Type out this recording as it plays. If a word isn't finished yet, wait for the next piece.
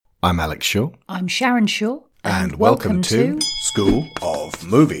I'm Alex Shaw. I'm Sharon Shaw. And welcome to School of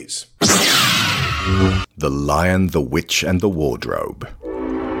Movies. The Lion, the Witch and the Wardrobe.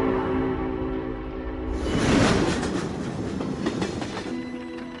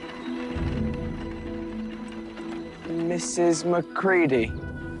 Mrs. McCready.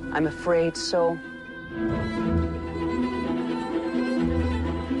 I'm afraid so.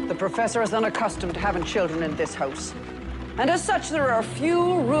 The professor is unaccustomed to having children in this house. And as such, there are a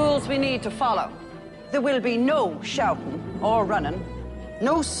few rules we need to follow. There will be no shouting or running,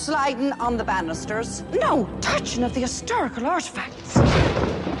 no sliding on the banisters, no touching of the historical artifacts.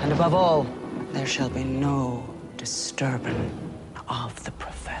 And above all, there shall be no disturbing of the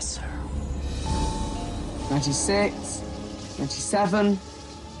professor. 96, 97,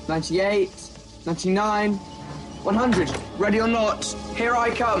 98, 99, 100. Ready or not, here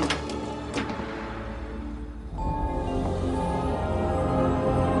I come.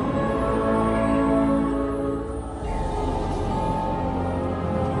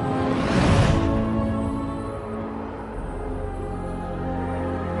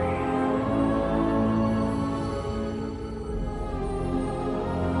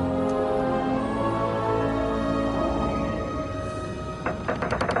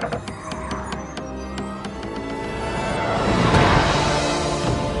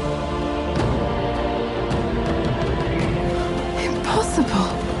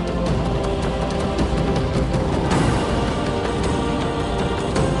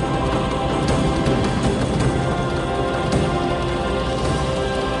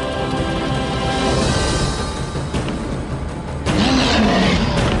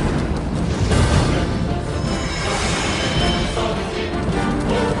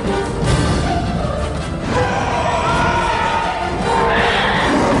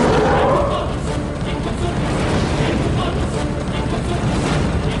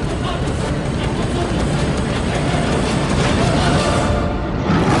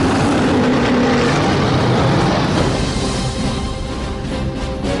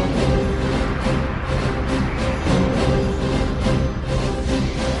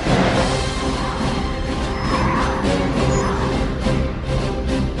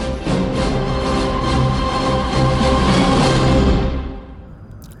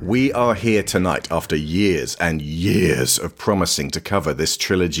 We are here tonight after years and years of promising to cover this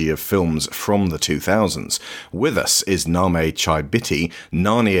trilogy of films from the 2000s. With us is Name Chaibiti,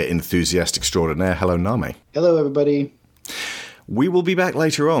 Narnia enthusiast extraordinaire. Hello, Name. Hello, everybody. We will be back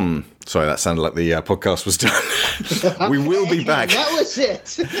later on. Sorry, that sounded like the podcast was done. We will be back. That was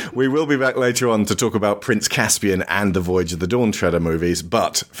it. We will be back later on to talk about Prince Caspian and the Voyage of the Dawn Treader movies,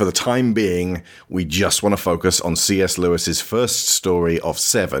 but for the time being, we just want to focus on C.S. Lewis's first story of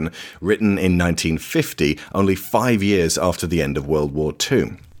 7, written in 1950, only 5 years after the end of World War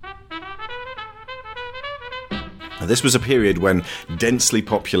II. This was a period when densely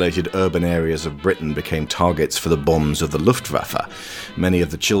populated urban areas of Britain became targets for the bombs of the Luftwaffe. Many of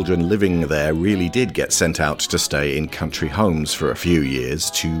the children living there really did get sent out to stay in country homes for a few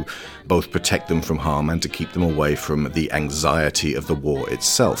years to both protect them from harm and to keep them away from the anxiety of the war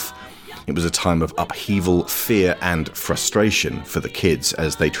itself. It was a time of upheaval, fear and frustration for the kids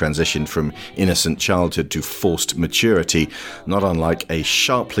as they transitioned from innocent childhood to forced maturity, not unlike a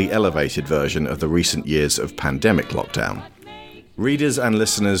sharply elevated version of the recent years of pandemic lockdown. Readers and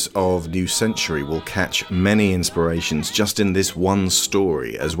listeners of New Century will catch many inspirations just in this one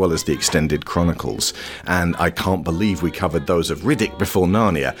story, as well as the extended chronicles, and I can't believe we covered those of Riddick before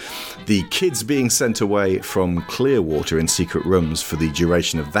Narnia. The kids being sent away from Clearwater in secret rooms for the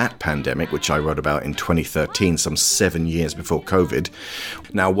duration of that pandemic, which I wrote about in 2013, some 7 years before COVID.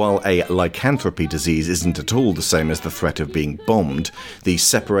 Now, while a lycanthropy disease isn't at all the same as the threat of being bombed, the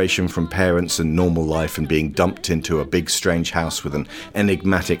separation from parents and normal life and being dumped into a big strange house with an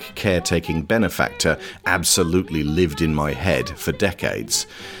enigmatic caretaking benefactor absolutely lived in my head for decades.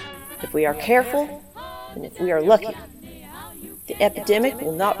 If we are careful, and if we are lucky, the epidemic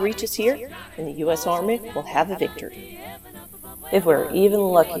will not reach us here, and the U.S. Army will have a victory. If we're even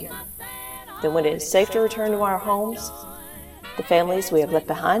luckier, then when it is safe to return to our homes, the families we have left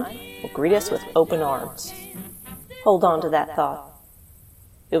behind will greet us with open arms. Hold on to that thought.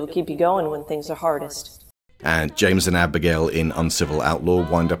 It will keep you going when things are hardest. And James and Abigail in Uncivil Outlaw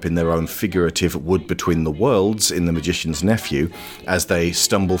wind up in their own figurative wood between the worlds in The Magician's Nephew as they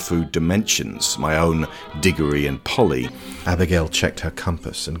stumble through dimensions, my own Diggory and Polly. Abigail checked her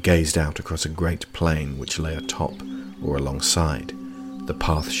compass and gazed out across a great plain which lay atop or alongside the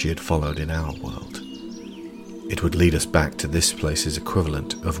path she had followed in our world. It would lead us back to this place's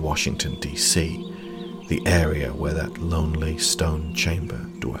equivalent of Washington, D.C., the area where that lonely stone chamber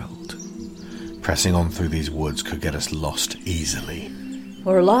dwelled. Pressing on through these woods could get us lost easily.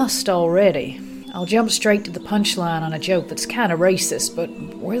 We're lost already. I'll jump straight to the punchline on a joke that's kind of racist, but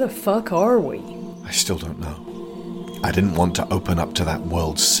where the fuck are we? I still don't know. I didn't want to open up to that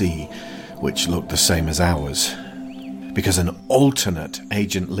world sea, which looked the same as ours. Because an alternate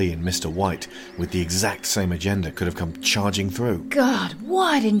Agent Lee and Mr. White with the exact same agenda could have come charging through. God,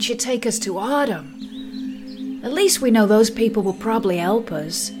 why didn't you take us to Autumn? At least we know those people will probably help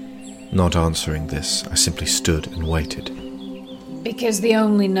us. Not answering this, I simply stood and waited. Because the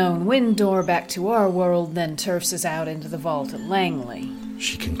only known wind door back to our world then turfs us out into the vault at Langley.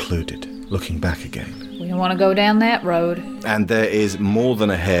 She concluded, looking back again. We don't want to go down that road. And there is more than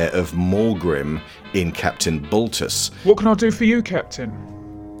a hair of Morgrim in Captain Baltus. What can I do for you, Captain?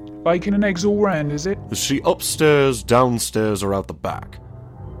 Bacon and eggs all round, is it? Is she upstairs, downstairs, or out the back?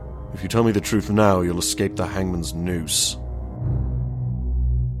 If you tell me the truth now, you'll escape the hangman's noose.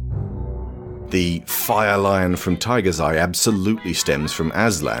 The fire lion from Tiger's Eye absolutely stems from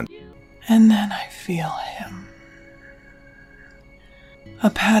Aslan. And then I feel him. A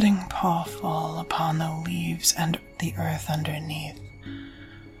patting paw fall upon the leaves and the earth underneath.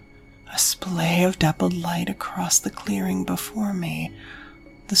 A splay of dappled light across the clearing before me,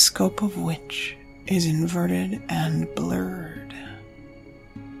 the scope of which is inverted and blurred.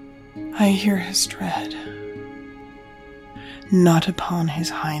 I hear his tread. Not upon his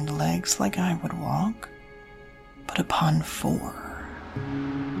hind legs like I would walk, but upon four,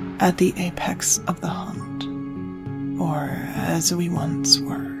 at the apex of the hunt, or as we once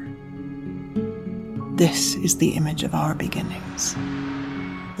were. This is the image of our beginnings,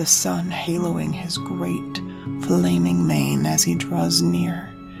 the sun haloing his great, flaming mane as he draws near,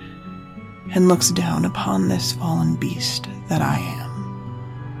 and looks down upon this fallen beast that I am.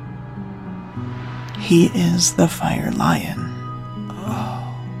 He is the Fire Lion.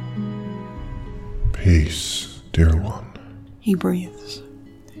 Peace, dear one. He breathes,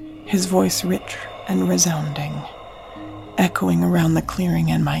 his voice rich and resounding, echoing around the clearing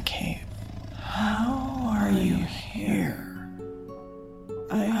in my cave. How are you here?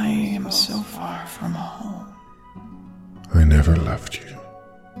 I am so far from home. I never left you.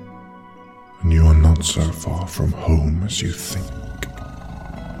 And you are not so far from home as you think.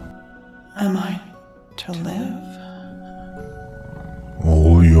 Am I to live?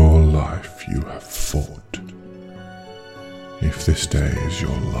 All your life you have fought. If this day is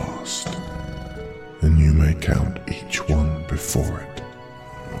your last, then you may count each one before it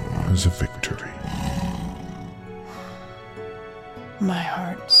as a victory. My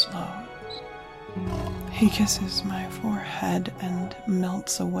heart slows. He kisses my forehead and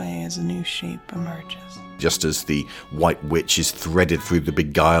melts away as a new shape emerges. Just as the White Witch is threaded through the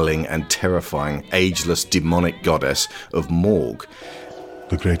beguiling and terrifying, ageless, demonic goddess of Morg.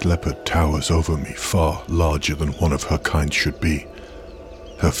 The great leopard towers over me, far larger than one of her kind should be.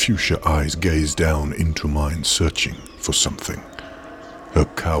 Her fuchsia eyes gaze down into mine, searching for something. Her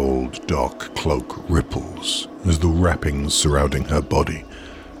cowled, dark cloak ripples as the wrappings surrounding her body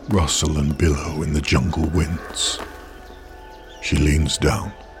rustle and billow in the jungle winds. She leans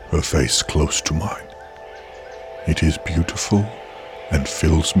down, her face close to mine. It is beautiful and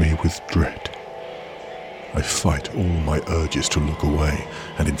fills me with dread. I fight all my urges to look away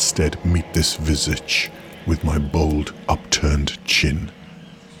and instead meet this visage with my bold, upturned chin.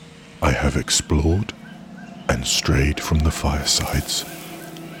 I have explored and strayed from the firesides,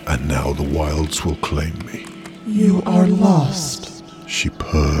 and now the wilds will claim me. You are lost. She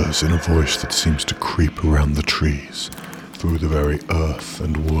purrs in a voice that seems to creep around the trees, through the very earth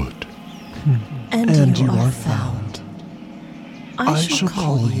and wood. And you are found. I shall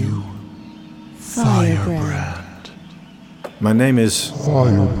call you Firebrand. My name is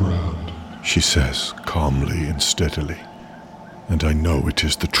Firebrand, she says calmly and steadily, and I know it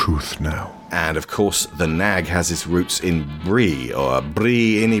is the truth now. And of course, the nag has its roots in Bree, or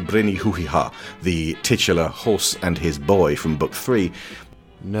Bree Ini Brini Huhiha, the titular horse and his boy from Book 3.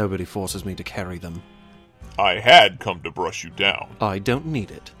 Nobody forces me to carry them. I had come to brush you down. I don't need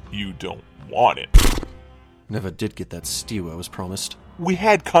it. You don't want it. Never did get that stew I was promised. We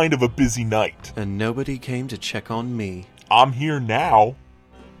had kind of a busy night. And nobody came to check on me. I'm here now.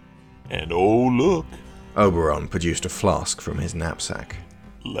 And oh look. Oberon produced a flask from his knapsack.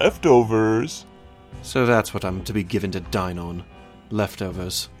 Leftovers. So that's what I'm to be given to dine on.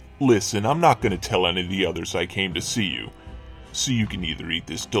 Leftovers. Listen, I'm not going to tell any of the others I came to see you. So you can either eat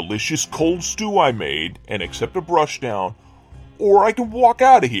this delicious cold stew I made and accept a brush down, or I can walk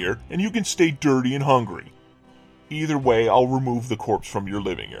out of here and you can stay dirty and hungry. Either way, I'll remove the corpse from your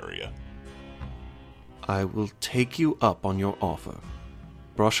living area. I will take you up on your offer.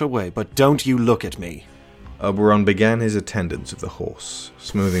 Brush away, but don't you look at me. Oberon began his attendance of the horse,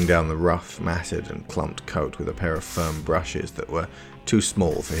 smoothing down the rough, matted and clumped coat with a pair of firm brushes that were too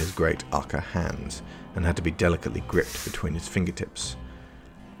small for his great Aka hands and had to be delicately gripped between his fingertips.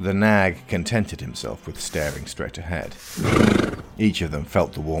 The nag contented himself with staring straight ahead. Each of them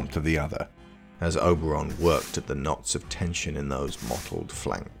felt the warmth of the other, as Oberon worked at the knots of tension in those mottled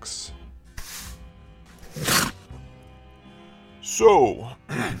flanks. So,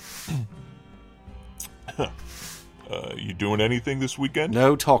 you doing anything this weekend?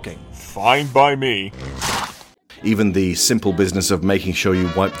 No talking. Fine by me. Even the simple business of making sure you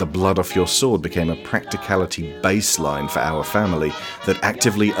wipe the blood off your sword became a practicality baseline for our family that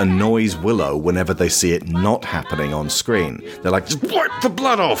actively annoys Willow whenever they see it not happening on screen. They're like, just wipe the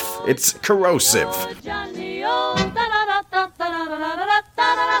blood off! It's corrosive!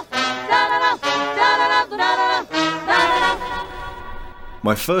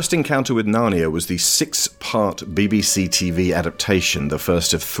 My first encounter with Narnia was the 6-part BBC TV adaptation, the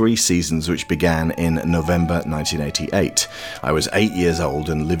first of 3 seasons, which began in November 1988. I was 8 years old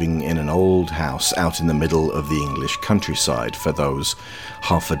and living in an old house out in the middle of the English countryside for those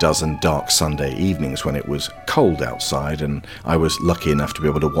half a dozen dark Sunday evenings when it was cold outside and I was lucky enough to be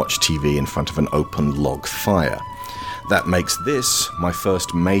able to watch TV in front of an open log fire. That makes this my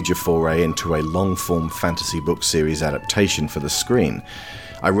first major foray into a long-form fantasy book series adaptation for the screen.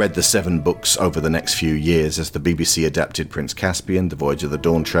 I read the 7 books over the next few years as the BBC adapted Prince Caspian, The Voyage of the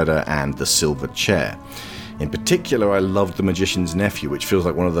Dawn Treader, and The Silver Chair. In particular, I loved The Magician's Nephew, which feels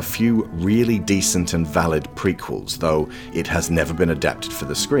like one of the few really decent and valid prequels, though it has never been adapted for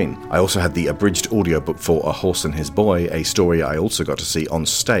the screen. I also had the abridged audiobook for A Horse and His Boy, a story I also got to see on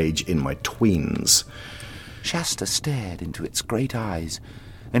stage in my tweens. Shasta stared into its great eyes,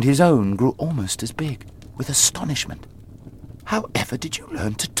 and his own grew almost as big, with astonishment. "How ever did you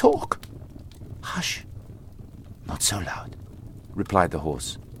learn to talk?" "Hush, not so loud," replied the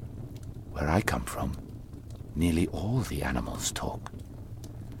horse. "Where I come from, nearly all the animals talk."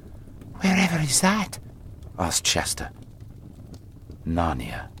 "Wherever is that?" asked Shasta.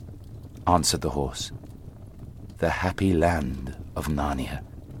 "Narnia," answered the horse. "The happy land of Narnia.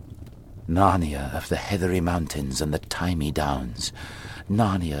 Narnia of the heathery mountains and the thymy downs.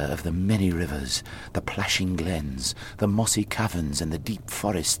 Narnia of the many rivers, the plashing glens, the mossy caverns and the deep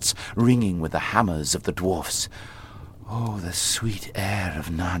forests ringing with the hammers of the dwarfs. Oh, the sweet air of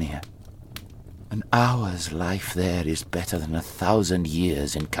Narnia. An hour's life there is better than 1,000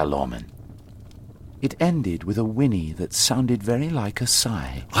 years in Calormen." It ended with a whinny that sounded very like a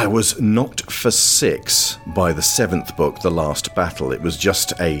sigh. I was knocked for 6 by the 7th book, The Last Battle. It was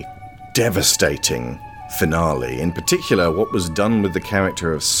just a devastating finale. In particular, what was done with the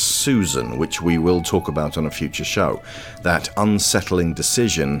character of Susan, which we will talk about on a future show. That unsettling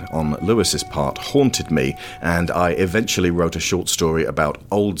decision on Lewis's part haunted me, and I eventually wrote a short story about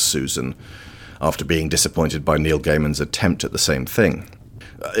old Susan after being disappointed by Neil Gaiman's attempt at the same thing.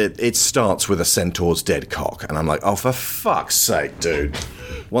 It starts with a centaur's dead cock, and I'm like, oh, for fuck's sake, dude.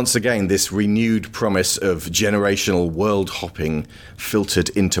 Once again, this renewed promise of generational world hopping filtered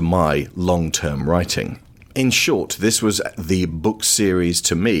into my long-term writing. In short, this was the book series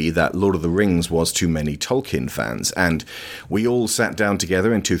to me that Lord of the Rings was to many Tolkien fans, and we all sat down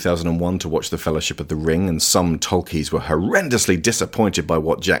together in 2001 to watch The Fellowship of the Ring, and some Tolkies were horrendously disappointed by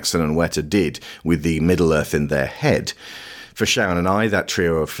what Jackson and Weta did with the Middle-earth in their head. For Sharon and I, that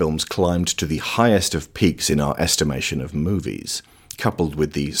trio of films climbed to the highest of peaks in our estimation of movies. Coupled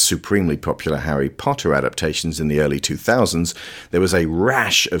with the supremely popular Harry Potter adaptations in the early 2000s, there was a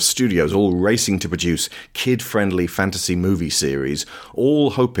rash of studios all racing to produce kid-friendly fantasy movie series,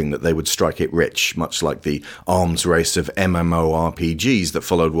 all hoping that they would strike it rich, much like the arms race of MMORPGs that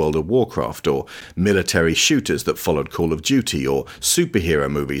followed World of Warcraft, or military shooters that followed Call of Duty, or superhero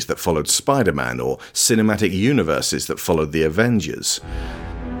movies that followed Spider-Man, or cinematic universes that followed the Avengers.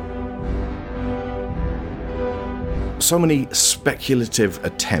 So many speculative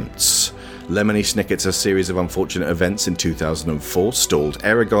attempts. Lemony Snicket's A Series of Unfortunate Events in 2004 stalled,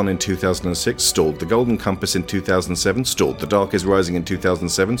 Eragon in 2006 stalled, The Golden Compass in 2007 stalled, The Dark is Rising in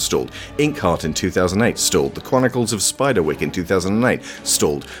 2007 stalled, Inkheart in 2008 stalled, The Chronicles of Spiderwick in 2008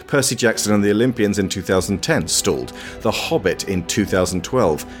 stalled, Percy Jackson and the Olympians in 2010 stalled, The Hobbit in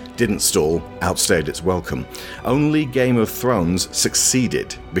 2012 didn't stall, outstayed its welcome. Only Game of Thrones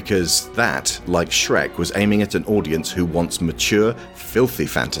succeeded, because that, like Shrek, was aiming at an audience who wants mature, filthy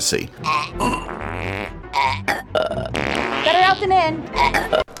fantasy. Better out than in.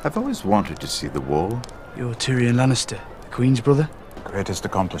 I've always wanted to see the Wall. You're Tyrion Lannister, the Queen's brother? Greatest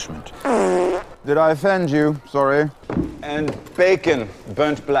accomplishment. Did I offend you? Sorry. And bacon,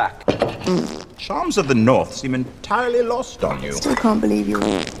 burnt black. Charms of the North seem entirely lost on you. Still can't believe you.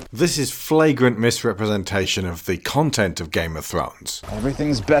 This is flagrant misrepresentation of the content of Game of Thrones.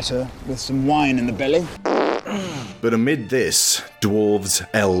 Everything's better with some wine in the belly. But amid this dwarves,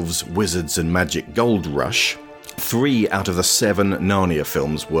 elves, wizards and magic gold rush, 3 out of the 7 Narnia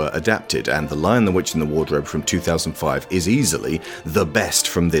films were adapted, and The Lion, the Witch and the Wardrobe from 2005 is easily the best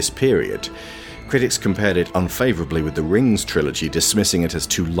from this period. Critics compared it unfavourably with the Rings trilogy, dismissing it as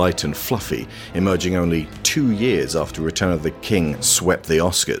too light and fluffy, emerging only 2 years after Return of the King swept the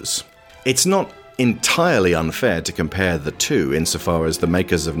Oscars. It's not entirely unfair to compare the two, insofar as the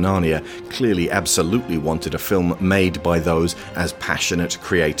makers of Narnia clearly absolutely wanted a film made by those as passionate,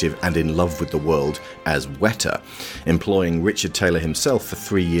 creative and in love with the world as Weta, employing Richard Taylor himself for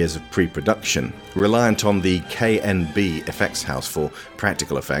 3 years of pre-production, reliant on the KNB effects house for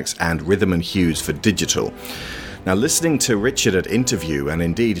practical effects and Rhythm and Hughes for digital. Now, listening to Richard at interview, and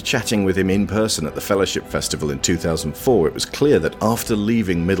indeed chatting with him in person at the Fellowship Festival in 2004, it was clear that after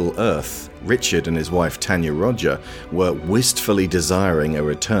leaving Middle-earth, Richard and his wife Tanya Roger were wistfully desiring a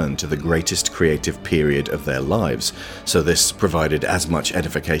return to the greatest creative period of their lives, so this provided as much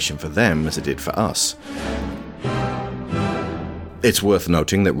edification for them as it did for us. It's worth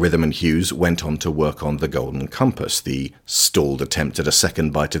noting that Rhythm and Hughes went on to work on The Golden Compass, the stalled attempt at a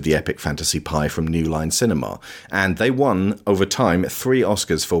second bite of the epic fantasy pie from New Line Cinema, and they won, over time, 3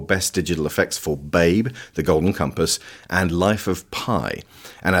 Oscars for Best Digital Effects for Babe, The Golden Compass, and Life of Pi,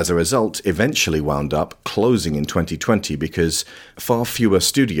 and as a result eventually wound up closing in 2020 because far fewer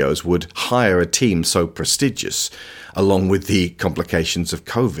studios would hire a team so prestigious. Along with the complications of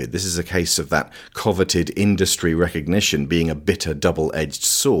COVID, this is a case of that coveted industry recognition being a bitter double-edged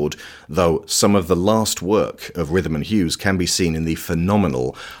sword, though some of the last work of Rhythm and Hughes can be seen in the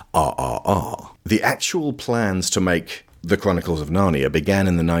phenomenal RRR. The actual plans to make The Chronicles of Narnia began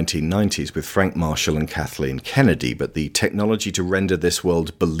in the 1990s with Frank Marshall and Kathleen Kennedy, but the technology to render this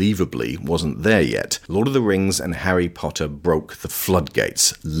world believably wasn't there yet. Lord of the Rings and Harry Potter broke the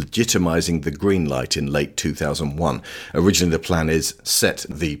floodgates, legitimizing the green light in late 2001. Originally the plan is set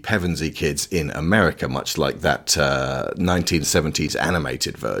the Pevensey kids in America, much like that 1970s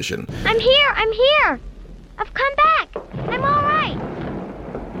animated version. I'm here! I've come back! I'm alright!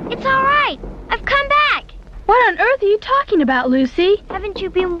 It's alright! I've come back! What on earth are you talking about, Lucy? Haven't you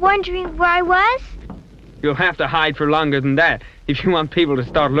been wondering where I was? You'll have to hide for longer than that if you want people to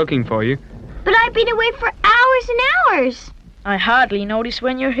start looking for you. But I've been away for hours and hours. I hardly notice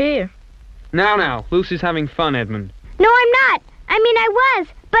when you're here. Now, Lucy's having fun, Edmund. No, I'm not. I mean, I was,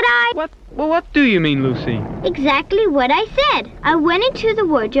 but I... What? Well, what do you mean, Lucy? Exactly what I said. I went into the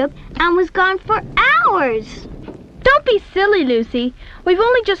wardrobe and was gone for hours. Don't be silly, Lucy. We've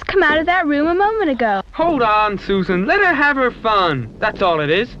only just come out of that room a moment ago. Hold on, Susan. Let her have her fun. That's all it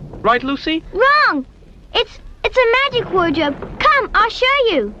is. Right, Lucy? Wrong. It's a magic wardrobe. Come, I'll show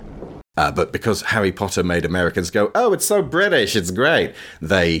you. But because Harry Potter made Americans go, oh, it's so British, it's great,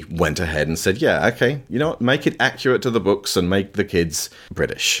 they went ahead and said, yeah, okay, you know what, make it accurate to the books and make the kids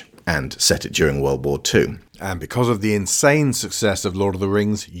British, and set it during World War II. And because of the insane success of Lord of the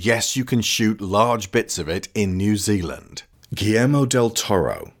Rings, yes, you can shoot large bits of it in New Zealand. Guillermo del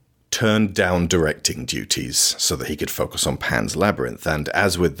Toro turned down directing duties so that he could focus on Pan's Labyrinth, and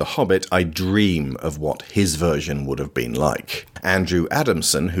as with The Hobbit, I dream of what his version would have been like. Andrew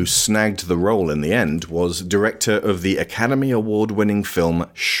Adamson, who snagged the role in the end, was director of the Academy Award-winning film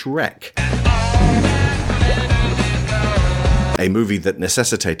Shrek, a movie that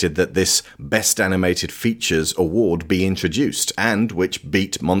necessitated that this Best Animated Features award be introduced, and which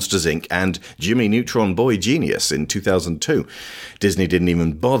beat Monsters, Inc. and Jimmy Neutron Boy Genius in 2002. Disney didn't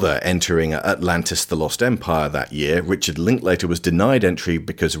even bother entering Atlantis the Lost Empire that year. Richard Linklater was denied entry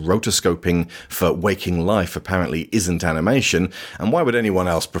because rotoscoping for Waking Life apparently isn't animation, and why would anyone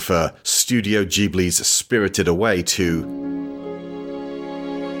else prefer Studio Ghibli's Spirited Away to...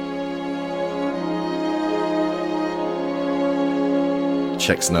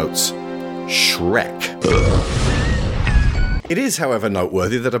 Checks notes, Shrek. It is, however,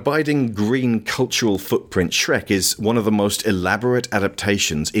 noteworthy that abiding green cultural footprint Shrek is one of the most elaborate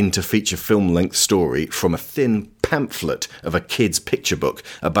adaptations into feature film-length story from a thin pamphlet of a kid's picture book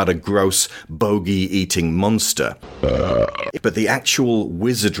about a gross, bogey-eating monster. But the actual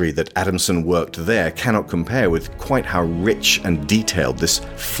wizardry that Adamson worked there cannot compare with quite how rich and detailed this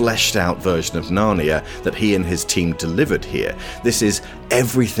fleshed-out version of Narnia that he and his team delivered here. This is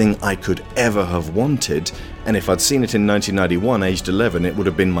everything I could ever have wanted, and if I'd seen it in 1991, aged 11, it would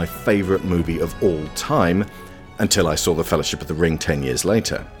have been my favourite movie of all time, until I saw The Fellowship of the Ring 10 years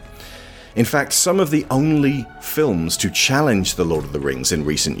later. In fact, some of the only films to challenge The Lord of the Rings in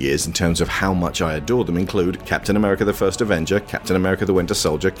recent years in terms of how much I adore them include Captain America the First Avenger, Captain America the Winter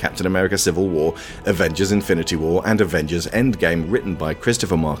Soldier, Captain America Civil War, Avengers Infinity War, and Avengers Endgame, written by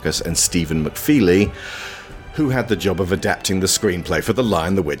Christopher Marcus and Stephen McFeely, who had the job of adapting the screenplay for The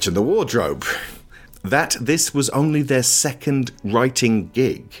Lion, the Witch, and the Wardrobe. That this was only their second writing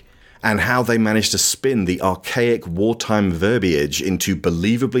gig, and how they managed to spin the archaic wartime verbiage into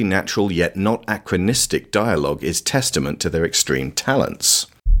believably natural yet not anachronistic dialogue is testament to their extreme talents.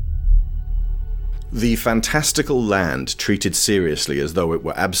 The fantastical land treated seriously as though it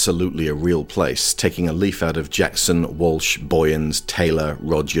were absolutely a real place, taking a leaf out of Jackson, Walsh, Boyan's, Taylor,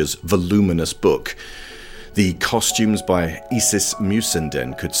 Rogers' voluminous book. The costumes by Isis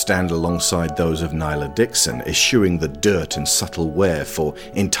Musenden could stand alongside those of Nyla Dixon, eschewing the dirt and subtle wear for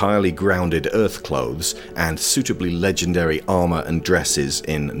entirely grounded earth clothes and suitably legendary armour and dresses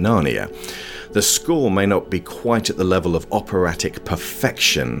in Narnia. The score may not be quite at the level of operatic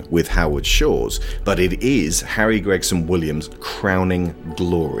perfection with Howard Shore's, but it is Harry Gregson Williams' crowning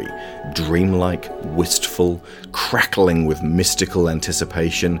glory. Dreamlike, wistful, crackling with mystical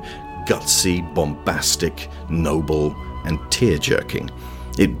anticipation, gutsy, bombastic, noble, and tear-jerking.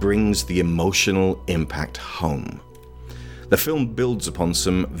 It brings the emotional impact home. The film builds upon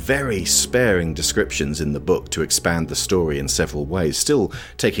some very sparing descriptions in the book to expand the story in several ways, still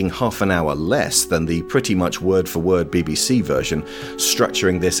taking half an hour less than the pretty much word-for-word BBC version,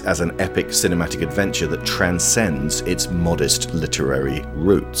 structuring this as an epic cinematic adventure that transcends its modest literary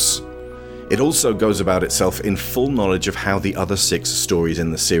roots. It also goes about itself in full knowledge of how the other 6 stories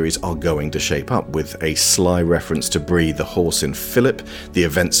in the series are going to shape up, with a sly reference to Bree the horse in Philip, the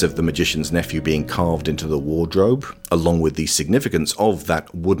events of the magician's nephew being carved into the wardrobe, along with the significance of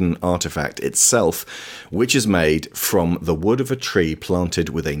that wooden artifact itself, which is made from the wood of a tree planted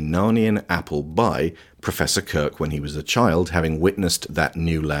with a Narnian apple by Professor Kirk when he was a child, having witnessed that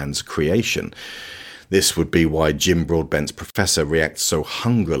new land's creation. This would be why Jim Broadbent's Professor reacts so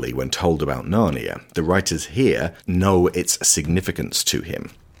hungrily when told about Narnia. The writers here know its significance to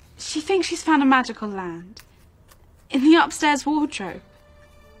him. She thinks she's found a magical land. In the upstairs wardrobe.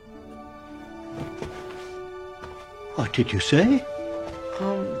 What did you say?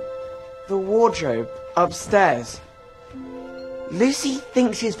 The wardrobe upstairs. Lucy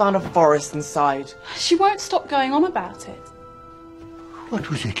thinks she's found a forest inside. She won't stop going on about it. What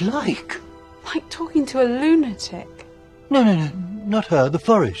was it like? Like talking to a lunatic. No, not her, the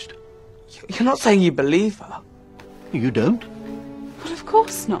forest. You're not saying you believe her? You don't? Well, of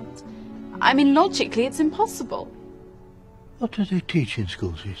course not. I mean, logically, it's impossible. What do they teach in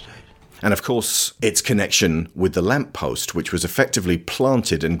schools these days? And of course, its connection with the lamppost, which was effectively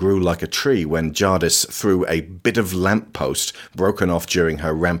planted and grew like a tree when Jadis threw a bit of lamppost broken off during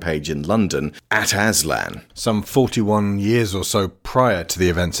her rampage in London at Aslan. Some 41 years or so prior to the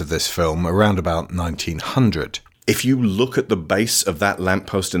events of this film, around about 1900. If you look at the base of that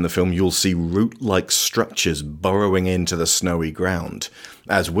lamppost in the film, you'll see root-like structures burrowing into the snowy ground.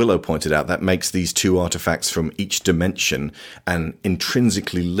 As Willow pointed out, that makes these 2 artifacts from each dimension and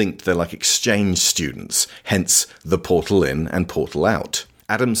intrinsically linked. They're like exchange students, hence the portal in and portal out.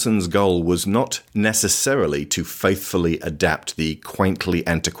 Adamson's goal was not necessarily to faithfully adapt the quaintly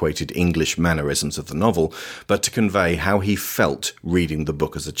antiquated English mannerisms of the novel, but to convey how he felt reading the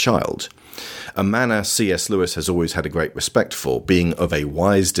book as a child. A manner C.S. Lewis has always had a great respect for, being of a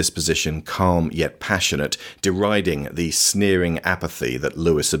wise disposition, calm yet passionate, deriding the sneering apathy that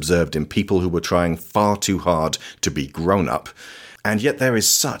Lewis observed in people who were trying far too hard to be grown-up. And yet there is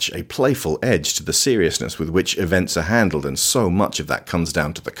such a playful edge to the seriousness with which events are handled, and so much of that comes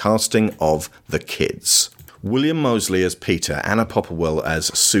down to the casting of the kids. William Moseley as Peter, Anna Popplewell as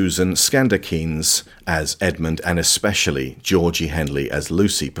Susan, Skander Keynes as Edmund, and especially Georgie Henley as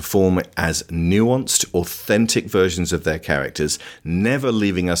Lucy perform as nuanced, authentic versions of their characters, never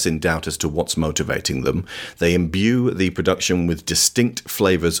leaving us in doubt as to what's motivating them. They imbue the production with distinct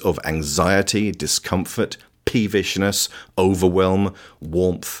flavours of anxiety, discomfort, peevishness, overwhelm,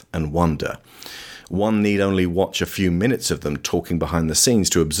 warmth, and wonder. One need only watch a few minutes of them talking behind the scenes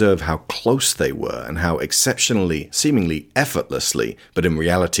to observe how close they were and how exceptionally, seemingly effortlessly, but in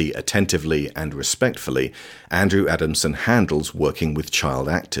reality attentively and respectfully, Andrew Adamson handles working with child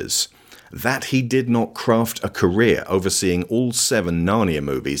actors. That he did not craft a career overseeing all 7 Narnia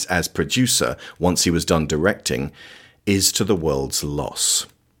movies as producer once he was done directing is to the world's loss.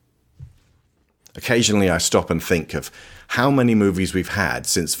 Occasionally I stop and think of how many movies we've had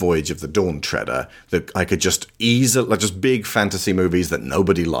since Voyage of the Dawn Treader that I could just easily, like just big fantasy movies that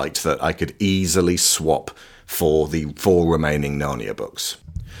nobody liked, that I could easily swap for the 4 remaining Narnia books.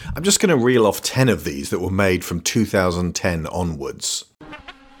 I'm just going to reel off 10 of these that were made from 2010 onwards.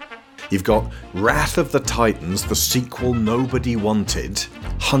 You've got Wrath of the Titans, the sequel nobody wanted.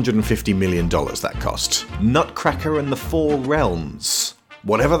 $150 million that cost. Nutcracker and the Four Realms.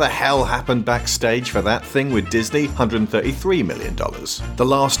 Whatever the hell happened backstage for that thing with Disney, $133 million. The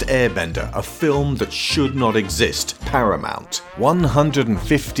Last Airbender, a film that should not exist, Paramount,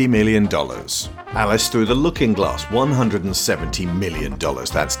 $150 million. Alice Through the Looking Glass, $170 million.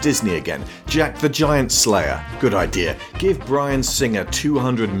 That's Disney again. Jack the Giant Slayer, good idea. Give Bryan Singer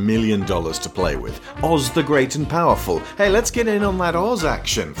 $200 million to play with. Oz the Great and Powerful. Hey, let's get in on that Oz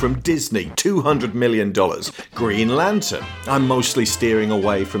action from Disney, $200 million. Green Lantern. I'm mostly steering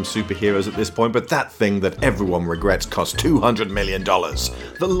away from superheroes at this point, but that thing that everyone regrets cost $200 million. The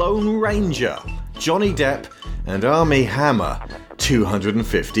Lone Ranger. Johnny Depp and Armie Hammer.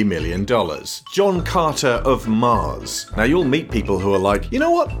 $250 million. John Carter of Mars. Now you'll meet people who are like, you know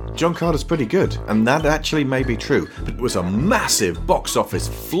what? John Carter's pretty good. And that actually may be true. But it was a massive box office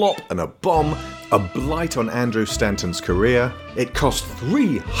flop and a bomb. A blight on Andrew Stanton's career. It cost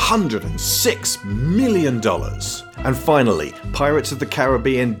 $306 million. And finally, Pirates of the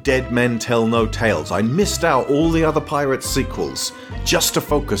Caribbean Dead Men Tell No Tales. I missed out all the other Pirates sequels just to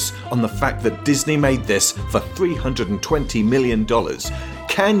focus on the fact that Disney made this for $320 million.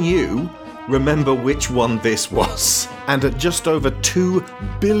 Can you remember which one this was? And at just over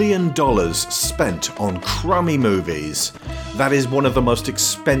 $2 billion spent on crummy movies, that is one of the most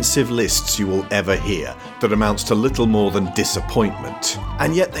expensive lists you will ever hear, that amounts to little more than disappointment.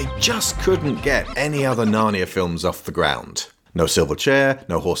 And yet they just couldn't get any other Narnia films off the ground. No Silver Chair,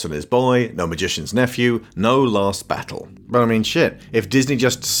 no Horse and His Boy, no Magician's Nephew, no Last Battle. But I mean, shit, if Disney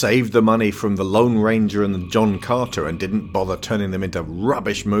just saved the money from The Lone Ranger and John Carter and didn't bother turning them into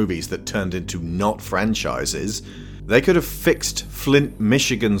rubbish movies that turned into not franchises, they could have fixed Flint,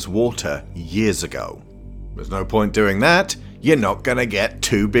 Michigan's water years ago. There's no point doing that. You're not gonna get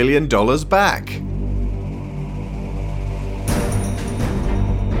 $2 billion back.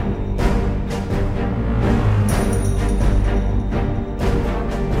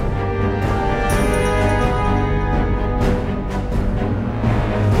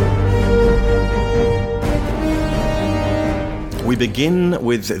 We begin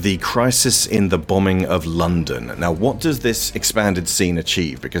with the crisis in the bombing of London. Now, what does this expanded scene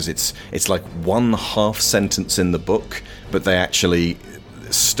achieve? Because it's like one half sentence in the book, but they actually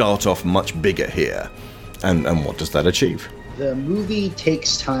start off much bigger here. And what does that achieve? The movie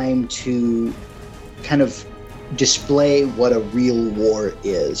takes time to kind of display what a real war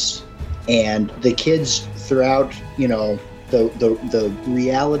is. And the kids throughout, you know, the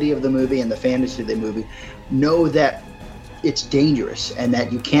reality of the movie and the fantasy of the movie know that it's dangerous and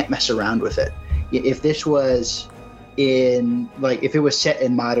that you can't mess around with it. If this was if it was set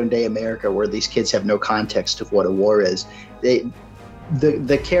in modern day America where these kids have no context of what a war is, the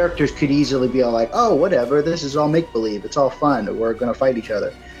characters could easily be all like, oh, whatever, this is all make-believe, it's all fun, we're going to fight each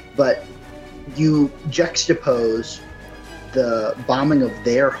other. But you juxtapose the bombing of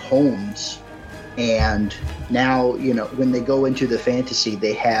their homes, and now, you know, when they go into the fantasy,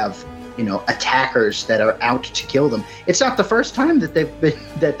 they have, you know, attackers that are out to kill them. It's not the first time that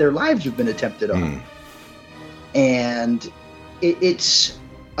that their lives have been attempted on. And it's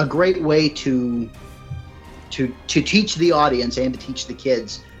a great way to teach the audience and to teach the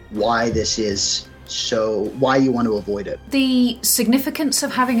kids why this is why you want to avoid it. The significance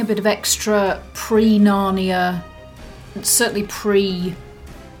of having a bit of extra pre-Narnia, certainly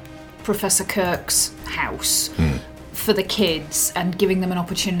pre-Professor Kirk's house, for the kids and giving them an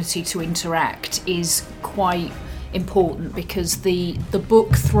opportunity to interact is quite important, because the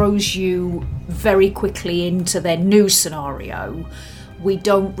book throws you very quickly into their new scenario. We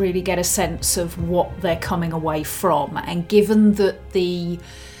don't really get a sense of what they're coming away from, and given that the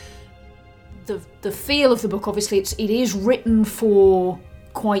feel of the book, obviously it is written for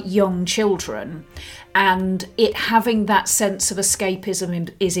quite young children, and it having that sense of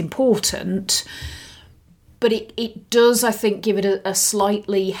escapism is important. But it does, I think, give it a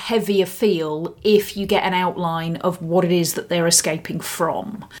slightly heavier feel if you get an outline of what it is that they're escaping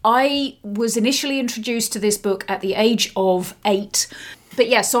from. I was initially introduced to this book at the age of 8. But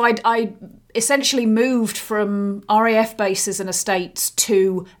yeah, so I essentially moved from RAF bases and estates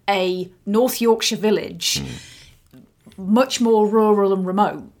to a North Yorkshire village, much more rural and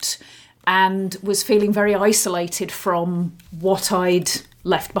remote, and was feeling very isolated from what I'd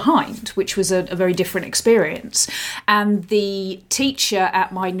left behind, which was a very different experience. And the teacher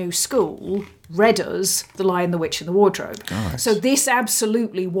at my new school read us The Lion, the Witch and the Wardrobe. Nice. So this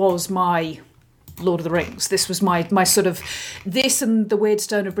absolutely was my Lord of the Rings. This was my sort of... This and The Weird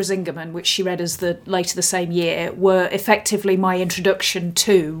Stone of Brisingamen, which she read as later the same year, were effectively my introduction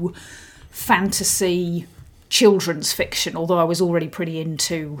to fantasy children's fiction, although I was already pretty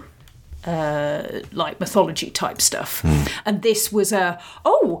into like mythology type stuff. And this was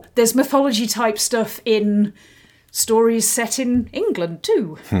there's mythology type stuff in stories set in England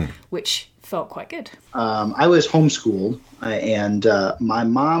too, which felt quite good. I was homeschooled, and my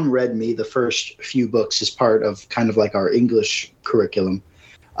mom read me the first few books as part of kind of like our English curriculum.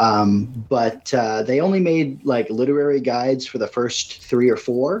 But they only made like literary guides for the first 3 or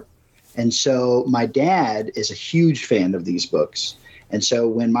 4. And so my dad is a huge fan of these books. And so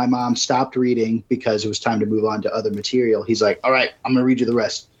when my mom stopped reading because it was time to move on to other material, he's like, all right, I'm going to read you the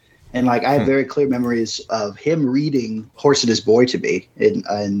rest. And like I have very clear memories of him reading Horse and His Boy to me,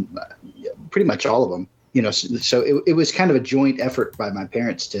 and pretty much all of them. You know, so it was kind of a joint effort by my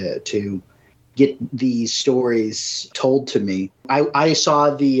parents to get these stories told to me. I saw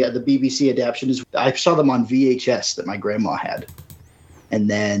the BBC adaptations. I saw them on VHS that my grandma had. And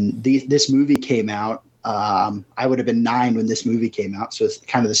then this movie came out. I would have been 9 when this movie came out, so it's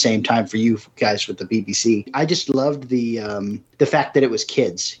kind of the same time for you guys with the BBC. I just loved the fact that it was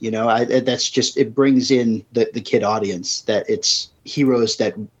kids. You know, that's just, it brings in the kid audience, that it's heroes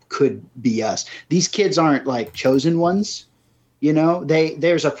that could be us. These kids aren't like chosen ones. You know,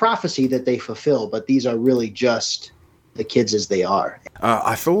 there's a prophecy that they fulfill, but these are really just the kids as they are.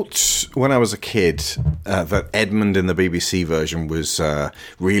 I thought when I was a kid that Edmund in the BBC version was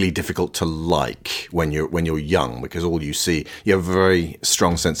really difficult to like when you're young, because all you see, you have a very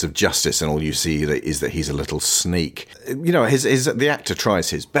strong sense of justice, and all you see is that he's a little sneak. You know, the actor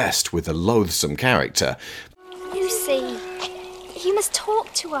tries his best with a loathsome character. Lucy, you must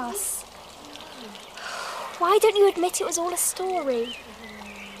talk to us. Why don't you admit it was all a story?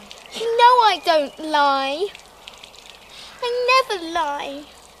 You know I don't lie. I never lie.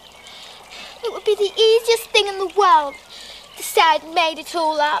 It would be the easiest thing in the world to say I'd made it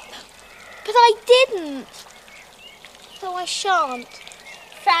all up. But I didn't. So I shan't.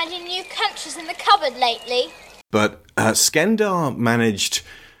 Found in new countries in the cupboard lately. But Skendar managed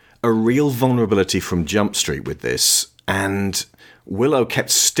a real vulnerability from Jump Street with this, and Willow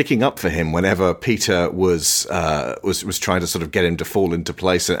kept sticking up for him whenever Peter was trying to sort of get him to fall into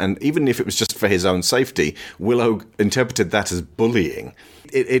place, and even if it was just for his own safety, Willow interpreted that as bullying.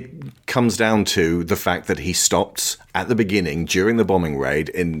 It comes down to the fact that he stopped at the beginning during the bombing raid,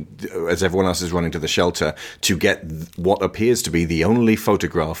 as everyone else is running to the shelter, to get what appears to be the only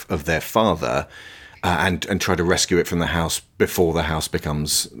photograph of their father, and try to rescue it from the house before the house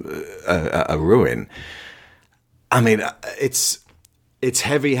becomes a ruin. I mean, it's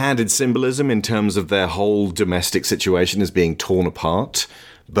heavy-handed symbolism in terms of their whole domestic situation as being torn apart,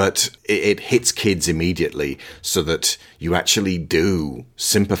 but it hits kids immediately, so that you actually do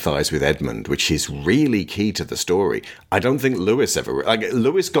sympathise with Edmund, which is really key to the story. I don't think Lewis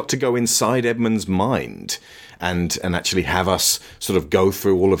Lewis got to go inside Edmund's mind and actually have us sort of go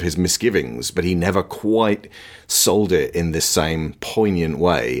through all of his misgivings, but he never quite sold it in this same poignant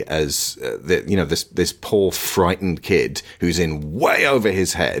way as this poor frightened kid who's in way over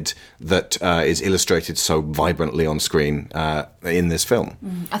his head, that is illustrated so vibrantly on screen in this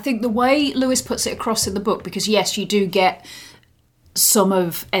film. I think the way Lewis puts it across in the book, because yes, you do get some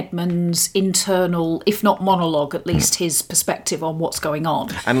of Edmund's internal, if not monologue, at least his perspective on what's going on.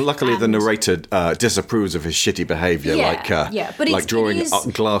 And luckily the narrator disapproves of his shitty behaviour, like drawing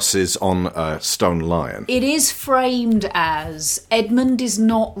glasses on a stone lion. It is framed as Edmund is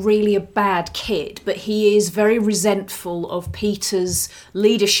not really a bad kid, but he is very resentful of Peter's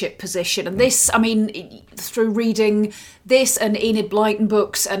leadership position. And this, I mean, through reading this and Enid Blyton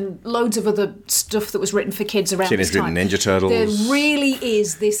books and loads of other stuff that was written for kids around this time, Ninja Turtles. There really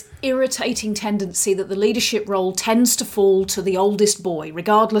is this irritating tendency that the leadership role tends to fall to the oldest boy,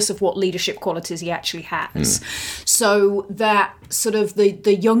 regardless of what leadership qualities he actually has. So that sort of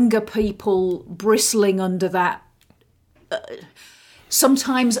the younger people bristling under that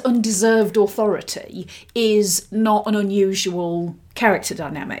sometimes undeserved authority is not an unusual character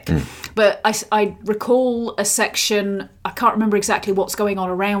dynamic. But I recall a section, I can't remember exactly what's going on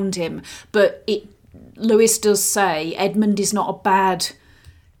around him, but Lewis does say Edmund is not a bad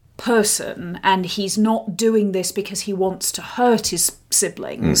person, and he's not doing this because he wants to hurt his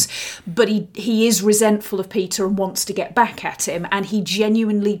siblings, but he is resentful of Peter and wants to get back at him, and he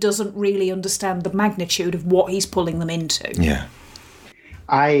genuinely doesn't really understand the magnitude of what he's pulling them into. Yeah.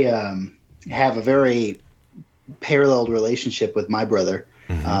 I have a very paralleled relationship with my brother.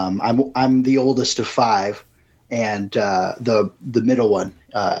 I'm the oldest of 5, and the middle one,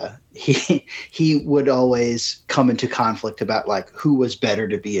 he would always come into conflict about like who was better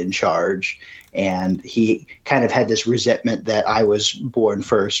to be in charge, and he kind of had this resentment that I was born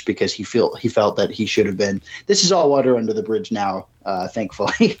first because he felt that he should have been. This is all water under the bridge now,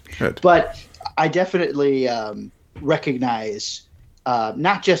 thankfully. Good. But I definitely recognize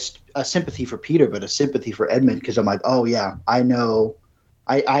not just a sympathy for Peter, but a sympathy for Edmund, because I'm like, oh yeah, I know.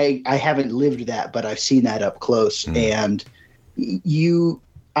 I haven't lived that, but I've seen that up close, and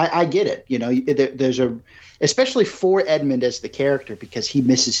I get it. You know, there's especially for Edmund as the character, because he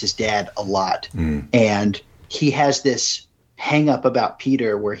misses his dad a lot, and he has this hang up about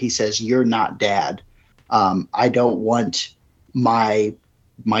Peter where he says, "You're not Dad. I don't want my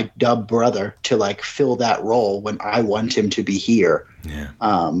dub brother to like fill that role when I want him to be here."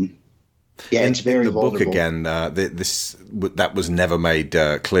 It's very in the vulnerable. book again. That was never made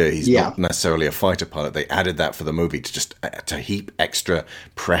clear. He's not necessarily a fighter pilot. They added that for the movie to just to heap extra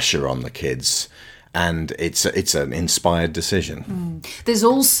pressure on the kids, and it's an inspired decision. There's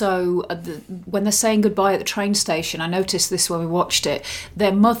also when they're saying goodbye at the train station. I noticed this when we watched it.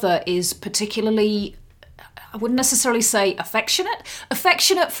 Their mother is particularly, I wouldn't necessarily say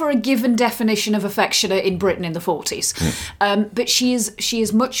affectionate for a given definition of affectionate in Britain in the 40s. But she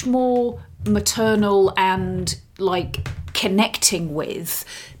is much more maternal and like connecting with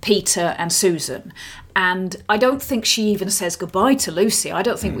Peter and Susan. And I don't think she even says goodbye to Lucy. I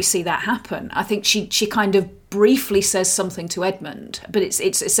don't think we see that happen. I think she kind of briefly says something to Edmund, but it's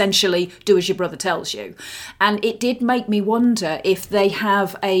essentially do as your brother tells you. And it did make me wonder if they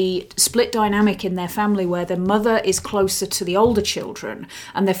have a split dynamic in their family where their mother is closer to the older children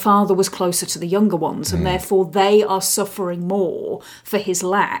and their father was closer to the younger ones, and therefore they are suffering more for his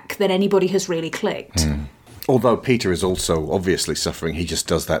lack than anybody has really clicked. Although Peter is also obviously suffering, he just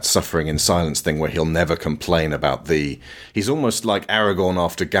does that suffering in silence thing where he'll never complain about he's almost like Aragorn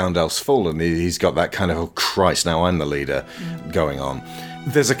after Gandalf's fallen. He's got that kind of, oh Christ, now I'm the leader going on.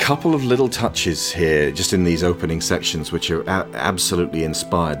 There's a couple of little touches here, just in these opening sections, which are absolutely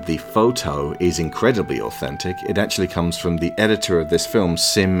inspired. The photo is incredibly authentic. It actually comes from the editor of this film,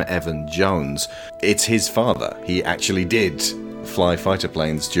 Sim Evan Jones. It's his father. He actually did fly fighter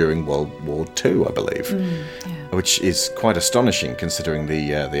planes during World War II, I believe, which is quite astonishing considering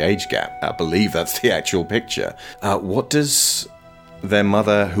the age gap. I believe that's the actual picture. What does their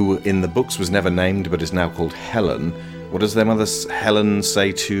mother, who in the books was never named but is now called Helen, what does their mother Helen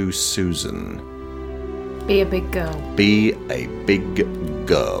say to Susan? Be a big girl. Be a big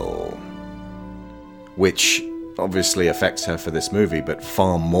girl. Which obviously affects her for this movie, but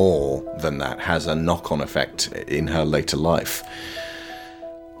far more than that has a knock-on effect in her later life.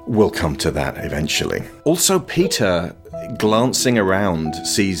 We'll come to that eventually. Also, Peter, glancing around,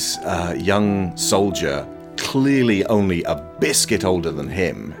 sees a young soldier, clearly only a biscuit older than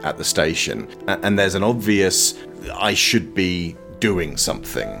him, at the station, and there's an obvious I should be doing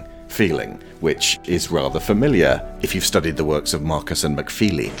something feeling, which is rather familiar if you've studied the works of Marcus and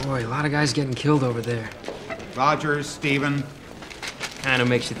McFeely. Boy, a lot of guys getting killed over there. Rogers, Stephen. Kinda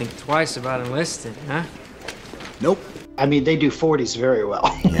makes you think twice about enlisting, huh? Nope. I mean, they do 40s very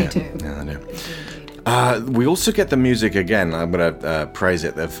well. They do. We also get the music again, I'm going to praise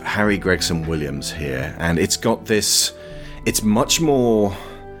it, of Harry Gregson Williams here, and it's got this, it's much more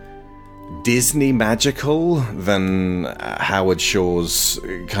Disney magical than Howard Shore's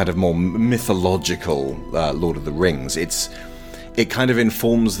kind of more mythological Lord of the Rings. It kind of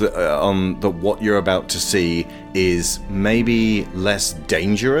informs that what you're about to see is maybe less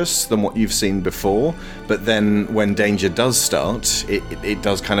dangerous than what you've seen before, but then when danger does start, it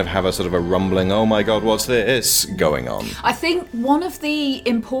does kind of have a sort of a rumbling, oh my god, what's this going on? I think one of the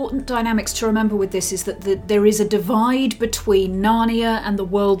important dynamics to remember with this is that there is a divide between Narnia and the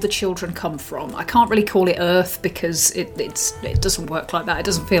world the children come from. I can't really call it Earth because it doesn't work like that. It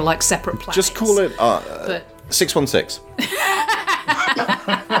doesn't feel like separate planets. Just call it 616.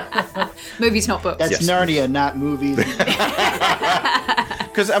 Movies, not books. That's Narnia, not movies.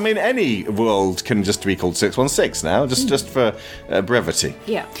 Because, I mean, any world can just be called 616 now, just for brevity.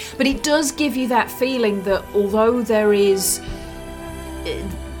 Yeah, but it does give you that feeling that although there is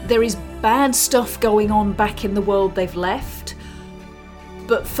bad stuff going on back in the world they've left,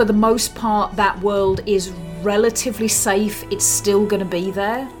 but for the most part that world is relatively safe, it's still going to be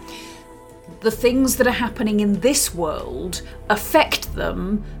there. The things that are happening in this world affect with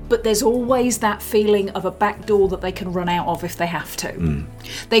them, but there's always that feeling of a back door that they can run out of if they have to.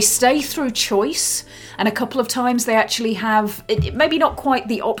 They stay through choice, and a couple of times they actually have, maybe not quite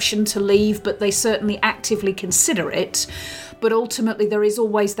the option to leave, but they certainly actively consider it. But ultimately there is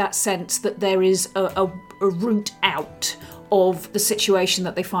always that sense that there is a route out of the situation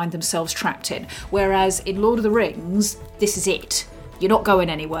that they find themselves trapped in. Whereas in Lord of the Rings, this is it. You're not going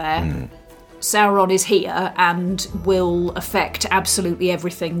anywhere. Sauron is here and will affect absolutely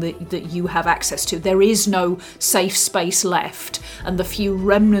everything that you have access to. There is no safe space left, and the few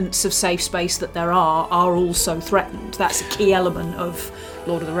remnants of safe space that there are also threatened. That's a key element of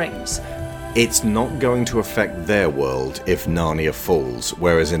Lord of the Rings. It's not going to affect their world if Narnia falls,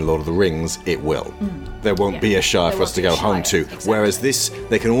 whereas in Lord of the Rings, it will. There won't be a Shire for us to go home to. Exactly. Whereas this,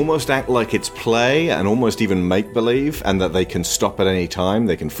 they can almost act like it's play and almost even make-believe, and that they can stop at any time.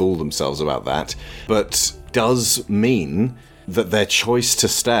 They can fool themselves about that. But does mean that their choice to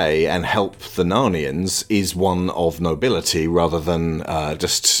stay and help the Narnians is one of nobility rather than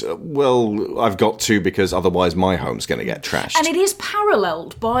just, well, I've got to because otherwise my home's going to get trashed. And it is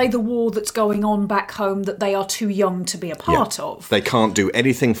paralleled by the war that's going on back home that they are too young to be a part of. They can't do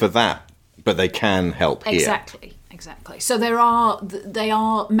anything for that, but they can help here. Exactly. So they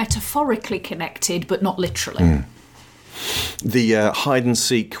are metaphorically connected, but not literally. The hide and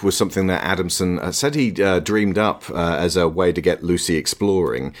seek was something that Adamson said he dreamed up as a way to get Lucy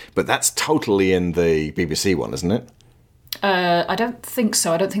exploring, but that's totally in the BBC one, isn't it? I don't think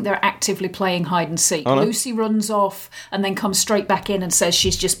so. I don't think they're actively playing hide and seek. Oh, no? Lucy runs off and then comes straight back in and says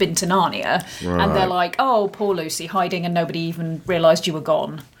she's just been to Narnia. Right. And they're like, oh, poor Lucy, hiding and nobody even realised you were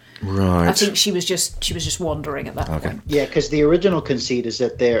gone. Right. I think she was just wandering at that point. Yeah, because the original conceit is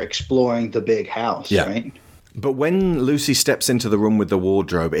that they're exploring the big house, right? But when Lucy steps into the room with the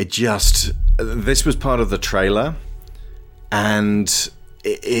wardrobe, this was part of the trailer, and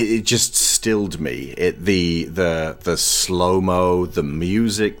it just stilled me. The slow-mo, the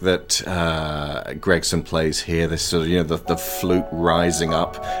music that Gregson plays here, this sort of, the flute rising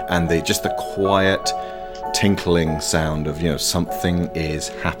up, and the quiet tinkling sound of, something is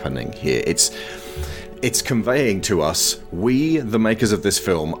happening here. It's conveying to us, we, the makers of this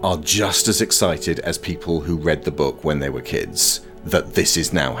film, are just as excited as people who read the book when they were kids, that this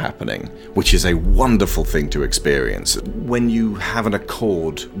is now happening, which is a wonderful thing to experience when you have an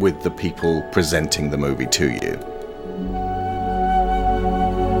accord with the people presenting the movie to you.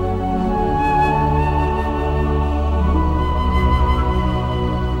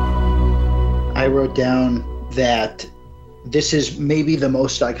 I wrote down that this is maybe the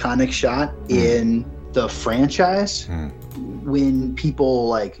most iconic shot in the franchise. When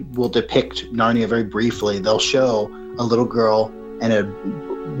people will depict Narnia very briefly, they'll show a little girl and a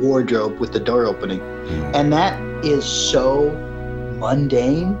wardrobe with the door opening, and that is so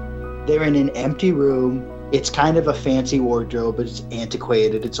mundane. They're in an empty room. It's kind of a fancy wardrobe, but it's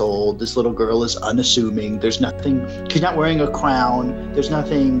antiquated, it's old. This little girl is unassuming. There's nothing, she's not wearing a crown. There's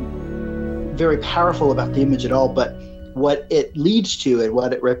nothing very powerful about the image at all, but what it leads to and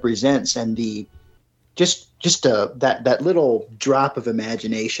what it represents, and the that little drop of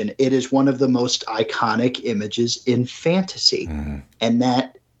imagination, it is one of the most iconic images in fantasy. And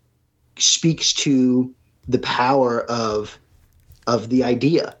that speaks to the power of the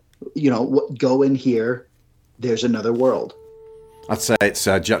idea. Go in here, there's another world. I'd say it's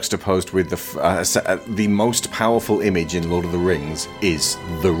juxtaposed with the most powerful image in Lord of the Rings is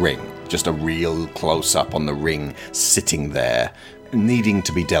the ring. Just a real close-up on the ring sitting there, needing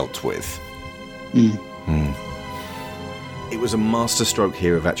to be dealt with. It was a masterstroke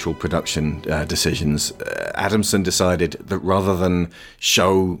here of actual production decisions. Adamson decided that rather than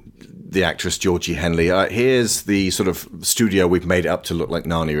show the actress Georgie Henley, here's the sort of studio we've made it up to look like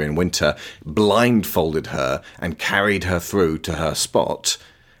Narnia in winter, blindfolded her and carried her through to her spot,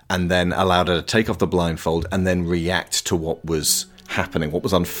 and then allowed her to take off the blindfold and then react to what was happening, what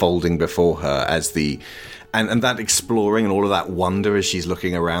was unfolding before her as and that exploring and all of that wonder as she's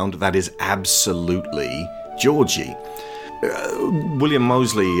looking around, that is absolutely Georgie. William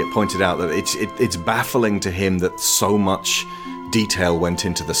Moseley pointed out that it's baffling to him that so much detail went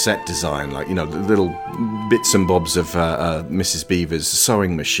into the set design, like, the little bits and bobs of Mrs. Beaver's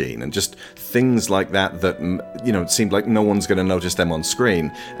sewing machine and just things like that it seemed like no one's going to notice them on screen,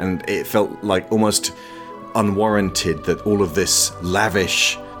 and it felt like almost unwarranted that all of this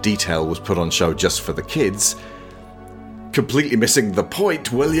lavish detail was put on show just for the kids, completely missing the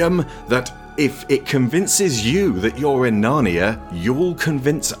point, William, that if it convinces you that you're in Narnia, you'll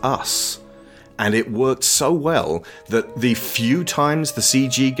convince us. And it worked so well that the few times the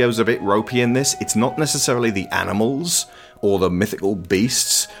CG goes a bit ropey in this, it's not necessarily the animals or the mythical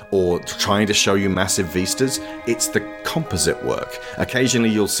beasts, or trying to show you massive vistas. It's the composite work. Occasionally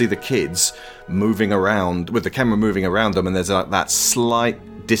you'll see the kids moving around, with the camera moving around them, and there's like that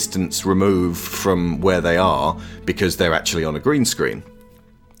slight distance removed from where they are because they're actually on a green screen.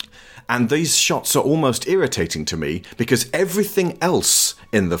 And these shots are almost irritating to me because everything else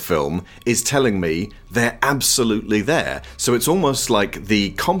in the film is telling me they're absolutely there. So it's almost like the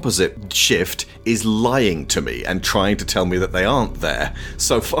composite shift is lying to me and trying to tell me that they aren't there.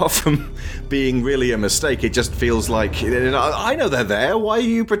 So far from being really a mistake, it just feels like, I know they're there. Why are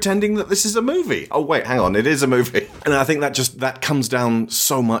you pretending that this is a movie? Oh, wait, hang on, it is a movie. And I think that comes down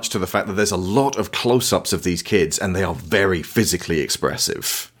so much to the fact that there's a lot of close-ups of these kids and they are very physically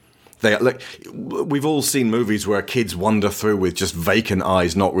expressive. We've all seen movies where kids wander through with just vacant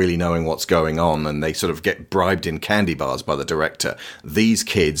eyes, not really knowing what's going on, and they sort of get bribed in candy bars by the director. These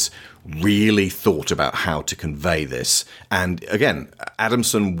kids really thought about how to convey this. And again,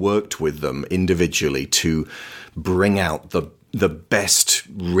 Adamson worked with them individually to bring out the best,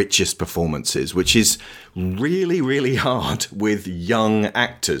 richest performances, which is really, really hard with young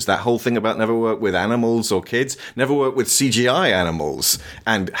actors. That whole thing about never work with animals or kids, never work with CGI animals,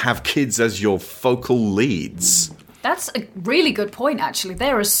 and have kids as your focal leads. That's a really good point, actually.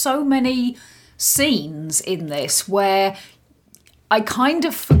 There are so many scenes in this where I kind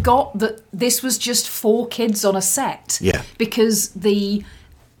of forgot that this was just 4 kids on a set. Yeah. Because the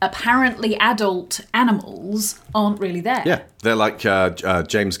apparently adult animals aren't really there. Yeah, they're like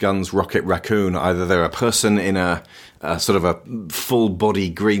James Gunn's Rocket Raccoon. Either they're a person in a sort of a full-body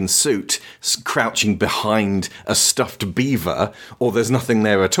green suit crouching behind a stuffed beaver, or there's nothing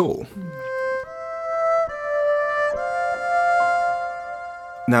there at all.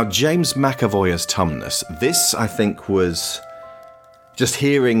 Now, James McAvoy as Tumnus. This, I think, was... Just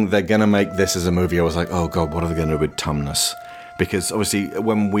hearing they're going to make this as a movie, I was like, oh God, what are they going to do with Tumnus? Because obviously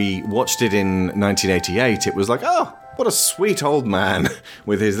when we watched it in 1988, it was like, oh, what a sweet old man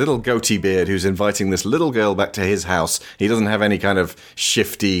with his little goatee beard who's inviting this little girl back to his house. He doesn't have any kind of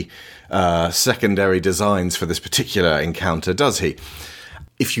shifty secondary designs for this particular encounter, does he?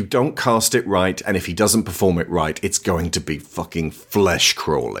 If you don't cast it right and if he doesn't perform it right, it's going to be fucking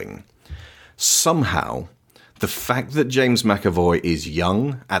flesh-crawling. Somehow, the fact that James McAvoy is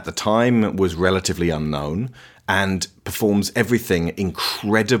young at the time was relatively unknown, and performs everything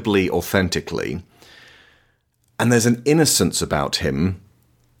incredibly authentically. And there's an innocence about him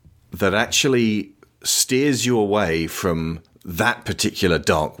that actually steers you away from that particular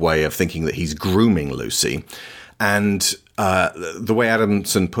dark way of thinking that he's grooming Lucy. And the way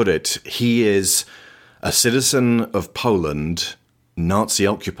Adamson put it, he is a citizen of Poland,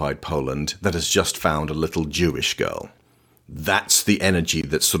 Nazi-occupied Poland, that has just found a little Jewish girl. That's the energy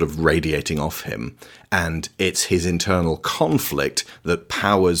that's sort of radiating off him. And it's his internal conflict that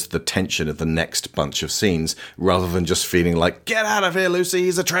powers the tension of the next bunch of scenes, rather than just feeling like, get out of here, Lucy,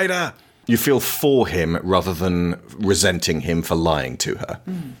 he's a traitor. You feel for him rather than resenting him for lying to her.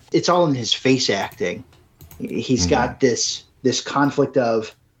 It's all in his face acting. He's got this conflict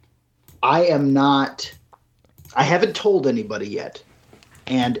of, I haven't told anybody yet.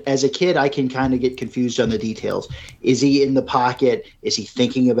 And as a kid, I can kind of get confused on the details. Is he in the pocket? Is he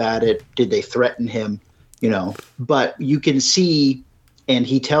thinking about it? Did they threaten him? But you can see, and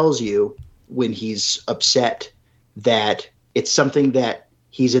he tells you when he's upset that it's something that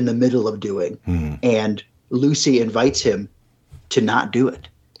he's in the middle of doing. And Lucy invites him to not do it.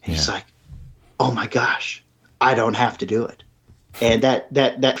 And he's like, oh my gosh, I don't have to do it. And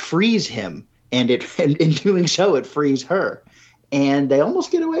that frees him. And in doing so, it frees her. And they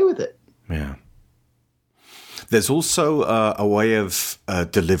almost get away with it. Yeah. There's also a way of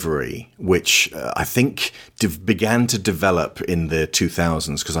delivery, which I think began to develop in the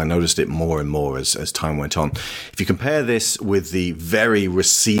 2000s, because I noticed it more and more as time went on. If you compare this with the very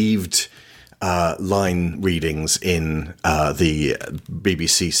received line readings in the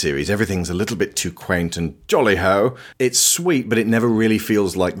BBC series, everything's a little bit too quaint and jolly-ho. It's sweet, but it never really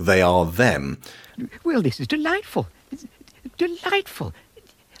feels like they are them. Well, this is delightful. Delightful.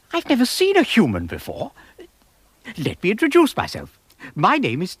 I've never seen a human before. Let me introduce myself. My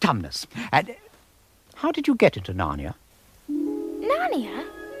name is Tumnus, and how did you get into Narnia? Narnia?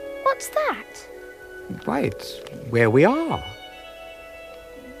 What's that? Why, it's where we are.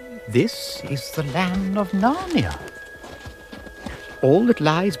 This is the land of Narnia. All that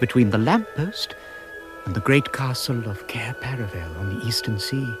lies between the lamppost and the great castle of Cair Paravel on the Eastern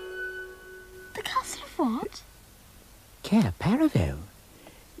Sea. The castle of what? Cair Paravel.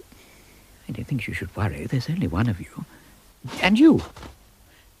 I don't think you should worry. There's only one of you. And you.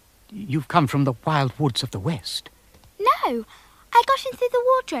 You've come from the wild woods of the West. No, know. I got in through the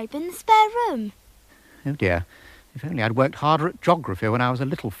wardrobe in the spare room. Oh dear, if only I'd worked harder at geography when I was a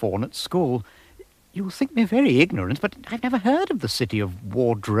little fawn at school. You'll think me very ignorant, but I've never heard of the city of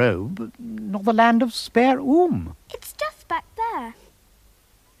Wardrobe, nor the land of Spare Oom. It's just back there,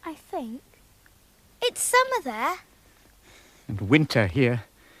 I think. It's summer there. And winter here.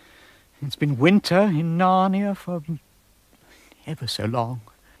 It's been winter in Narnia for ever so long.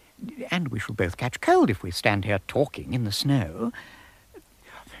 And we shall both catch cold if we stand here talking in the snow.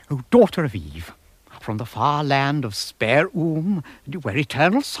 Oh, daughter of Eve, from the far land of Spare Oom, where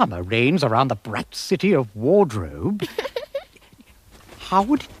eternal summer reigns around the bright city of Wardrobe, how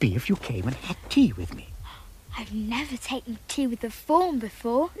would it be if you came and had tea with me? I've never taken tea with a fawn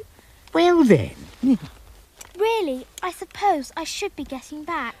before. Well then. Really, I suppose I should be getting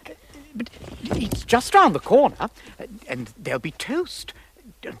back. But it's just round the corner, and there'll be toast,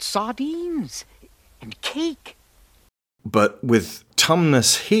 and sardines, and cake. But with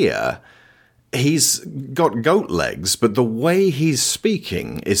Tumnus here, he's got goat legs, but the way he's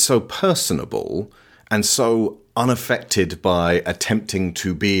speaking is so personable and so unaffected by attempting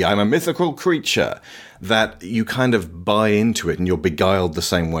to be, I'm a mythical creature, that you kind of buy into it and you're beguiled the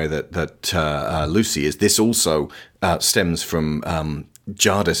same way that Lucy is. This also stems from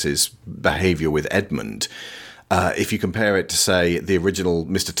Jardis's behaviour with Edmund. If you compare it to, say, the original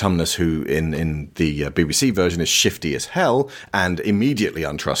Mr. Tumnus, who in the BBC version is shifty as hell and immediately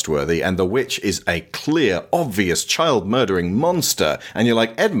untrustworthy, and the witch is a clear, obvious child-murdering monster, and you're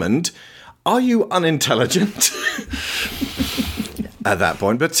like, Edmund, are you unintelligent? At that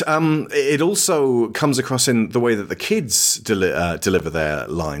point. But it also comes across in the way that the kids deliver their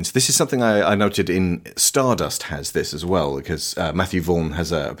lines. This is something I noted in Stardust has this as well, because Matthew Vaughn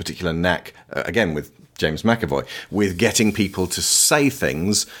has a particular knack, again with James McAvoy, with getting people to say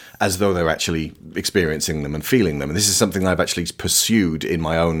things as though they're actually experiencing them and feeling them. And this is something I've actually pursued in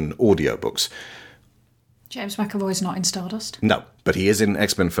my own audiobooks. James McAvoy's not in Stardust? No, but he is in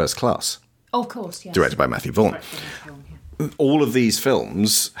X-Men First Class. Of course, yes. Directed by Matthew Vaughn. All of these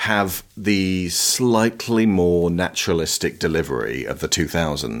films have the slightly more naturalistic delivery of the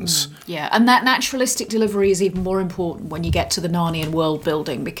 2000s. Yeah, and that naturalistic delivery is even more important when you get to the Narnian world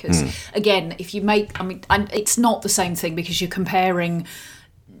building because, again, if you make... I mean, and it's not the same thing because you're comparing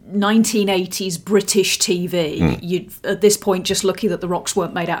 1980s British TV. You'd, at this point, just lucky that the rocks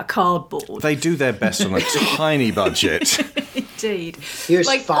weren't made out of cardboard. They do their best on a tiny budget. Indeed. Here's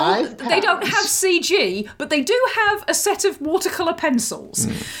 £5. They don't have CG, but they do have a set of watercolour pencils.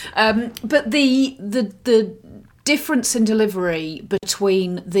 But the difference in delivery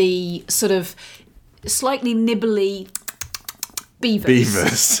between the sort of slightly nibbly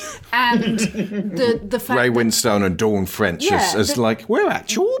beavers. And the fact Ray Winstone and Dawn French as like, we're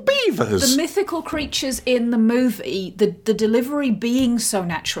actual beavers. The mythical creatures in the movie, the delivery being so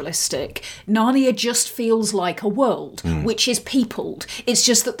naturalistic, Narnia just feels like a world, which is peopled. It's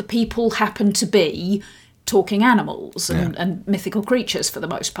just that the people happen to be talking animals and mythical creatures for the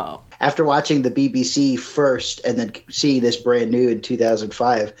most part. After watching the BBC first and then seeing this brand new in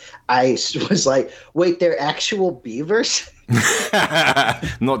 2005, I was like, wait, they're actual beavers?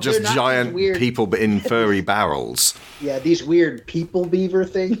 Not just giant people but in furry barrels. Yeah, these weird people beaver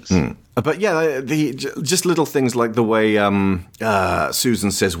things. But yeah, just little things like the way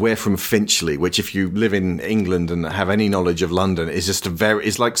Susan says, we're from Finchley, which if you live in England and have any knowledge of London is just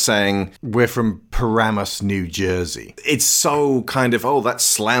it's like saying we're from Paramus, New Jersey. It's so kind of, that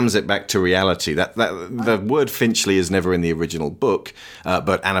slams it back to reality. That the word Finchley is never in the original book,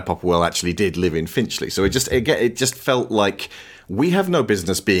 but Anna Popplewell actually did live in Finchley. So it just felt like we have no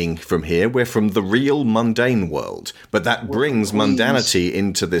business being from here. We're from the real mundane world. But that brings mundanity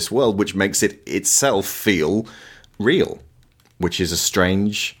into this world, which makes it itself feel real, which is a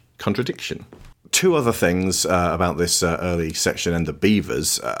strange contradiction. Two other things about this early section and the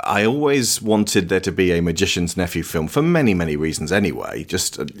beavers. I always wanted there to be a Magician's Nephew film for many, many reasons anyway.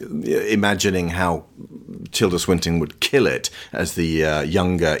 Just imagining how Tilda Swinton would kill it as the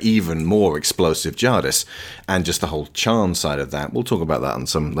younger, even more explosive Jardis, and just the whole charm side of that. We'll talk about that on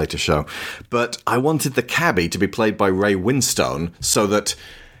some later show. But I wanted the cabbie to be played by Ray Winstone so that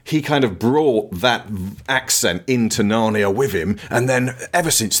he kind of brought that accent into Narnia with him, and then,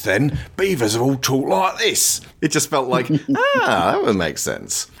 ever since then, beavers have all talked like this. It just felt like, that would make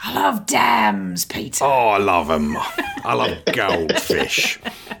sense. I love dams, Peter. Oh, I love them. I love goldfish.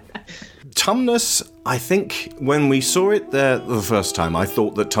 Tumnus, I think, when we saw it there the first time, I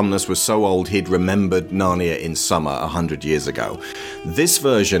thought that Tumnus was so old he'd remembered Narnia in summer 100 years ago. This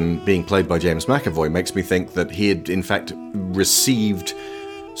version, being played by James McAvoy, makes me think that he had, in fact, received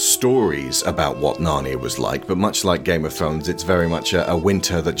stories about what Narnia was like, but much like Game of Thrones, it's very much a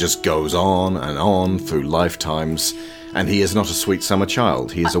winter that just goes on and on through lifetimes, and he is not a sweet summer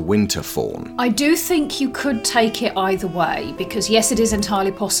child, he is a winter faun. I do think you could take it either way, because yes, it is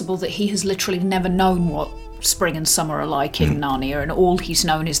entirely possible that he has literally never known what spring and summer are like in Narnia, and all he's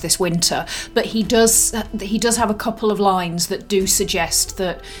known is this winter. But he does have a couple of lines that do suggest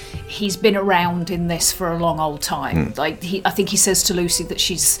that he's been around in this for a long old time. Like I think he says to Lucy that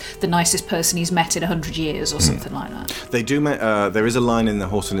she's the nicest person he's met in 100 years or something like that. They do. There is a line in The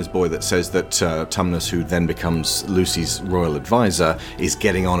Horse and His Boy that says that Tumnus, who then becomes Lucy's royal advisor, is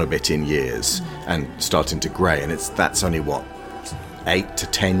getting on a bit in years and starting to grey, and that's only what, 8 to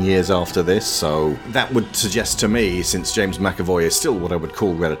 10 years after this, so that would suggest to me, since James McAvoy is still what I would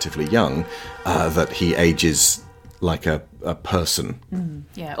call relatively young, that he ages like a person.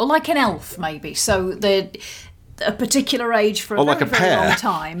 Yeah, or like an elf maybe, so they're a particular age for a like very, a pear. very long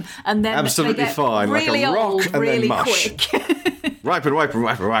time, and then Absolutely they get fine, really like a rock old, and really then mush. quick.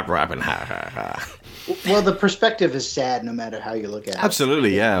 Ripen, ha ha ha. Well, the perspective is sad no matter how you look at it.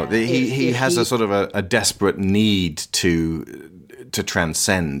 Absolutely, yeah. He has a sort of a desperate need to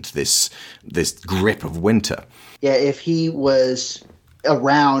transcend this grip of winter. Yeah, if he was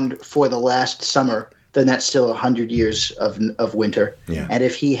around for the last summer, then that's still 100 years of winter. Yeah. And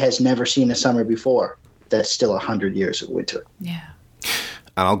if he has never seen a summer before, that's still 100 years of winter. Yeah.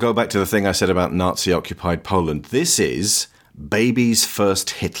 And I'll go back to the thing I said about Nazi-occupied Poland. This is baby's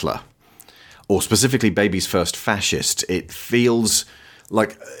first Hitler, or specifically baby's first fascist. It feels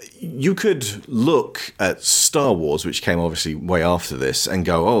like you could look at Star Wars, which came obviously way after this, and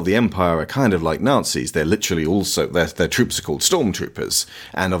go, oh, the Empire are kind of like Nazis. They're literally also, their troops are called stormtroopers.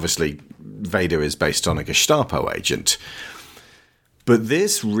 And obviously Vader is based on a Gestapo agent. But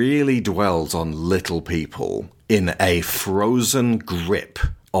this really dwells on little people in a frozen grip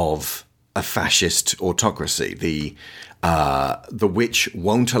of a fascist autocracy. The which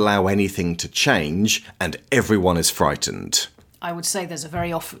won't allow anything to change, and everyone is frightened. I would say there's a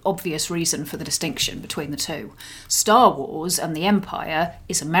very obvious reason for the distinction between the two. Star Wars and the Empire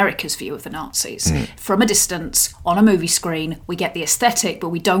is America's view of the Nazis. From a distance, on a movie screen, we get the aesthetic, but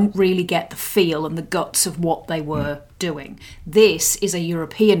we don't really get the feel and the guts of what they were doing. This is a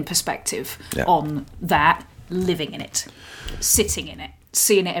European perspective on that, living in it, sitting in it,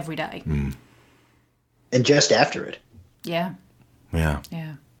 seeing it every day. And just after it. Yeah. Yeah.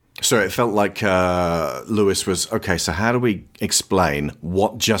 Yeah. So it felt like Lewis was, okay, so how do we explain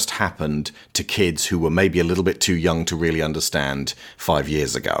what just happened to kids who were maybe a little bit too young to really understand 5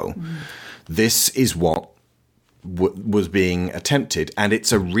 years ago? This is what was being attempted, and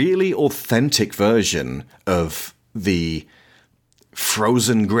it's a really authentic version of the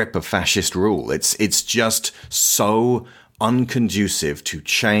frozen grip of fascist rule. It's just so unconducive to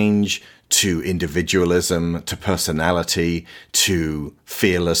change, to individualism, to personality, to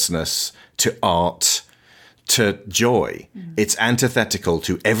fearlessness, to art, to joy. It's antithetical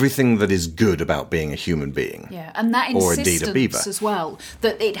to everything that is good about being a human being. Yeah, and that or indeed a beaver. insistence as well,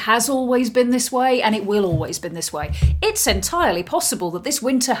 that it has always been this way and it will always been this way. It's entirely possible that this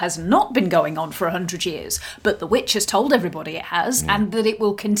winter has not been going on for 100 years, but the witch has told everybody it has, and that it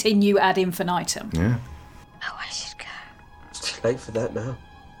will continue ad infinitum. Yeah. Oh, I should go. It's too late for that now.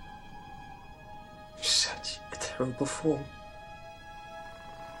 Such a terrible form.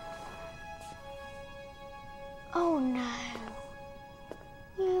 Oh no.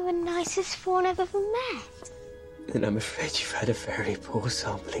 You're the nicest fawn I've ever met. And I'm afraid you've had a very poor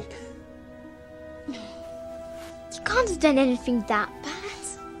sampling. You can't have done anything that bad,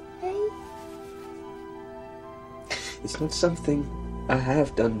 eh? It's not something I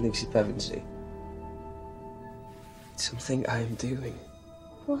have done, Lucy Pevensey. It's something I am doing.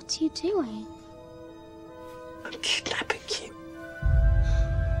 What are you doing? I'm kidnapping you.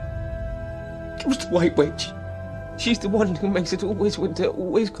 It was the White Witch. She's the one who makes it always winter,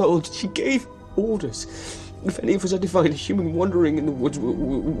 always cold. She gave orders. If any of us had to find a human wandering in the woods,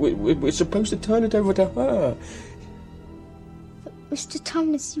 we're supposed to turn it over to her. But Mr.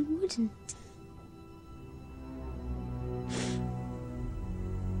 Tumnus, you wouldn't.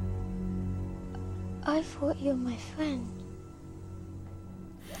 I thought you were my friend.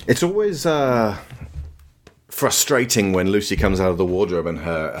 It's always frustrating when Lucy comes out of the wardrobe and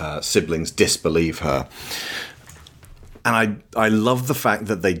her siblings disbelieve her. And I love the fact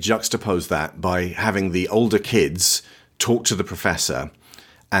that they juxtapose that by having the older kids talk to the professor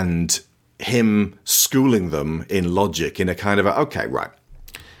and him schooling them in logic in a kind of okay, right.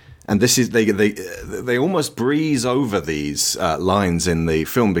 And this is they almost breeze over these lines in the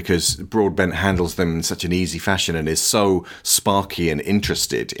film because Broadbent handles them in such an easy fashion and is so sparky and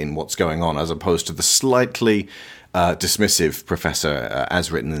interested in what's going on, as opposed to the slightly dismissive professor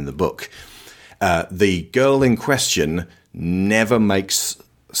as written in the book. The girl in question never makes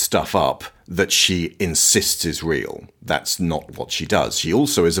stuff up that she insists is real. That's not what she does. She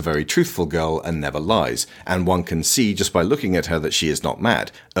also is a very truthful girl and never lies. And one can see just by looking at her that she is not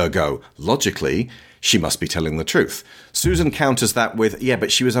mad. Ergo, logically, she must be telling the truth. Susan counters that with, yeah,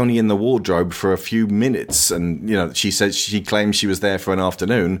 but she was only in the wardrobe for a few minutes. And, you know, she claims she was there for an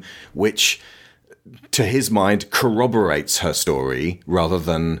afternoon, which, to his mind, corroborates her story rather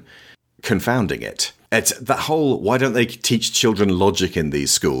than confounding it. It's that whole, why don't they teach children logic in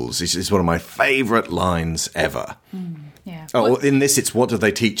these schools? Is one of my favourite lines ever. Yeah. Oh, in this, it's what do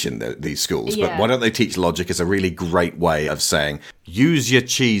they teach in these schools? Yeah. But why don't they teach logic is a really great way of saying, use your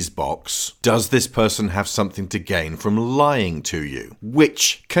cheese box. Does this person have something to gain from lying to you?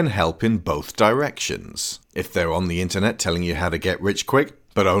 Which can help in both directions. If they're on the internet telling you how to get rich quick,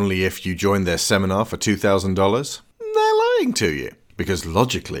 but only if you join their seminar for $2,000, they're lying to you. Because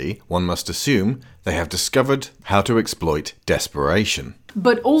logically, one must assume they have discovered how to exploit desperation.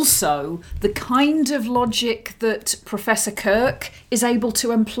 But also, the kind of logic that Professor Kirk is able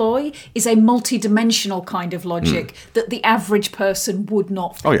to employ is a multi-dimensional kind of logic that the average person would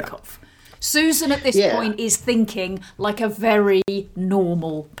not think of. Susan at this point is thinking like a very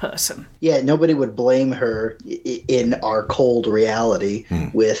normal person. Yeah, nobody would blame her in our cold reality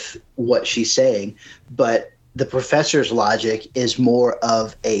with what she's saying, but the professor's logic is more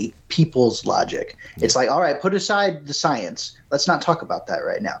of a people's logic. It's like, all right, put aside the science. Let's not talk about that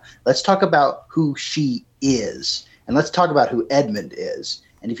right now. Let's talk about who she is, and let's talk about who Edmund is.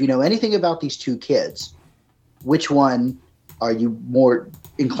 And if you know anything about these two kids, which one are you more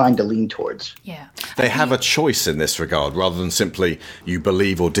inclined to lean towards? Yeah. They have a choice in this regard, rather than simply you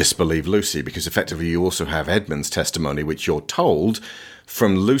believe or disbelieve Lucy, because effectively you also have Edmund's testimony, which you're told,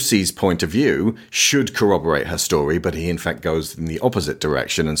 from Lucy's point of view, should corroborate her story, but he in fact goes in the opposite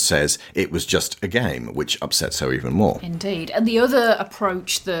direction and says it was just a game, which upsets her even more. Indeed. And the other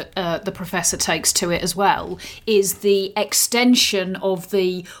approach that the professor takes to it as well is the extension of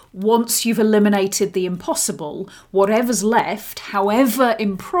the once you've eliminated the impossible, whatever's left, however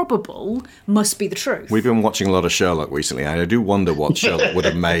improbable, must be the truth. We've been watching a lot of Sherlock recently, and I do wonder what Sherlock would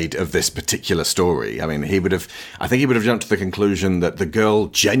have made of this particular story. I mean, I think he would have jumped to the conclusion that the girl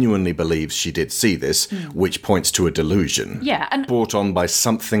genuinely believes she did see this, which points to a delusion. Yeah, and brought on by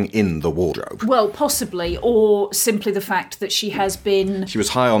something in the wardrobe. Well, possibly, or simply the fact that she has been... She was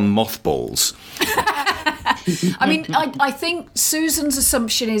high on mothballs. I mean, I think Susan's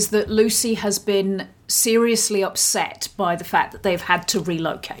assumption is that Lucy has been seriously upset by the fact that they've had to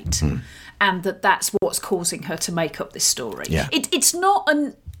relocate, and that's what's causing her to make up this story. Yeah. It's not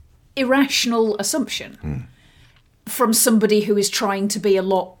an irrational assumption from somebody who is trying to be a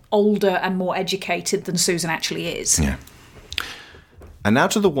lot older and more educated than Susan actually is. Yeah. And now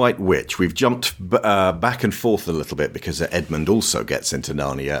to the White Witch. We've jumped back and forth a little bit because Edmund also gets into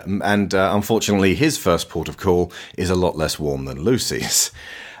Narnia, and unfortunately his first port of call is a lot less warm than Lucy's.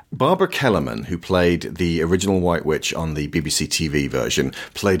 Barbara Kellerman, who played the original White Witch on the BBC TV version,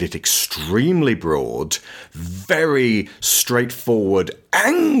 played it extremely broad, very straightforward,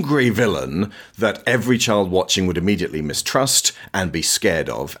 angry villain that every child watching would immediately mistrust and be scared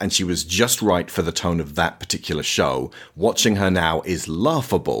of, and she was just right for the tone of that particular show. Watching her now is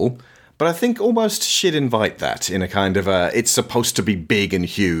laughable, but I think almost she'd invite that in a kind of it's supposed to be big and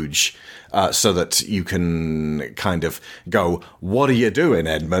huge, so that you can kind of go, what are you doing,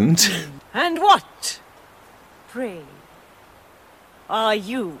 Edmund? And what, pray, are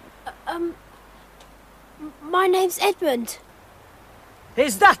you? My name's Edmund.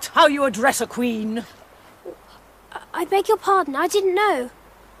 Is that how you address a queen? I beg your pardon, I didn't know.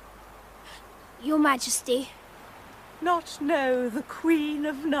 Your Majesty. Not know the Queen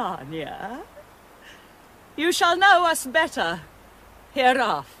of Narnia? You shall know us better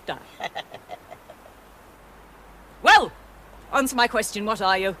hereafter. Well, answer my question, what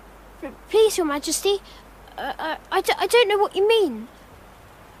are you? Please, Your Majesty. I don't know what you mean.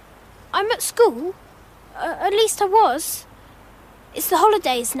 I'm at school. At least I was. It's the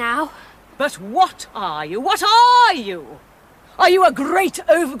holidays now. But what are you? What are you? Are you a great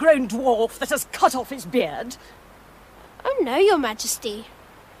overgrown dwarf that has cut off his beard? Oh no, Your Majesty.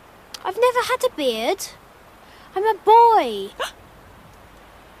 I've never had a beard. I'm a boy.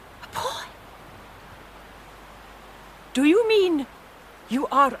 A boy? Do you mean you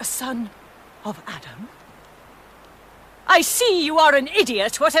are a son of Adam? I see you are an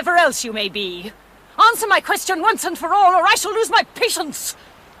idiot, whatever else you may be. Answer my question once and for all, or I shall lose my patience.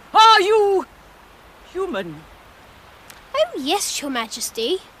 Are you human? Oh, yes, Your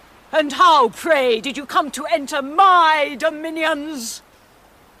Majesty. And how, pray, did you come to enter my dominions?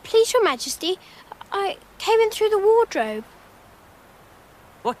 Please, Your Majesty, I came in through the wardrobe.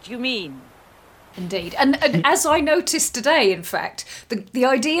 What do you mean? Indeed. And as I noticed today, in fact, the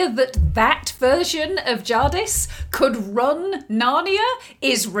idea that that version of Jardis could run Narnia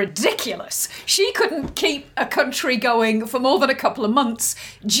is ridiculous. She couldn't keep a country going for more than a couple of months.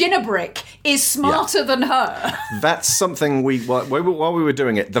 Ginnabrick is smarter than her. That's something while we were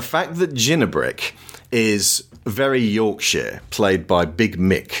doing it, the fact that Ginnabrick is very Yorkshire, played by Big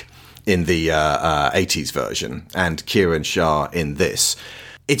Mick in the 80s version, and Kieran Shah in this.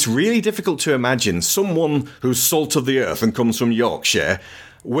 It's really difficult to imagine someone who's salt of the earth and comes from Yorkshire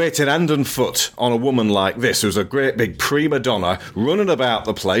waiting hand and foot on a woman like this, who's a great big prima donna, running about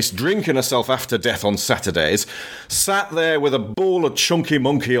the place, drinking herself after death on Saturdays, sat there with a bowl of Chunky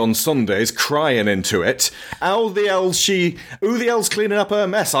Monkey on Sundays, crying into it. Who the hell's cleaning up her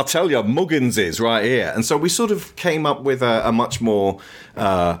mess? I'll tell you, Muggins is right here. And so we sort of came up with a much more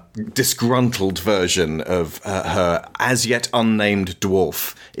disgruntled version of her as yet unnamed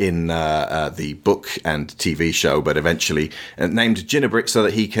dwarf in the book and TV show, but eventually named Ginnabrick so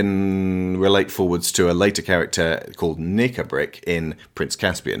that he can relate forwards to a later character called Nickabrick in Prince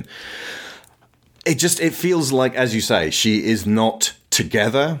Caspian. It feels like, as you say, she is not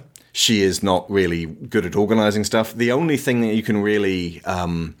together. She is not really good at organising stuff. The only thing that you can really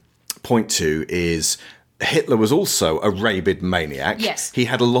point to is Hitler was also a rabid maniac. Yes. He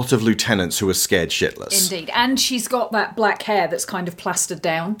had a lot of lieutenants who were scared shitless. Indeed. And she's got that black hair that's kind of plastered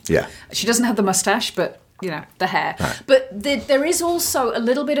down. Yeah. She doesn't have the moustache, but, you know, the hair. Right. But there is also a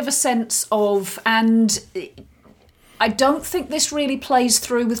little bit of a sense of, and I don't think this really plays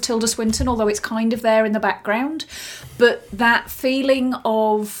through with Tilda Swinton, although it's kind of there in the background, but that feeling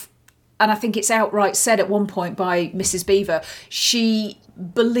of, and I think it's outright said at one point by Mrs. Beaver, she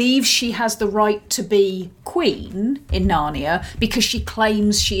believes she has the right to be queen in Narnia because she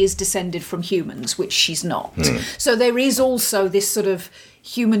claims she is descended from humans, which she's not. So there is also this sort of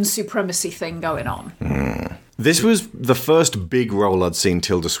human supremacy thing going on. This was the first big role I'd seen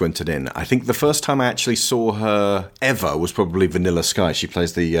Tilda Swinton in. I think the first time I actually saw her ever was probably Vanilla Sky. She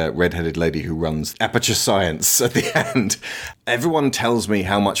plays the red-headed lady who runs Aperture Science at the end. Everyone tells me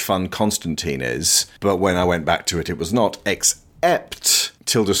how much fun Constantine is, but when I went back to it, it was not, except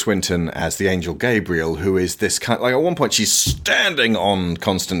Tilda Swinton as the angel Gabriel, who is this kind, like, at one point she's standing on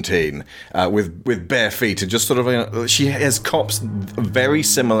Constantine with bare feet, and just sort of, she has cops very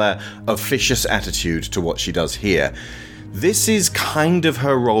similar officious attitude to what she does here. This is kind of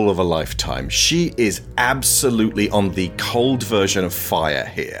her role of a lifetime. She is absolutely on the cold version of Fire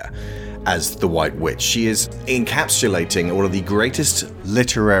here as the White Witch. She is encapsulating one of the greatest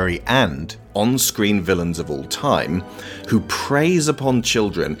literary and on-screen villains of all time, who preys upon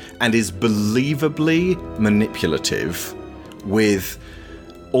children and is believably manipulative with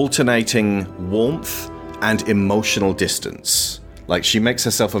alternating warmth and emotional distance. Like, she makes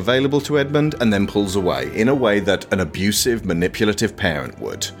herself available to Edmund and then pulls away in a way that an abusive, manipulative parent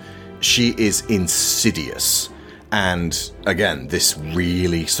would. She is insidious. And again, this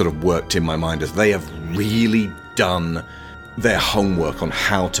really sort of worked in my mind as they have really done their homework on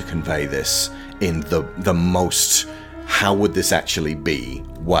how to convey this in the most how would this actually be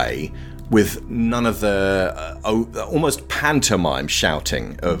way, with none of the almost pantomime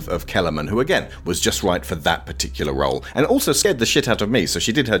shouting of Kellerman, who again was just right for that particular role and also scared the shit out of me, so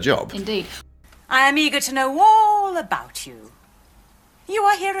she did her job. Indeed. I am eager to know all about you. You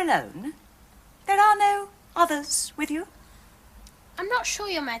are here alone? There are no others with you? I'm not sure,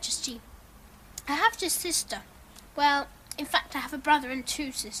 Your Majesty. I have just a sister. Well, in fact, I have a brother and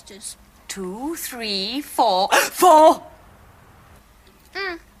two sisters. 2, 3, 4. 4!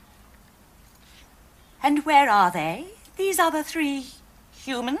 And where are they? These other 3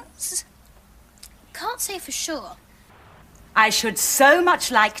 humans? Can't say for sure. I should so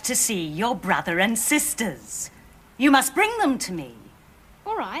much like to see your brother and sisters. You must bring them to me.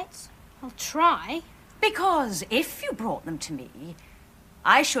 All right, I'll try. Because if you brought them to me,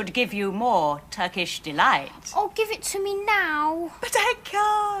 I should give you more Turkish delight. Oh, give it to me now. But I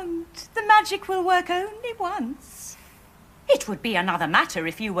can't. The magic will work only once. It would be another matter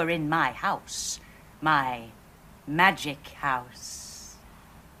if you were in my house. My magic house.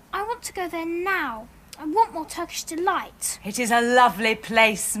 I want to go there now. I want more Turkish delight. It is a lovely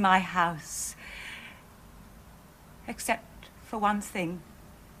place, my house. Except for one thing.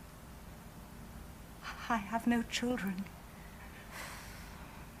 I have no children.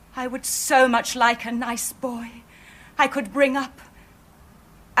 I would so much like a nice boy I could bring up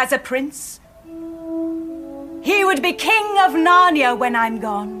as a prince. He would be king of Narnia when I'm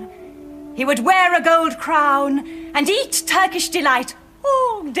gone. He would wear a gold crown and eat Turkish delight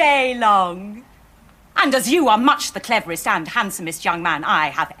all day long. And as you are much the cleverest and handsomest young man I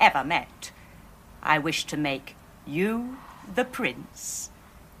have ever met, I wish to make you the prince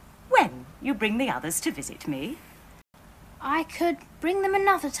when you bring the others to visit me. I could bring them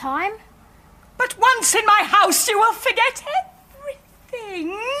another time. But once in my house, you will forget everything.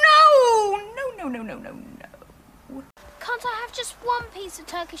 No. Can't I have just one piece of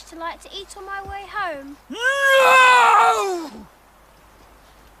Turkish delight to eat on my way home? No!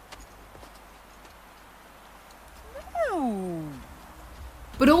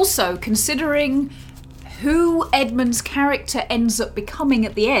 But also, considering who Edmund's character ends up becoming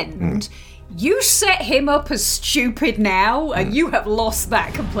at the end, you set him up as stupid now, and you have lost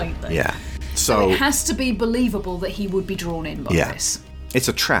that completely. Yeah. So it has to be believable that he would be drawn in by this. It's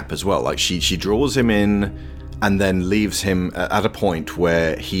a trap as well. Like she draws him in and then leaves him at a point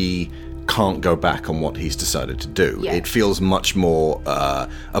where he can't go back on what he's decided to do. Yeah. It feels much more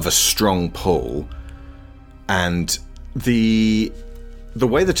of a strong pull. And the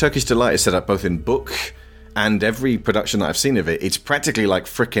way the Turkish Delight is set up, both in book and every production that I've seen of it, it's practically like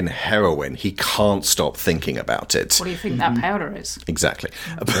frickin' heroin. He can't stop thinking about it. What do you think that powder is? Exactly.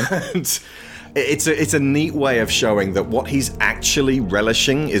 But it's a neat way of showing that what he's actually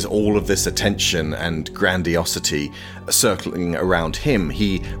relishing is all of this attention and grandiosity circling around him.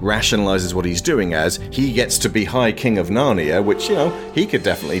 He rationalizes what he's doing as he gets to be High King of Narnia, which, he could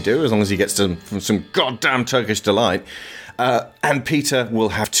definitely do as long as he gets some goddamn Turkish Delight. And Peter will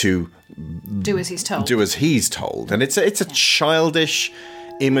have to do as he's told. And it's a childish,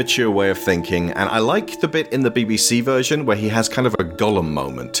 immature way of thinking. And I like the bit in the BBC version where he has kind of a Gollum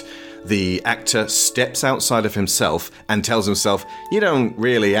moment. The actor steps outside of himself and tells himself, you don't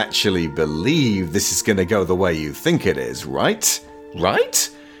really actually believe this is going to go the way you think it is, right? Right?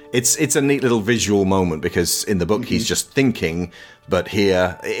 It's a neat little visual moment because in the book he's just thinking, but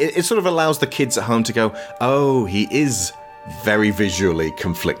here it sort of allows the kids at home to go, oh, he is very visually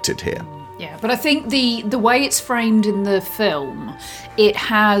conflicted here. Yeah, but I think the way it's framed in the film, it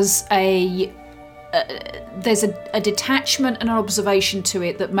has there's a detachment and an observation to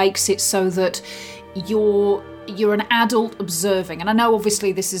it that makes it so that you're an adult observing, and I know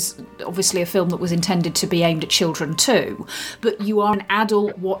obviously this is a film that was intended to be aimed at children too, but you are an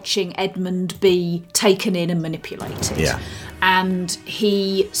adult watching Edmund be taken in and manipulated. Yeah. And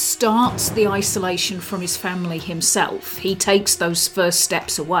he starts the isolation from his family himself. He takes those first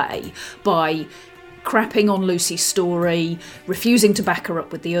steps away by crapping on Lucy's story, refusing to back her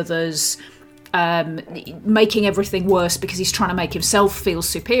up with the others, making everything worse because he's trying to make himself feel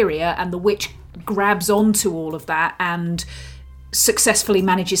superior, and the witch grabs onto all of that and successfully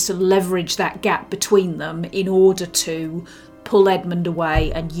manages to leverage that gap between them in order to pull Edmund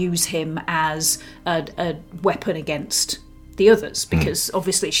away and use him as a weapon against the others, because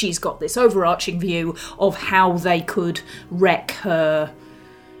obviously she's got this overarching view of how they could wreck her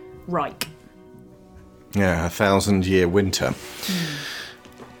Reich. Yeah, 1,000-year winter.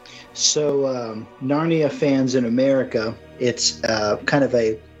 So, Narnia fans in America, it's kind of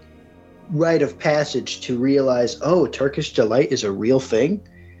a rite of passage to realize, oh, Turkish Delight is a real thing.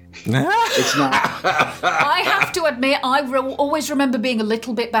 It's not. I have to admit, I always remember being a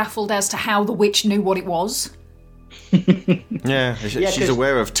little bit baffled as to how the witch knew what it was. Yeah, she's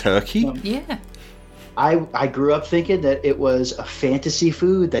aware of turkey. Yeah. I grew up thinking that it was a fantasy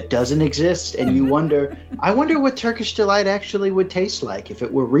food that doesn't exist, and you wonder, I wonder what Turkish Delight actually would taste like if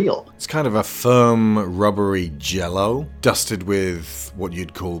it were real. It's kind of a firm, rubbery jello, dusted with what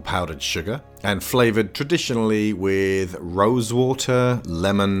you'd call powdered sugar, and flavoured traditionally with rosewater,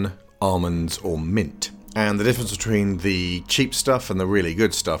 lemon, almonds, or mint. And the difference between the cheap stuff and the really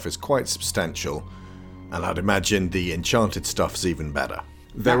good stuff is quite substantial, and I'd imagine the enchanted stuff's even better.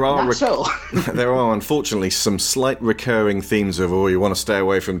 There are unfortunately some slight recurring themes of, you want to stay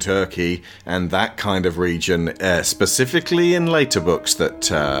away from Turkey and that kind of region, specifically in later books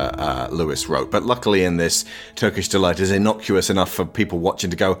that Lewis wrote. But luckily in this, Turkish Delight is innocuous enough for people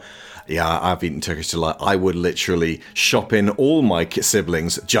watching to go, yeah, I've eaten Turkish Delight. I would literally shop in all my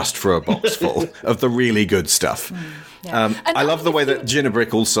siblings just for a box full of the really good stuff. Yeah. I love the way that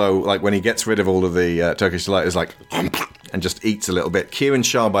Ginnebrick also, like when he gets rid of all of the Turkish Delight, is like, and just eats a little bit. Kieran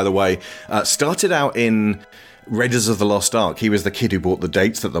Shah, by the way, started out in Raiders of the Lost Ark. He was the kid who bought the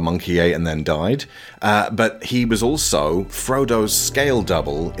dates that the monkey ate and then died. But he was also Frodo's scale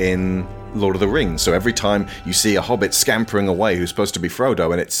double in Lord of the Rings. So every time you see a hobbit scampering away who's supposed to be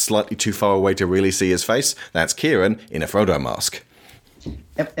Frodo and it's slightly too far away to really see his face, that's Kieran in a Frodo mask.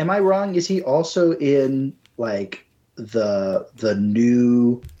 Am I wrong? Is he also in like the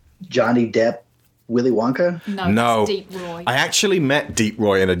new Johnny Depp Willy Wonka? No. Deep Roy. I actually met Deep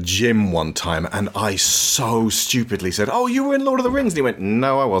Roy in a gym one time, and I so stupidly said, "Oh, you were in Lord of the Rings?" And he went,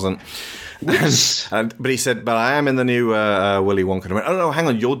 "No, I wasn't." But he said, "But I am in the new Willy Wonka." And I went, "Oh, no, hang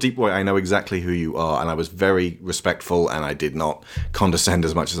on, you're Deep Roy. I know exactly who you are." And I was very respectful, and I did not condescend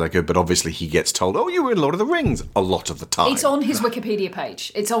as much as I could. But obviously, he gets told, "Oh, you were in Lord of the Rings," a lot of the time. It's on his Wikipedia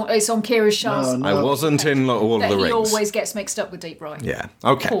page. It's on Kira Shah's. I wasn't in Lord of the Rings. He always gets mixed up with Deep Roy. Yeah.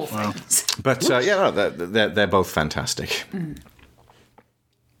 Okay. Poor things. But they're both fantastic.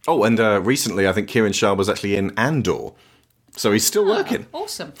 Oh, and recently, I think Kieran Shah was actually in Andor. So he's still working.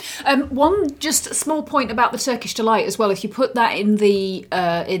 Awesome. One just small point about the Turkish Delight as well. If you put that in the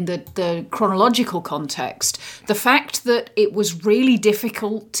chronological context, the fact that it was really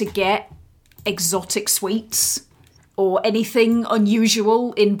difficult to get exotic sweets or anything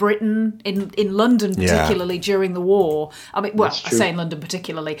unusual in Britain, in London particularly during the war. I mean, well, I say in London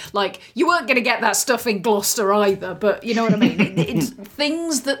particularly. Like, you weren't going to get that stuff in Gloucester either, but you know what I mean? It's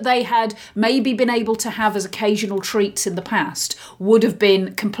things that they had maybe been able to have as occasional treats in the past would have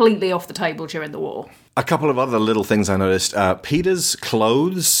been completely off the table during the war. A couple of other little things I noticed. Peter's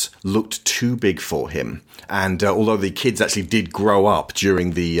clothes looked too big for him. And although the kids actually did grow up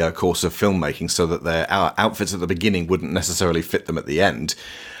during the course of filmmaking so that their outfits at the beginning wouldn't necessarily fit them at the end,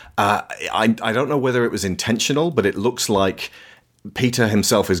 I don't know whether it was intentional, but it looks like Peter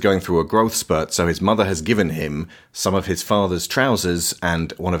himself is going through a growth spurt, so his mother has given him some of his father's trousers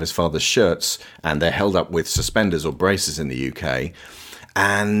and one of his father's shirts, and they're held up with suspenders or braces in the UK.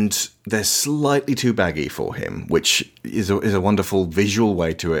 And they're slightly too baggy for him, which is a wonderful visual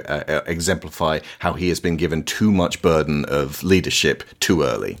way to exemplify how he has been given too much burden of leadership too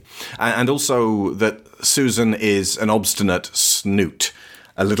early. And also that Susan is an obstinate snoot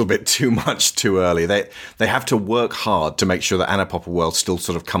a little bit too much too early. They have to work hard to make sure that Anna Popplewell still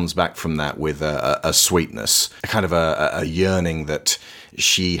sort of comes back from that with a sweetness, a kind of a yearning that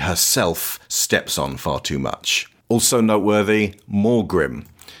she herself steps on far too much. Also noteworthy, Morgrim,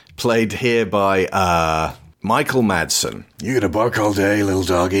 played here by Michael Madsen. You gonna bark all day, little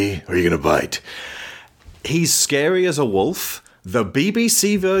doggy, or you gonna bite? He's scary as a wolf. The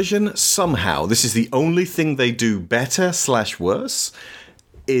BBC version, somehow, this is the only thing they do better / worse,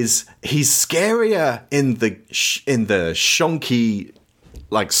 is he's scarier in the shonky,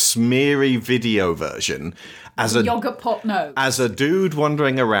 like smeary video version. As a yogurt pot nose. As a dude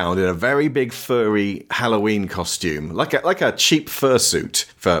wandering around in a very big furry Halloween costume, like a cheap fursuit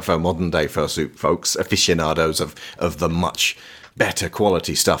for modern day fursuit folks, aficionados of the much better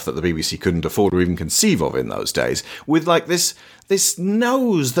quality stuff that the BBC couldn't afford or even conceive of in those days, with like this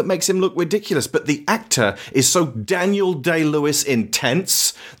nose that makes him look ridiculous. But the actor is so Daniel Day-Lewis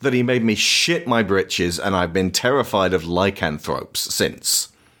intense that he made me shit my britches, and I've been terrified of lycanthropes since.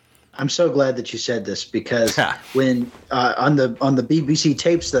 I'm so glad that you said this, because when on the BBC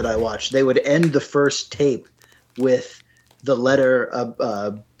tapes that I watched, they would end the first tape with the letter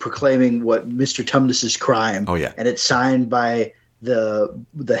proclaiming what Mr. Tumnus's crime. Oh yeah, and it's signed by the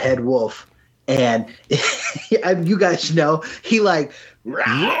head wolf, and you guys know he like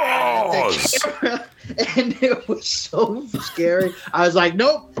roars the camera, and it was so scary. I was like,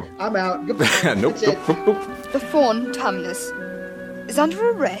 nope, I'm out. Goodbye. Nope. The Fawn Tumnus is under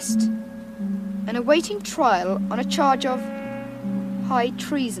arrest and awaiting trial on a charge of high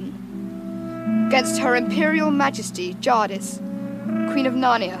treason against Her Imperial Majesty Jardis, Queen of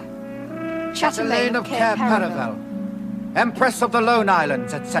Narnia, Chatelaine of Cair Paravel, Empress of the Lone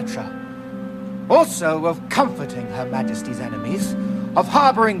Islands, etc. Also of comforting Her Majesty's enemies, of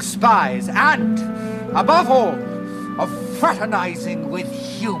harboring spies, and, above all, of fraternizing with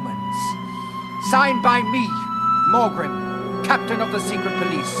humans. Signed by me, Morgrim, Captain of the Secret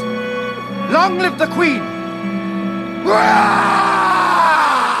Police. Long live the Queen!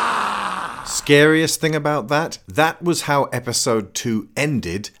 Scariest thing about that was how episode 2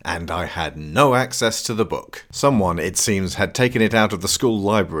 ended, and I had no access to the book. Someone, it seems, had taken it out of the school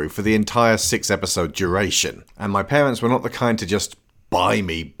library for the entire 6-episode duration, and my parents were not the kind to just buy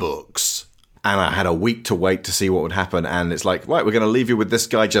me books. And I had a week to wait to see what would happen, and it's like, right, we're going to leave you with this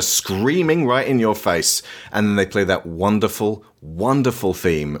guy just screaming right in your face. And then they play that wonderful, wonderful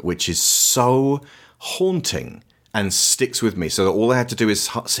theme, which is so haunting and sticks with me, so that all I had to do is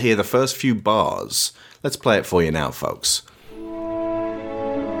hear the first few bars. Let's play it for you now, folks.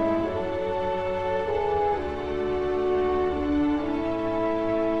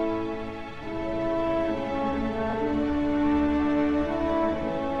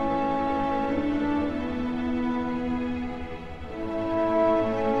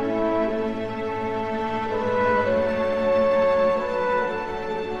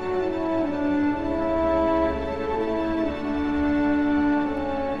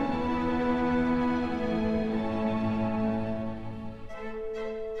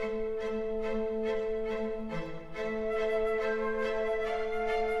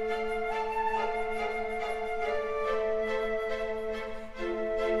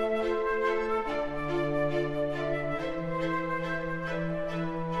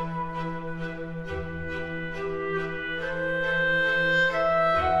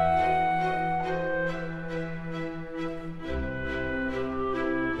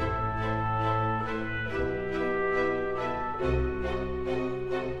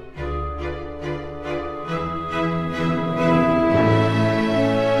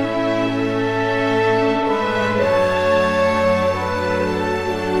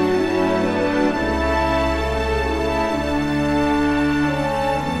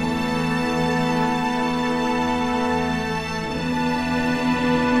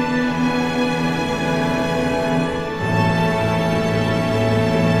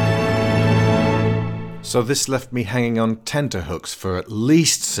 So this left me hanging on tenterhooks for at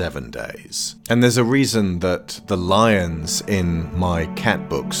least 7 days. And there's a reason that the lions in my cat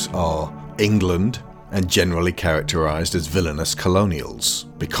books are England and generally characterized as villainous colonials.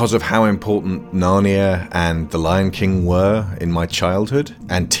 Because of how important Narnia and The Lion King were in my childhood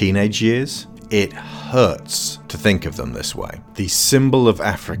and teenage years, it hurts to think of them this way. The symbol of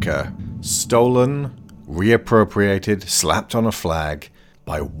Africa, stolen, reappropriated, slapped on a flag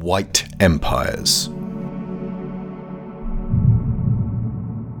by white empires.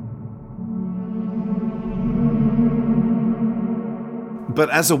 But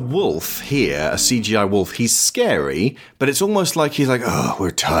as a wolf here, a CGI wolf, he's scary, but it's almost like he's like, oh,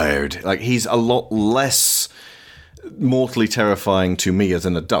 we're tired. Like, he's a lot less mortally terrifying to me as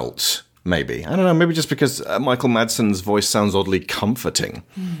an adult, maybe. I don't know, maybe just because Michael Madsen's voice sounds oddly comforting.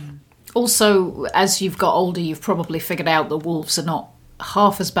 Also, as you've got older, you've probably figured out that wolves are not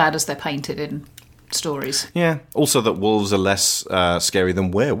half as bad as they're painted in stories. Yeah, also that wolves are less scary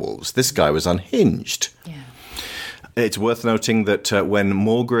than werewolves. This guy was unhinged. Yeah. It's worth noting that when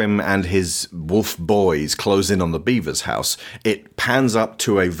Morgrim and his wolf boys close in on the beaver's house, it pans up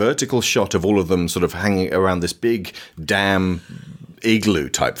to a vertical shot of all of them sort of hanging around this big dam igloo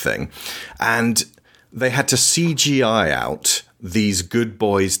type thing. And they had to CGI out these good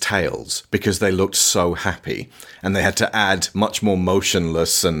boys' tails because they looked so happy. And they had to add much more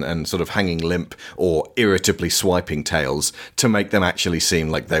motionless and sort of hanging limp or irritably swiping tails to make them actually seem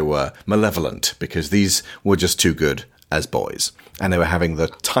like they were malevolent, because these were just too good as boys. And they were having the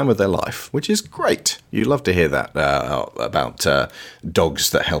time of their life, which is great. You love to hear that about dogs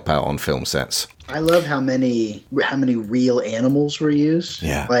that help out on film sets. I love how many real animals were used.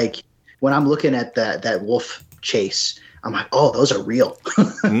 Yeah. Like, when I'm looking at that wolf chase, I'm like, oh, those are real.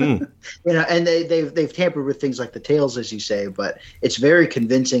 You know, and they've tampered with things like the tails, as you say, but it's very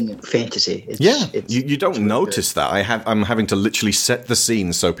convincing fantasy. You don't notice that. I'm having to literally set the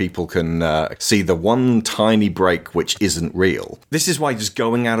scene so people can see the one tiny break which isn't real. This is why just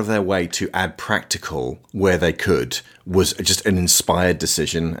going out of their way to add practical where they could was just an inspired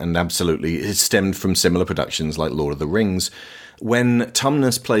decision, and absolutely it stemmed from similar productions like Lord of the Rings. When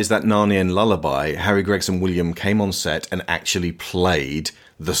Tumnus plays that Narnian lullaby, Harry Gregson Williams came on set and actually played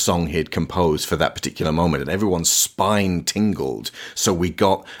the song he'd composed for that particular moment, and everyone's spine tingled. So we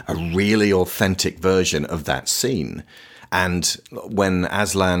got a really authentic version of that scene. And when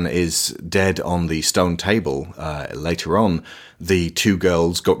Aslan is dead on the stone table later on, the two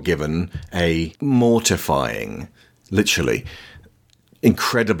girls got given a mortifying, literally,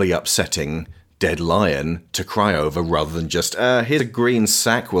 incredibly upsetting dead lion to cry over, rather than just, here's a green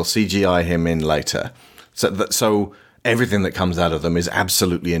sack, we'll CGI him in later. So everything that comes out of them is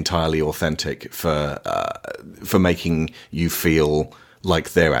absolutely entirely authentic for making you feel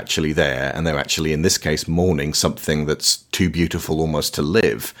like they're actually there, and they're actually, in this case, mourning something that's too beautiful almost to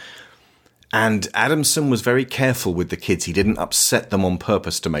live. And Adamson was very careful with the kids. He didn't upset them on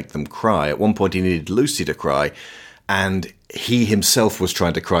purpose to make them cry. At one point he needed Lucy to cry, and he himself was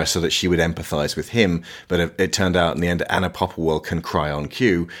trying to cry so that she would empathise with him, but it turned out in the end Anna Popplewell can cry on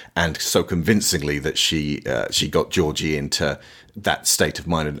cue, and so convincingly that she got Georgie into that state of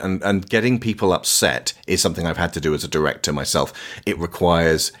mind. And getting people upset is something I've had to do as a director myself. It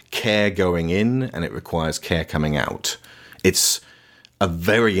requires care going in, and it requires care coming out. It's a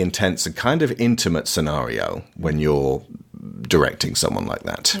very intense and kind of intimate scenario when you're directing someone like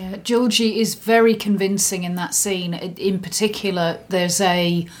that. Yeah, Georgie is very convincing in that scene. In particular, there's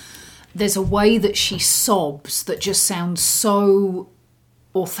a way that she sobs that just sounds so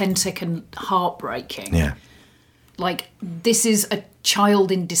authentic and heartbreaking. Yeah. Like, this is a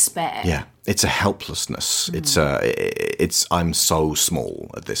child in despair. Yeah. It's a helplessness. It's I'm so small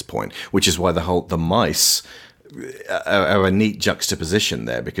at this point, which is why the mice are a neat juxtaposition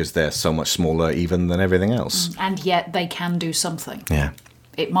there, because they're so much smaller even than everything else. And yet they can do something. Yeah.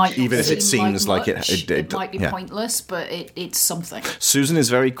 It might even if it seems like it might be pointless, but it's something. Susan is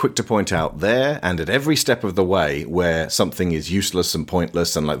very quick to point out there and at every step of the way where something is useless and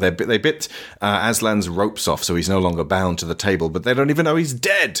pointless, and like they bit Aslan's ropes off so he's no longer bound to the table, but they don't even know he's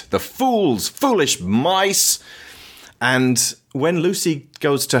dead. The foolish mice. And when Lucy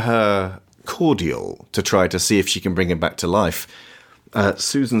goes to her cordial to try to see if she can bring him back to life,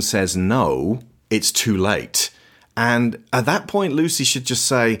 Susan says no, it's too late. And at that point, Lucy should just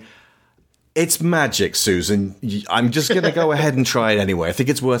say, it's magic, Susan. I'm just going to go ahead and try it anyway. I think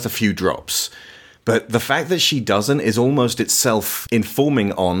it's worth a few drops. But the fact that she doesn't is almost itself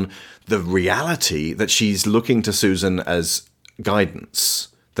informing on the reality that she's looking to Susan as guidance,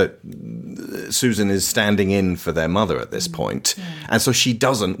 that Susan is standing in for their mother at this point. And so she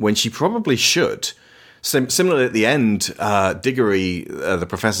doesn't, when she probably should. Similarly, at the end, Diggory, the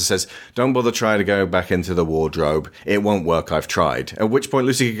professor, says, "Don't bother trying to go back into the wardrobe. It won't work. I've tried." At which point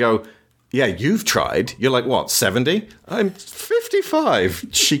Lucy could go, "Yeah, you've tried. You're like, what, 70? I'm 55.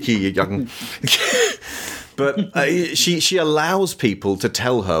 Cheeky young." But she allows people to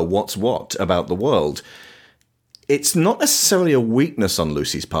tell her what's what about the world. It's not necessarily a weakness on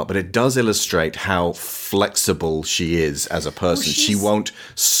Lucy's part, but it does illustrate how flexible she is as a person. She won't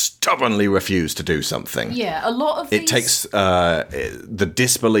stubbornly refuse to do something. Yeah, a lot of it takes the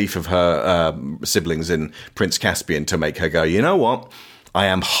disbelief of her siblings in Prince Caspian to make her go, you know what? I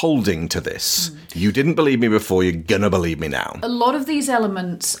am holding to this. You didn't believe me before, you're gonna believe me now. A lot of these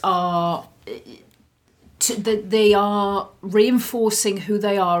elements are... they are reinforcing who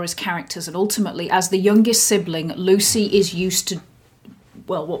they are as characters, and ultimately, as the youngest sibling, Lucy is used to,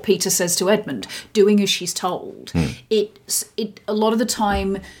 well, what Peter says to Edmund, doing as she's told. It a lot of the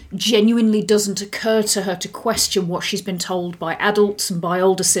time genuinely doesn't occur to her to question what she's been told by adults and by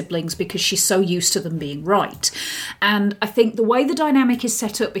older siblings because she's so used to them being right. And I think the way the dynamic is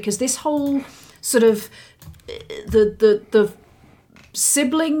set up, because this whole sort of the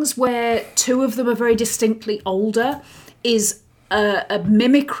siblings where two of them are very distinctly older is a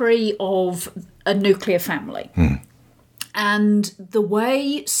mimicry of a nuclear family. And the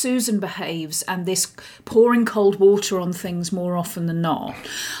way Susan behaves and this pouring cold water on things more often than not,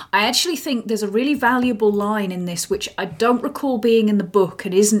 I actually think there's a really valuable line in this which I don't recall being in the book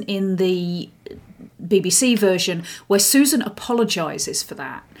and isn't in the BBC version, where Susan apologises for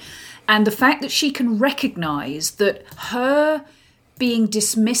that. And the fact that she can recognise that her being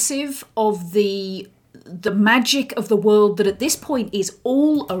dismissive of the magic of the world that at this point is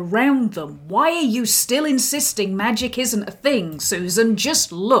all around them. Why are you still insisting magic isn't a thing, Susan?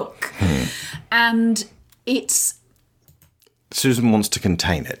 Just look. And it's... Susan wants to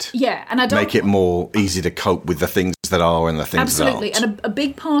contain it. Yeah, and I don't... Make it more easy to cope with the things that are and the things that aren't. Absolutely, and a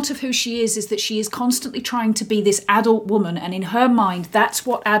big part of who she is that she is constantly trying to be this adult woman, and in her mind, that's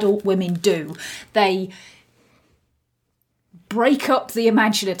what adult women do. They break up the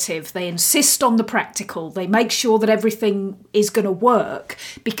imaginative, they insist on the practical, they make sure that everything is going to work,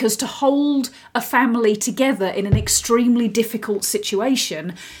 because to hold a family together in an extremely difficult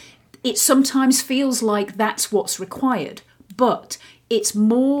situation, it sometimes feels like that's what's required. But it's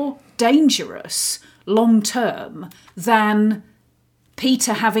more dangerous long term than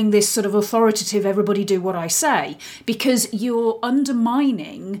Peter having this sort of authoritative, everybody do what I say, because you're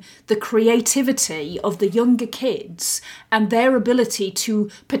undermining the creativity of the younger kids and their ability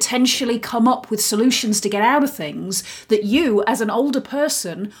to potentially come up with solutions to get out of things that you, as an older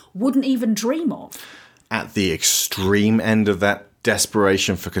person, wouldn't even dream of. At the extreme end of that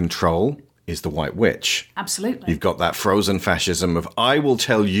desperation for control is the White Witch. Absolutely. You've got that frozen fascism of, I will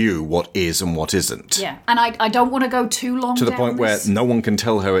tell you what is and what isn't. Yeah, and I don't want to go too long to the down point where this. no one can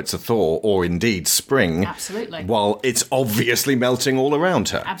tell her it's a thaw or indeed spring. Absolutely. While it's obviously melting all around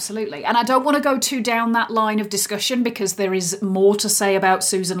her. Absolutely. And I don't want to go too down that line of discussion because there is more to say about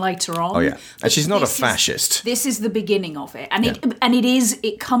Susan later on. Oh, yeah. And she's not a fascist. This is the beginning of it. And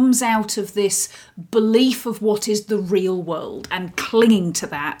it comes out of this belief of what is the real world and clinging to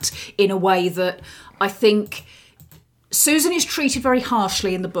that in a way that I think Susan is treated very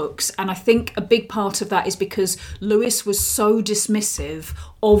harshly in the books, and I think a big part of that is because Lewis was so dismissive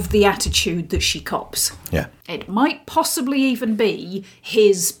of the attitude that she cops. Yeah. It might possibly even be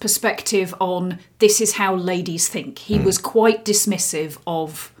his perspective on this is how ladies think. He was quite dismissive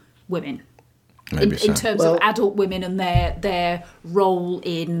of women. Maybe in terms of adult women and their role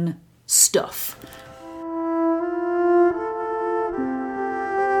in stuff.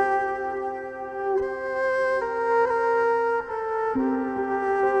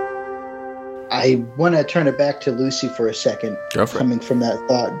 I want to turn it back to Lucy for a second, coming from that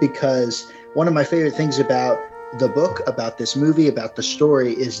thought, because one of my favorite things about the book, about this movie, about the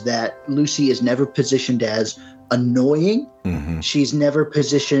story, is that Lucy is never positioned as annoying. Mm-hmm. She's never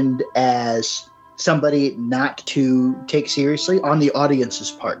positioned as somebody not to take seriously on the audience's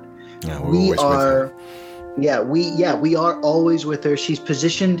part. Yeah, we are always with her. She's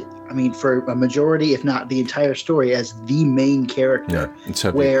positioned, I mean, for a majority, if not the entire story, as the main character. Yeah, it's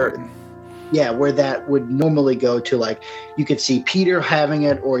her big part. Yeah, where that would normally go to, like, you could see Peter having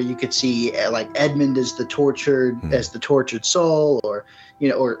it, or you could see like Edmund as the tortured soul, or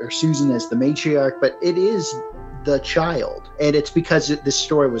or Susan as the matriarch. But it is the child, and it's because this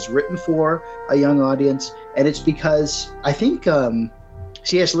story was written for a young audience, and it's because I think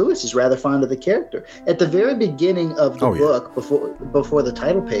C.S. Lewis is rather fond of the character. At the very beginning of the book, before the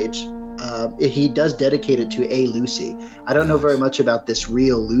title page, he does dedicate it to a Lucy. I don't know very much about this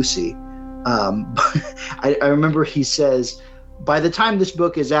real Lucy. I remember he says, by the time this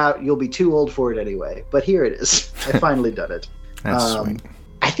book is out, you'll be too old for it anyway. But here it is. I finally done it. That's sweet.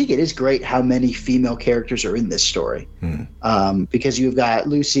 I think it is great how many female characters are in this story. Because you've got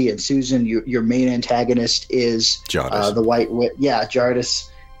Lucy and Susan. Your main antagonist is Jardis. The White Witch. Yeah,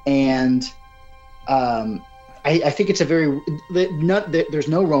 Jardis. And I think it's a very... there's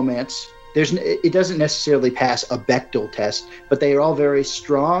no romance. It doesn't necessarily pass a Bechdel test, but they are all very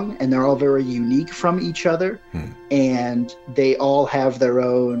strong and they're all very unique from each other. And they all have their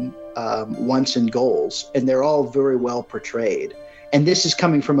own wants and goals, and they're all very well portrayed. And this is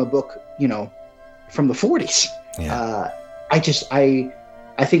coming from a book, from the 40s. Yeah. I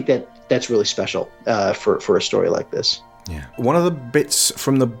think that's really special for a story like this. Yeah. One of the bits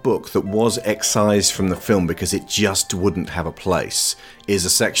from the book that was excised from the film because it just wouldn't have a place is a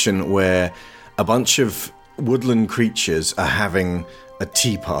section where a bunch of woodland creatures are having a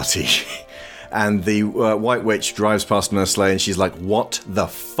tea party. And the White Witch drives past in her sleigh and she's like, "What the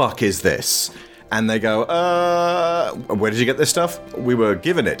fuck is this?" And they go, where did you get this stuff? We were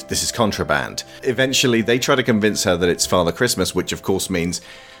given it. This is contraband. Eventually, they try to convince her that it's Father Christmas, which of course means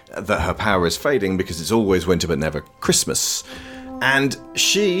that her power is fading because it's always winter but never Christmas. And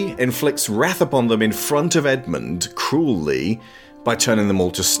she inflicts wrath upon them in front of Edmund, cruelly, by turning them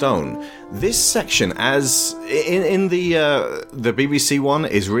all to stone. This section, as in the BBC one,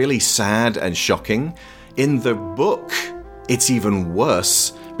 is really sad and shocking. In the book, it's even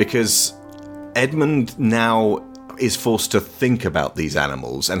worse because Edmund now is forced to think about these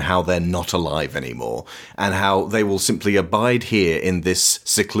animals and how they're not alive anymore, and how they will simply abide here in this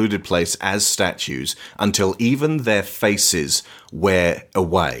secluded place as statues until even their faces wear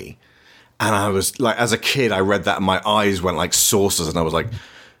away. And I was like, as a kid, I read that and my eyes went like saucers, and I was like,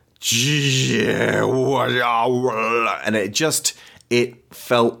 and it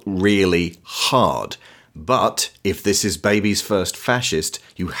felt really hard. But if this is Baby's first fascist,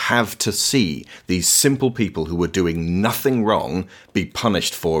 you have to see these simple people who were doing nothing wrong be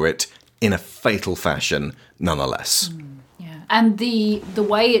punished for it in a fatal fashion, nonetheless. Yeah, and the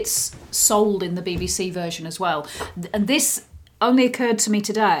way it's sold in the BBC version as well, and this only occurred to me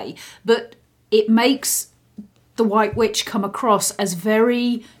today, but it makes the White Witch come across as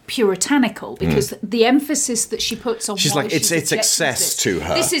very puritanical because the emphasis that she puts on she's why like, it's excess to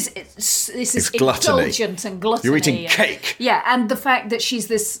her. This is gluttony. Indulgent and gluttony. You're eating cake. Yeah, and the fact that she's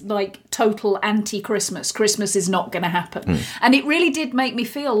this like total anti-Christmas. Christmas is not going to happen, and it really did make me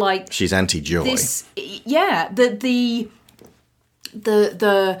feel like she's anti-joy.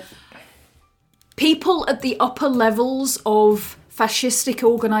 The people at the upper levels of fascistic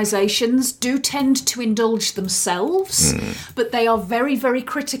organisations do tend to indulge themselves, but they are very, very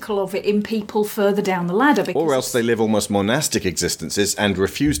critical of it in people further down the ladder. Or else they live almost monastic existences and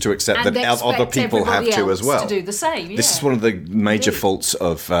refuse to accept that other people have to as well. To do the same. This is one of the major faults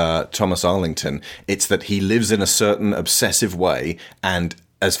of Thomas Arlington. It's that he lives in a certain obsessive way, and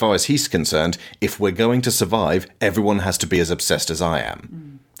as far as he's concerned, if we're going to survive, everyone has to be as obsessed as I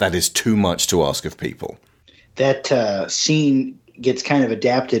am. That is too much to ask of people. That scene gets kind of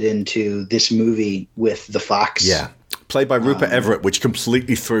adapted into this movie with the fox. Yeah. Played by Rupert Everett, which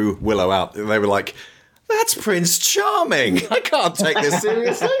completely threw Willow out. They were like, that's Prince Charming. I can't take this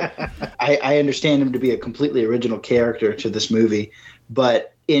seriously. I understand him to be a completely original character to this movie,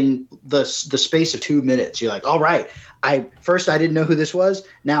 but in the space of 2 minutes, you're like, all right, first I didn't know who this was.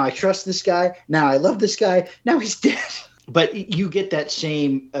 Now I trust this guy. Now I love this guy. Now he's dead. But you get that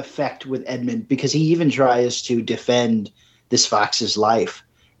same effect with Edmund because he even tries to defend this fox's life,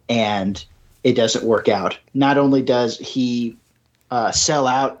 and it doesn't work out. Not only does he sell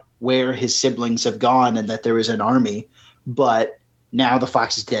out where his siblings have gone and that there is an army, but now the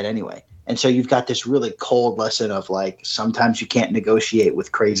fox is dead anyway. And so you've got this really cold lesson of like, sometimes you can't negotiate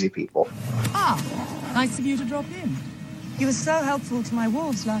with crazy people. Ah, nice of you to drop in. You were so helpful to my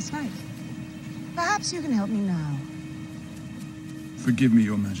wolves last night. Perhaps you can help me now. Forgive me,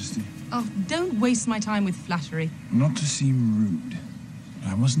 Your Majesty. Oh, don't waste my time with flattery. Not to seem rude,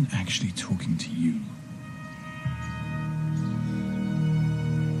 but I wasn't actually talking to you.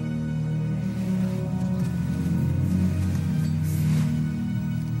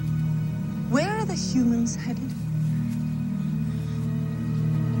 Where are the humans headed?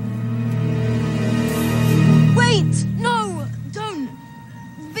 Wait! No! Don't!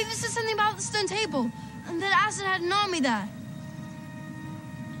 Beavis said something about the stone table, and that Acid had an army there.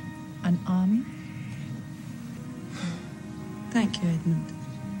 An army? Thank you, Edmund.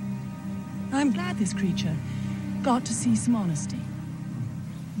 I'm glad this creature got to see some honesty.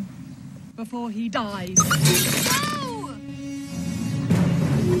 Before he dies. No!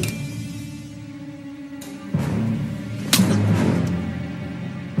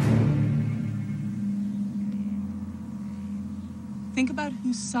 Think about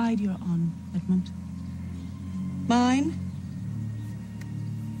whose side you're on, Edmund. Mine?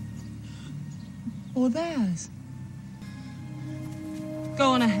 Or theirs?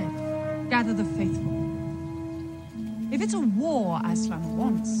 Go on ahead. Gather the faithful. If it's a war Aslan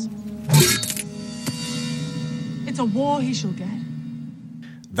wants, it's a war he shall get.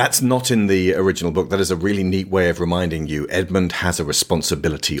 That's not in the original book. That is a really neat way of reminding you Edmund has a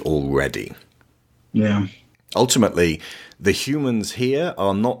responsibility already. Yeah. Ultimately, the humans here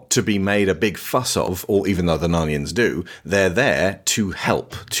are not to be made a big fuss of, or even though the Narnians do, they're there to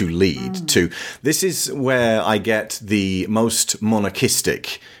help, to lead, to... This is where I get the most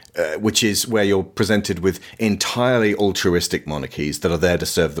monarchistic, which is where you're presented with entirely altruistic monarchies that are there to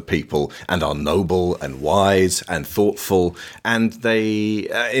serve the people and are noble and wise and thoughtful. And they,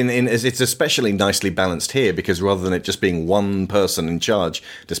 it's especially nicely balanced here because rather than it just being one person in charge,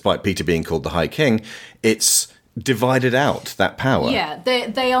 despite Peter being called the High King, it's divided out, that power. Yeah,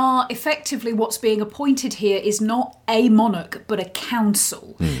 they are effectively what's being appointed here is not a monarch but a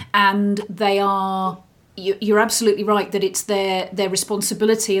council. And they are... You're absolutely right that it's their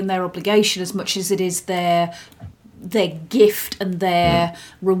responsibility and their obligation as much as it is their gift and their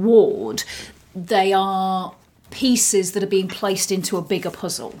reward. They are pieces that are being placed into a bigger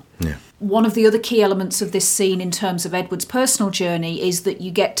puzzle. Yeah. One of the other key elements of this scene in terms of Edward's personal journey is that you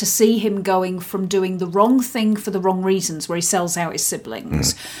get to see him going from doing the wrong thing for the wrong reasons, where he sells out his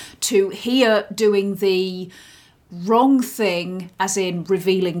siblings, to here doing the wrong thing, as in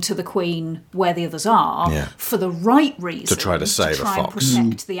revealing to the Queen where the others are, for the right reason. To try to save a fox.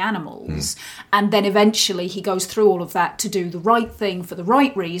 And protect the animals. And then eventually he goes through all of that to do the right thing for the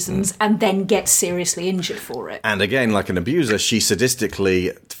right reasons and then gets seriously injured for it. And again, like an abuser, she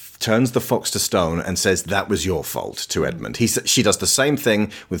sadistically turns the fox to stone and says that was your fault to Edmund. She does the same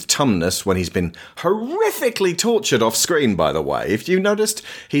thing with Tumnus when he's been horrifically tortured off screen, by the way. If you noticed,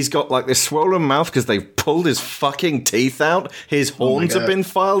 he's got like this swollen mouth because they've pulled his fucking teeth out. His horns have been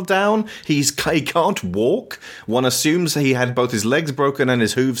filed down. He can't walk. One assumes he had both his legs broken and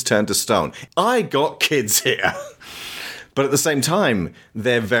his hooves turned to stone. I got kids here. But at the same time,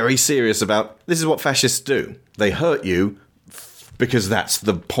 they're very serious about, this is what fascists do. They hurt you because that's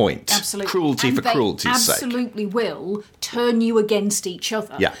the point. Absolutely. Cruelty and for cruelty's sake. Absolutely will turn you against each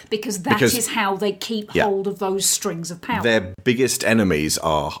other. Yeah. Because that is how they keep hold of those strings of power. Their biggest enemies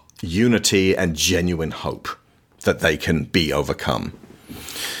are unity and genuine hope that they can be overcome.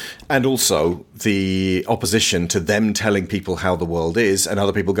 And also the opposition to them telling people how the world is and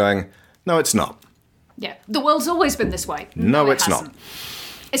other people going, no, it's not. Yeah. The world's always been this way. No, it's hasn't. not.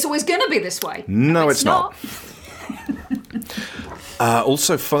 It's always going to be this way. No, it's not.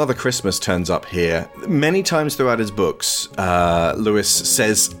 Also, Father Christmas turns up here. Many times throughout his books, Lewis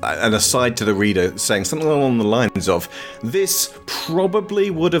says an aside to the reader, saying something along the lines of, this probably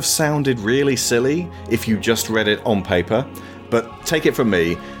would have sounded really silly if you just read it on paper, but take it from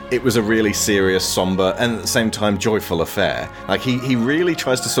me, it was a really serious, somber, and at the same time joyful affair. Like, he really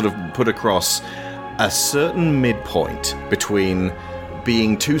tries to sort of put across a certain midpoint between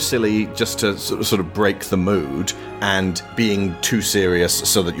being too silly just to sort of break the mood and being too serious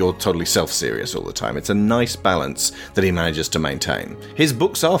so that you're totally self-serious all the time. It's a nice balance that he manages to maintain. His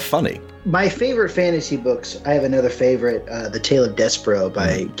books are funny. My favorite fantasy books, I have another favorite, The Tale of Despero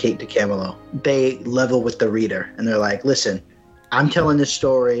by Kate DiCamillo. They level with the reader and they're like, listen, I'm telling this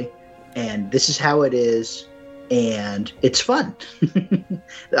story and this is how it is and it's fun.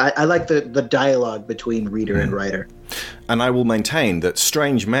 I like the dialogue between reader and writer. And I will maintain that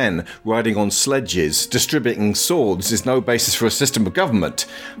strange men riding on sledges, distributing swords, is no basis for a system of government.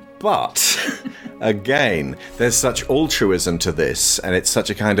 But, again, there's such altruism to this, and it's such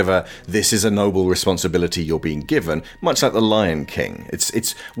a kind of this is a noble responsibility you're being given, much like the Lion King.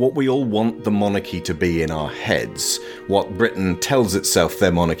 It's what we all want the monarchy to be in our heads, what Britain tells itself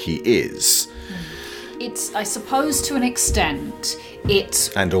their monarchy is. It's, I suppose, to an extent, it's...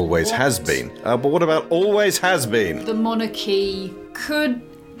 And always has been. But what about always has been? The monarchy could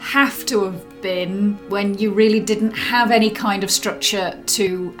have to have been when you really didn't have any kind of structure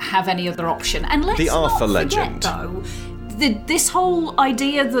to have any other option. And let's the Arthur not forget, legend. Though, this whole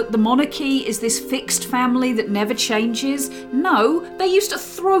idea that the monarchy is this fixed family that never changes. No, they used to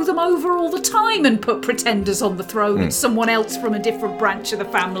throw them over all the time and put pretenders on the throne and someone else from a different branch of the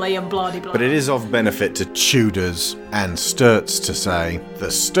family and blah, blah, blah. But it is of benefit to Tudors and Sturts to say,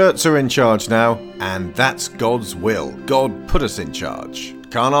 the Sturts are in charge now, and that's God's will. God put us in charge.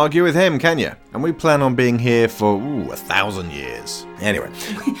 Can't argue with him, can you? And we plan on being here for 1,000 years. Anyway.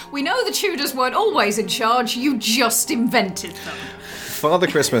 We know the Tudors weren't always in charge, you just invented them. Father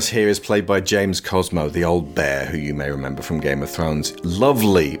Christmas here is played by James Cosmo, the old bear, who you may remember from Game of Thrones.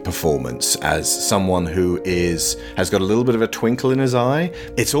 Lovely performance as someone who has got a little bit of a twinkle in his eye.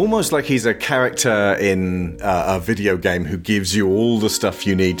 It's almost like he's a character in a video game who gives you all the stuff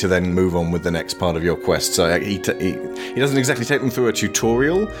you need to then move on with the next part of your quest. So he doesn't exactly take them through a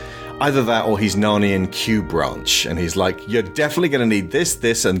tutorial. Either that or he's Narnian Q Branch, and he's like, you're definitely going to need this,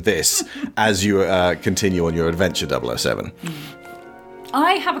 this, and this as you continue on your adventure, 007.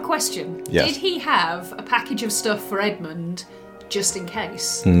 I have a question. Yes. Did he have a package of stuff for Edmund just in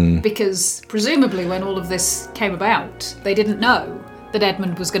case? Mm. Because presumably when all of this came about, they didn't know that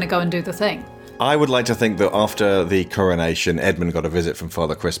Edmund was going to go and do the thing. I would like to think that after the coronation, Edmund got a visit from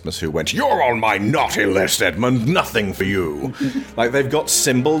Father Christmas who went, "You're on my naughty list, Edmund, nothing for you." Like, they've got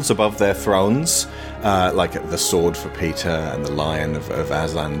symbols above their thrones, like the sword for Peter and the lion of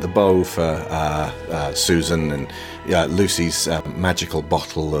Aslan, the bow for Susan, and Lucy's magical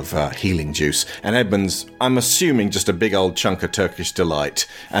bottle of healing juice. And Edmund's, I'm assuming, just a big old chunk of Turkish delight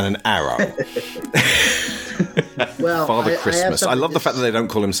and an arrow. Well, Father Christmas. I love the fact that they don't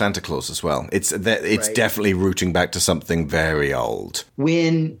call him Santa Claus as well. It's Right. definitely rooting back to something very old.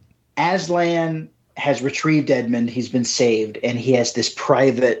 When Aslan has retrieved Edmund, he's been saved, and he has this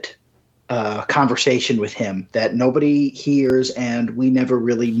private conversation with him that nobody hears, and we never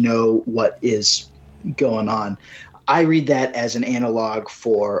really know what is going on. I read that as an analog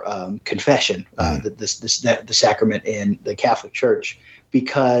for confession, the sacrament in the Catholic Church,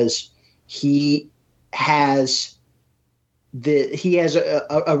 because he has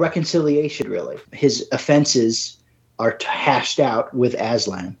a reconciliation. Really, his offenses are hashed out with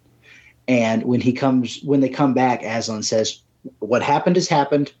Aslan, and when they come back, Aslan says, "What happened has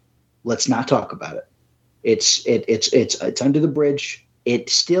happened. Let's not talk about it. It's under the bridge. It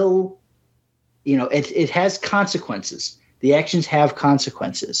still, it has consequences. The actions have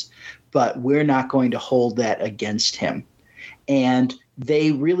consequences, but we're not going to hold that against him." And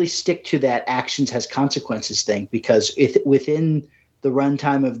they really stick to that actions has consequences thing, because within the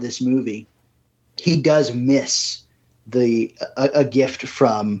runtime of this movie, he does miss a gift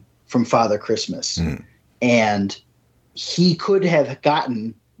from Father Christmas. And he could have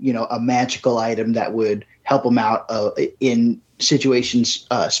gotten, a magical item that would help him out in situations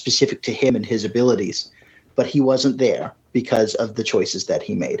specific to him and his abilities, but he wasn't there because of the choices that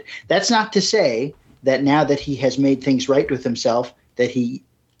he made. That's not to say that now that he has made things right with himself, that he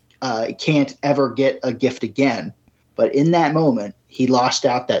can't ever get a gift again. But in that moment, he lost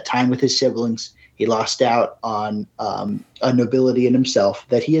out that time with his siblings. He lost out on a nobility in himself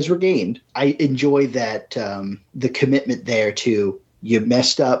that he has regained. I enjoy that the commitment there to, you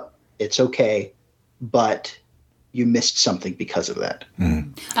messed up, it's okay, but you missed something because of that.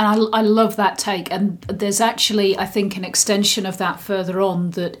 And I love that take. And there's actually, I think, an extension of that further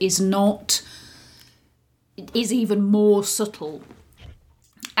on that is even more subtle.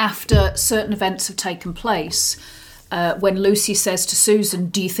 After certain events have taken place, when Lucy says to Susan,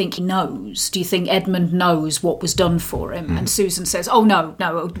 "Do you think he knows? Do you think Edmund knows what was done for him?" And Susan says, "Oh, no,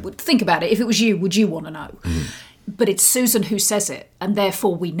 think about it. If it was you, would you want to know?" But it's Susan who says it, and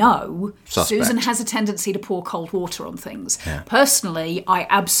therefore we know Suspect. Susan has a tendency to pour cold water on things. Yeah. Personally, I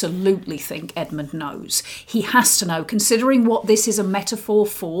absolutely think Edmund knows. He has to know. Considering what this is a metaphor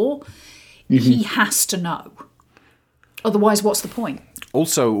for, he has to know. Otherwise, what's the point?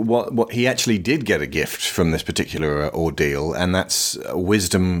 Also, what he actually did get a gift from this particular ordeal, and that's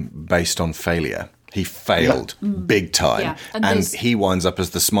wisdom based on failure. He failed big time, Yeah. and he winds up as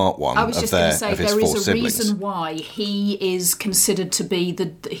the smart one I was of just going to say, his there four is a siblings. reason why he is considered to be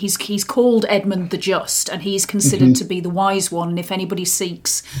he's called Edmund the Just, and he's considered to be the wise one. And if anybody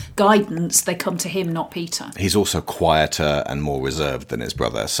seeks guidance, they come to him, not Peter. He's also quieter and more reserved than his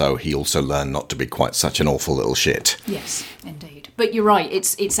brother, so he also learned not to be quite such an awful little shit. Yes, indeed. But you're right,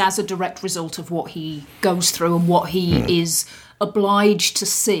 it's as a direct result of what he goes through and what he is obliged to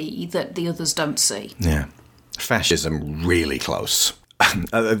see that the others don't see. Yeah. Fascism really close.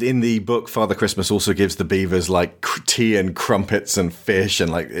 In the book, Father Christmas also gives the beavers like tea and crumpets and fish,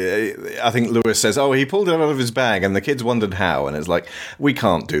 and I think Lewis says, "Oh, he pulled it out of his bag," and the kids wondered how, and it's like, we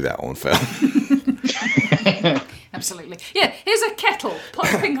can't do that on film. Absolutely. Yeah, here's a kettle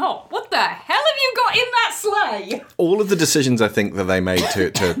piping hot. What the hell have you got in that sleigh? All of the decisions I think that they made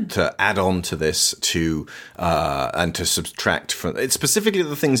to add on to this and to subtract from it, specifically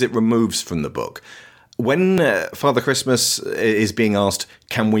the things it removes from the book. When Father Christmas is being asked,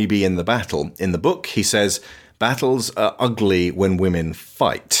 "Can we be in the battle?" in the book, he says, "Battles are ugly when women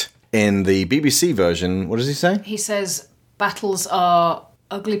fight." In the BBC version, what does he say? He says battles are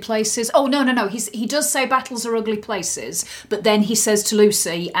ugly places. Oh, no. He does say battles are ugly places, but then he says to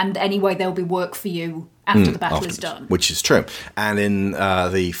Lucy, and anyway, there'll be work for you after the battle is done. Which is true. And in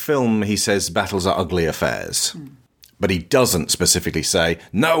the film, he says battles are ugly affairs. But he doesn't specifically say,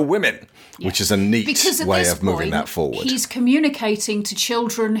 no women, which is a neat way of moving that forward. He's communicating to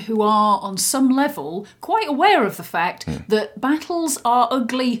children who are, on some level, quite aware of the fact that battles are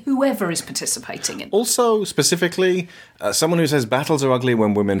ugly, whoever is participating in. Also, specifically, someone who says battles are ugly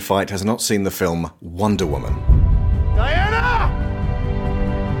when women fight has not seen the film Wonder Woman. Diana!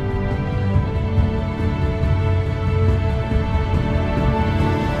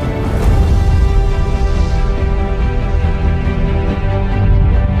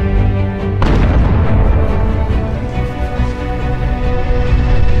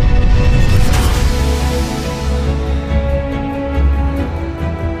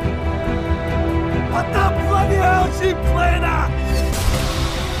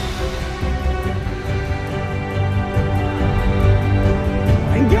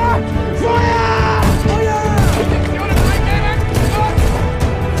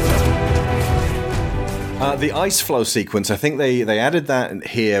 The ice flow sequence, I think they added that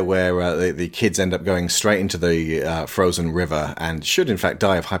here where the kids end up going straight into the frozen river and should in fact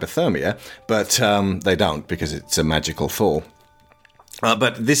die of hypothermia, but they don't because it's a magical thaw.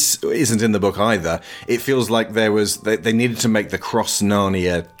 But this isn't in the book either. It feels like they needed to make the Cross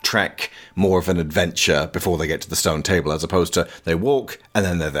Narnia trek more of an adventure before they get to the stone table, as opposed to they walk and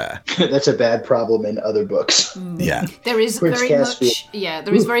then they're there. That's a bad problem in other books. Yeah. There is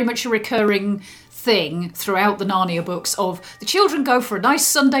very much a recurring thing throughout the Narnia books of the children go for a nice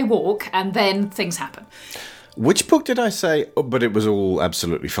Sunday walk and then things happen. Which book did I say? Oh, but it was all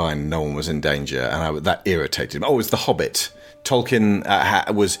absolutely fine. No one was in danger, and that irritated me. Oh, it was The Hobbit. Tolkien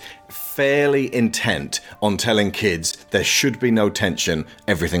was fairly intent on telling kids there should be no tension,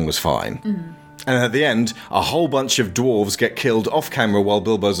 everything was fine. And at the end, a whole bunch of dwarves get killed off camera while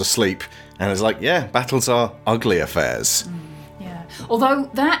Bilbo's asleep, and it's like, yeah, battles are ugly affairs. Although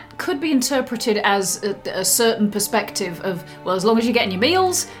that could be interpreted as a certain perspective of, well, as long as you're getting your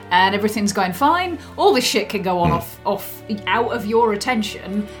meals and everything's going fine, all this shit can go on off out of your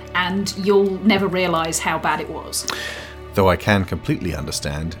attention and you'll never realise how bad it was. Though I can completely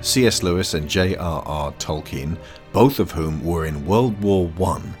understand C.S. Lewis and J.R.R. Tolkien, both of whom were in World War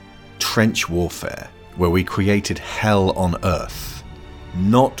I, trench warfare, where we created hell on earth,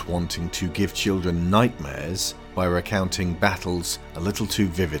 not wanting to give children nightmares by recounting battles a little too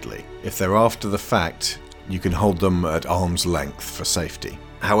vividly. If they're after the fact, you can hold them at arm's length for safety.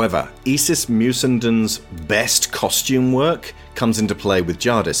 However, Isis Musenden's best costume work comes into play with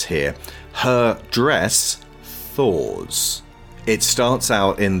Jadis here. Her dress thaws. It starts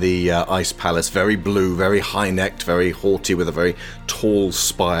out in the Ice Palace, very blue, very high-necked, very haughty, with a very tall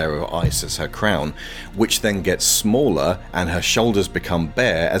spire of ice as her crown, which then gets smaller and her shoulders become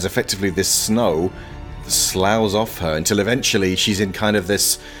bare as effectively this snow sloughs off her until eventually she's in kind of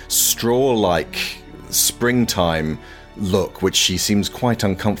this straw-like springtime look, which she seems quite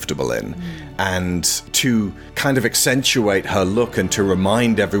uncomfortable in. And to kind of accentuate her look and to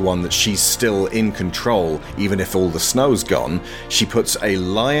remind everyone that she's still in control, even if all the snow's gone, she puts a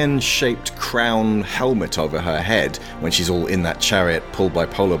lion-shaped crown helmet over her head when she's all in that chariot pulled by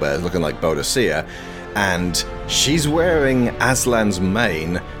polar bears looking like Boadicea. And she's wearing Aslan's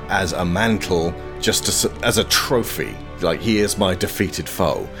mane as a mantle, just as a trophy. Like, he is my defeated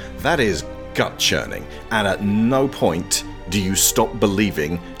foe. That is gut-churning. And at no point do you stop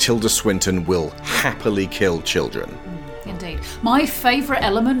believing Tilda Swinton will happily kill children. Indeed. My favourite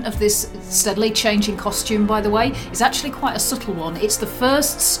element of this steadily changing costume, by the way, is actually quite a subtle one. It's the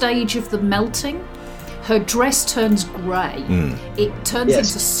first stage of the melting. Her dress turns grey. It turns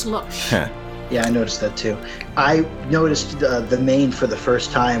into slush. Yeah, I noticed that too. I noticed the mane for the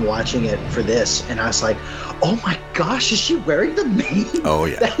first time watching it for this, and I was like, oh my gosh, is she wearing the mane? Oh,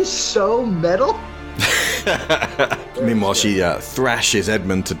 yeah. That is so metal. Meanwhile, she thrashes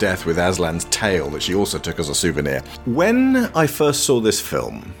Edmund to death with Aslan's tail that she also took as a souvenir. When I first saw this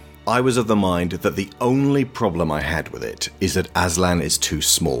film, I was of the mind that the only problem I had with it is that Aslan is too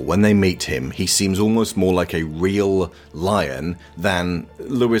small. When they meet him, he seems almost more like a real lion than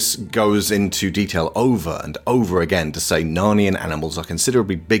Lewis goes into detail over and over again to say Narnian animals are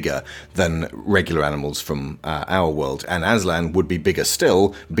considerably bigger than regular animals from our world, and Aslan would be bigger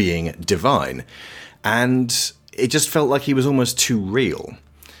still, being divine. And it just felt like he was almost too real.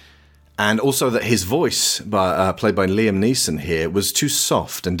 And also that his voice, played by Liam Neeson here, was too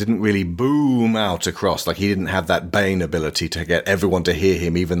soft and didn't really boom out across. Like, he didn't have that Bane ability to get everyone to hear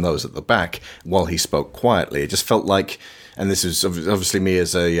him, even those at the back, while he spoke quietly. It just felt like And this is obviously me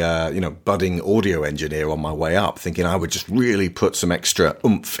as a budding audio engineer on my way up, thinking I would just really put some extra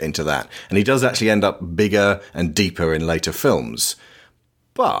oomph into that. And he does actually end up bigger and deeper in later films.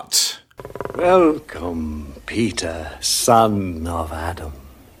 But... Welcome, Peter, son of Adam.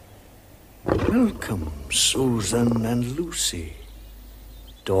 Welcome, Susan and Lucy,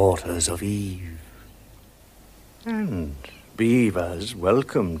 daughters of Eve. And Beavers,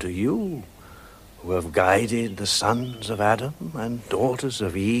 welcome to you, who have guided the sons of Adam and daughters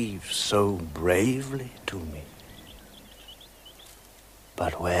of Eve so bravely to me.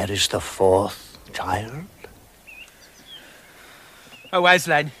 But where is the fourth child? Oh,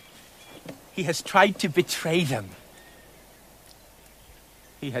 Aslan, he has tried to betray them.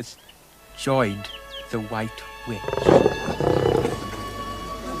 He has joined the White Witch.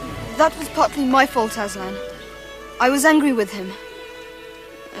 That was partly my fault, Aslan. I was angry with him,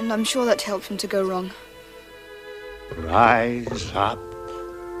 and I'm sure that helped him to go wrong. Rise up,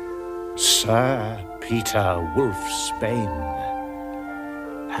 Sir Peter Wolfsbane,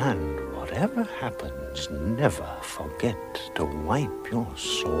 and whatever happens, never forget to wipe your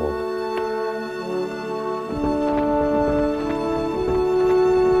sword.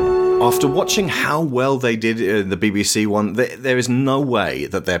 After watching how well they did in the BBC one, there is no way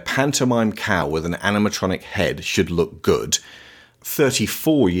that their pantomime cow with an animatronic head should look good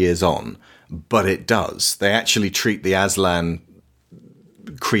 34 years on, but it does. They actually treat the Aslan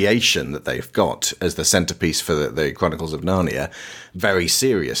creation that they've got as the centerpiece for the Chronicles of Narnia very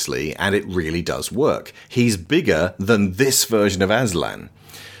seriously, and it really does work. He's bigger than this version of Aslan.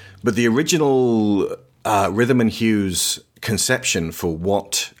 But the original Rhythm and Hugh's conception for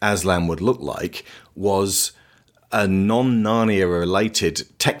what Aslan would look like was a non-Narnia related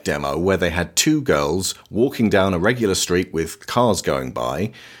tech demo where they had two girls walking down a regular street with cars going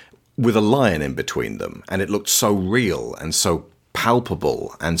by with a lion in between them, and it looked so real and so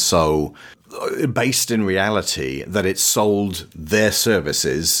palpable and so based in reality that it sold their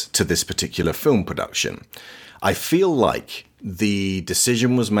services to this particular film production. I feel like the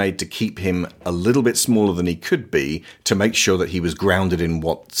decision was made to keep him a little bit smaller than he could be to make sure that he was grounded in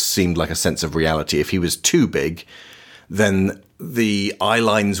what seemed like a sense of reality. If he was too big, then the eye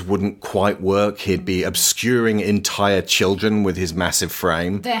lines wouldn't quite work. He'd be obscuring entire children with his massive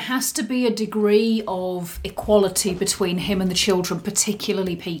frame. There has to be a degree of equality between him and the children,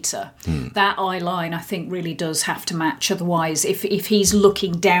 particularly Peter. That eye line, I think, really does have to match. Otherwise, if he's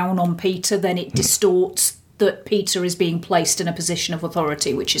looking down on Peter, then it distorts that Peter is being placed in a position of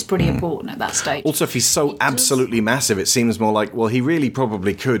authority, which is pretty important at that stage. Also, if he's so absolutely massive, it seems more like, well, he really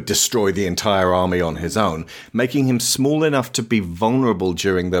probably could destroy the entire army on his own. Making him small enough to be vulnerable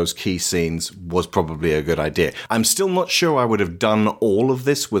during those key scenes was probably a good idea. I'm still not sure I would have done all of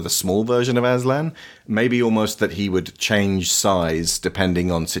this with a small version of Aslan. Maybe almost that he would change size depending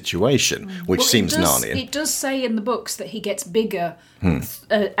on situation, which seems Narnian. It does say in the books that he gets bigger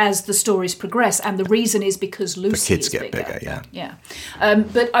as the stories progress, and the reason is because Lucy the kids is get bigger. Yeah.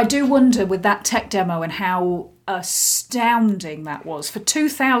 But I do wonder with that tech demo and how astounding that was for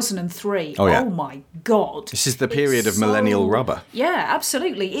 2003. Oh my God! This is the period of millennial rubber. Yeah,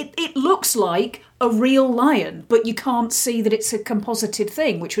 absolutely. It looks like a real lion, but you can't see that it's a composited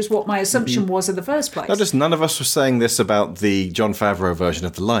thing, which was what my assumption was in the first place. Notice none of us were saying this about the Jon Favreau version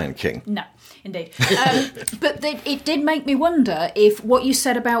of The Lion King. No. Indeed. But it did make me wonder if what you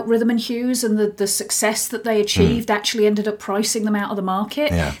said about Rhythm and Hugh's and the success that they achieved actually ended up pricing them out of the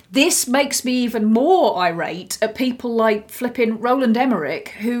market. Yeah. This makes me even more irate at people like flipping Roland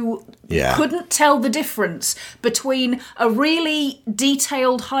Emmerich, who couldn't tell the difference between a really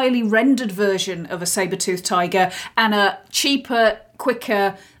detailed, highly rendered version of a saber-toothed tiger and a cheaper,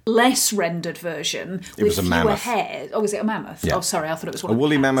 quicker, less rendered version with fewer hairs. Oh, was it a mammoth? Yeah. Oh, sorry, I thought it was one. A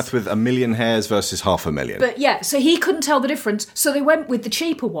woolly mammoth with 1 million hairs versus 500,000. But yeah, so he couldn't tell the difference, so they went with the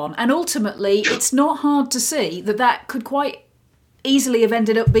cheaper one, and ultimately it's not hard to see that could quite easily have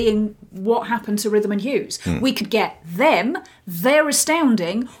ended up being what happened to Rhythm and Hugh's. We could get them, they're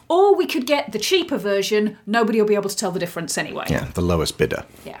astounding, or we could get the cheaper version, nobody will be able to tell the difference anyway. Yeah, the lowest bidder.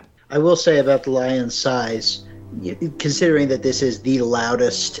 Yeah. I will say about the lion's size, considering that this is the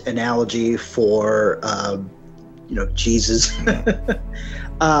loudest analogy for, Jesus,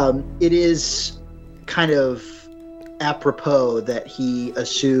 it is kind of apropos that he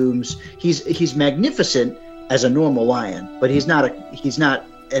assumes he's magnificent as a normal lion, but he's not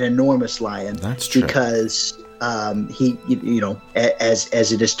an enormous lion. That's true. Because he,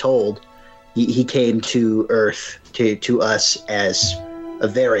 as it is told, he came to Earth to us as a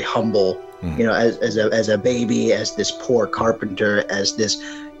very humble. As a baby, as this poor carpenter, as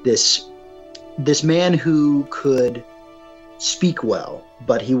this man who could speak well,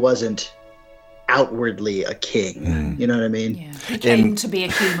 but he wasn't outwardly a king. You know what I mean? Yeah. He came to be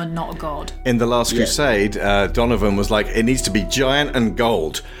a human, not a god. In The Last Crusade, Donovan was like, it needs to be giant and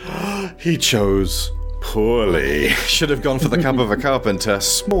gold. He chose poorly. Should have gone for the cup of a carpenter,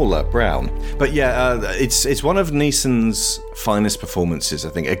 smaller, brown. But yeah, it's one of Neeson's finest performances, I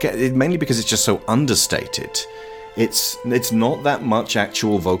think. Again, mainly because it's just so understated. It's not that much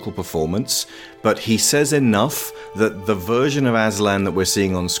actual vocal performance, but he says enough that the version of Aslan that we're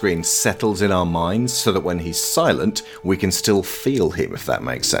seeing on screen settles in our minds so that when he's silent, we can still feel him, if that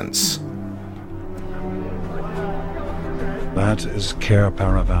makes sense. That is Cair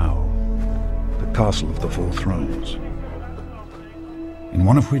Paravel, the castle of the Four Thrones, in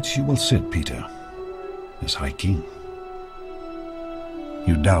one of which you will sit, Peter, as High King.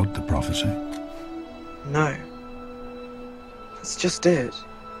 You doubt the prophecy? No. That's just it.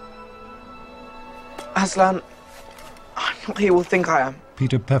 Aslan, I'm not who you all think I am.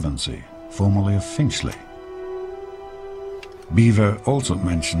 Peter Pevensey, formerly of Finchley. Beaver also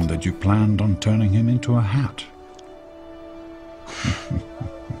mentioned that you planned on turning him into a hat.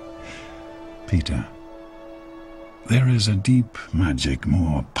 Peter, there is a deep magic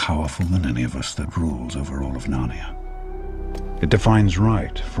more powerful than any of us that rules over all of Narnia. It defines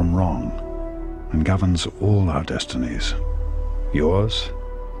right from wrong and governs all our destinies. Yours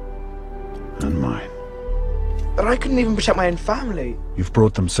and mine. But I couldn't even protect my own family. You've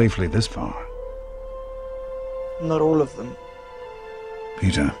brought them safely this far. Not all of them.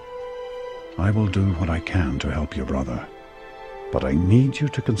 Peter, I will do what I can to help your brother, but I need you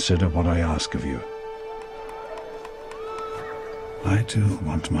to consider what I ask of you. I too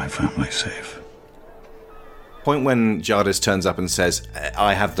want my family safe. Point when Jardis turns up and says,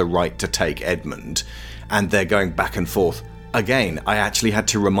 I have the right to take Edmund, and they're going back and forth. Again, I actually had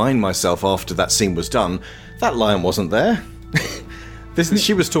to remind myself after that scene was done, that lion wasn't there.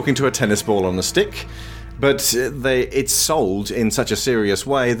 She was talking to a tennis ball on a stick, but it's sold in such a serious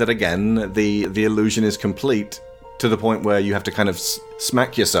way that, again, the illusion is complete to the point where you have to kind of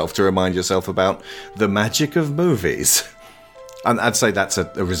smack yourself to remind yourself about the magic of movies. And I'd say that's a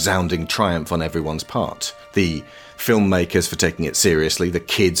resounding triumph on everyone's part. The filmmakers for taking it seriously, the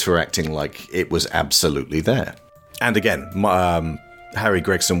kids for acting like it was absolutely there. And again, Harry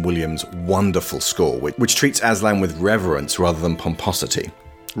Gregson Williams' wonderful score, which treats Aslan with reverence rather than pomposity.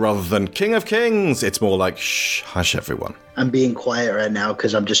 Rather than King of Kings, it's more like, shh, hush everyone. I'm being quiet right now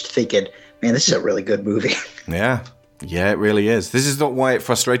because I'm just thinking, man, this is a really good movie. Yeah, it really is. This is not why it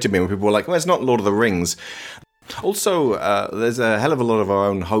frustrated me when people were like, well, it's not Lord of the Rings. Also, there's a hell of a lot of our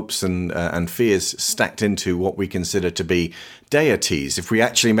own hopes and fears stacked into what we consider to be deities. If we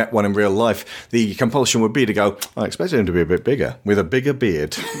actually met one in real life, the compulsion would be to go, I expected him to be a bit bigger, with a bigger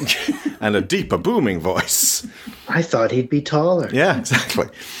beard and a deeper, booming voice. I thought he'd be taller. Yeah, exactly.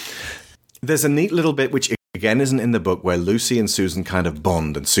 There's a neat little bit which, again, isn't in the book, where Lucy and Susan kind of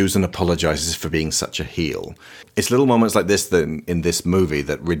bond, and Susan apologizes for being such a heel. It's little moments like this in this movie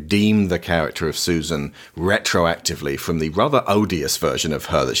that redeem the character of Susan retroactively from the rather odious version of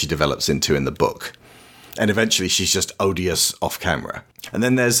her that she develops into in the book. And eventually she's just odious off camera. And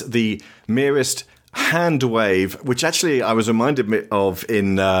then there's the merest hand wave, which actually I was reminded of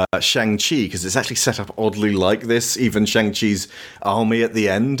in Shang-Chi, because it's actually set up oddly like this. Even Shang-Chi's army at the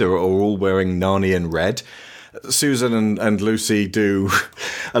end are all wearing Narnian red. Susan and Lucy do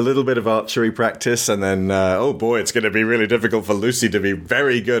a little bit of archery practice, and then, oh boy, it's going to be really difficult for Lucy to be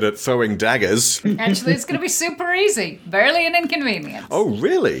very good at throwing daggers. Actually, it's going to be super easy. Barely an inconvenience. Oh,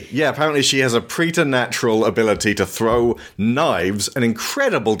 really? Yeah, apparently she has a preternatural ability to throw knives an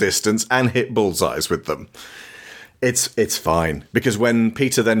incredible distance and hit bullseyes with them. It's fine, because when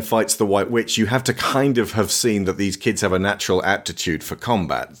Peter then fights the White Witch, you have to kind of have seen that these kids have a natural aptitude for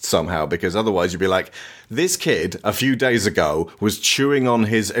combat somehow, because otherwise you'd be like, this kid, a few days ago, was chewing on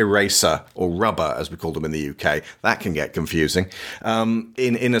his eraser, or rubber, as we call them in the UK. That can get confusing.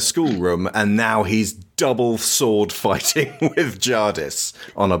 In a schoolroom, and now he's double sword fighting with Jardis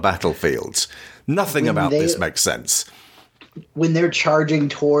on a battlefield. Nothing about this makes sense. When they're charging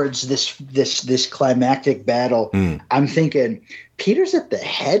towards this climactic battle, I'm thinking, Peter's at the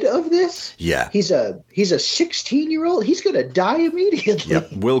head of this? Yeah. He's a 16-year-old? He's going to die immediately.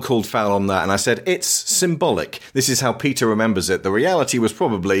 Yep. Will called foul on that, and I said, it's symbolic. This is how Peter remembers it. The reality was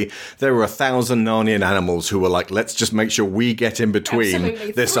probably there were 1,000 Narnian animals who were like, let's just make sure we get in between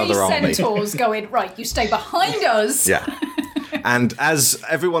Absolutely. this 3 other army. centaurs going, right, you stay behind us. Yeah. And as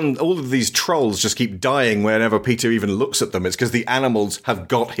everyone, all of these trolls just keep dying whenever Peter even looks at them, it's because the animals have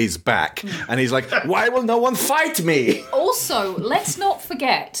got his back. And he's like, why will no one fight me? Also, let's not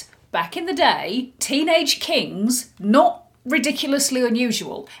forget, back in the day, teenage kings, not ridiculously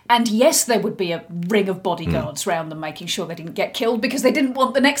unusual. And yes, there would be a ring of bodyguards round them making sure they didn't get killed because they didn't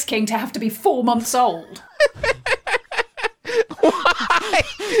want the next king to have to be 4 months old. Why?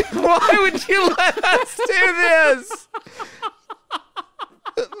 Why would you let us do this?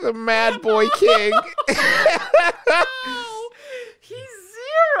 The Mad Boy King. Oh, he's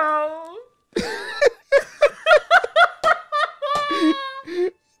 0.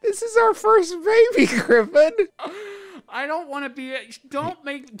 This is our first baby, Griffin. I don't want to be.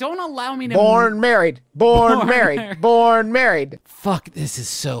 Don't allow me to. Born married. Born married. Fuck, this is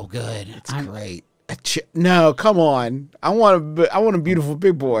so good. It's great. No, come on. I want a beautiful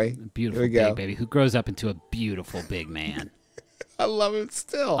big boy. Beautiful big baby who grows up into a beautiful big man. I love him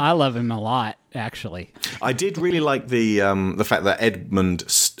still. I love him a lot, actually. I did really like the fact that Edmund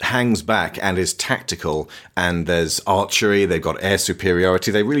hangs back and is tactical, and there's archery, they've got air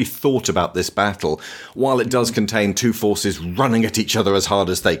superiority. They really thought about this battle. While it does contain two forces running at each other as hard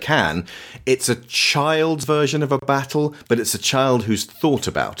as they can, it's a child's version of a battle, but it's a child who's thought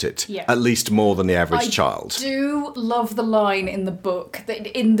about it, at least more than the average child. I do love the line in the book, that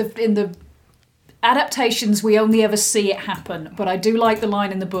in the adaptations, we only ever see it happen, but I do like the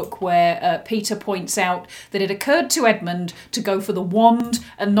line in the book where Peter points out that it occurred to Edmund to go for the wand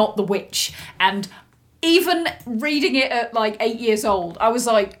and not the witch. And even reading it at like 8 years old, I was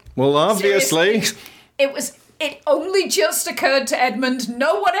like, well, obviously. It only just occurred to Edmund.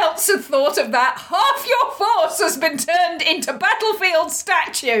 No one else had thought of that. Half your force has been turned into battlefield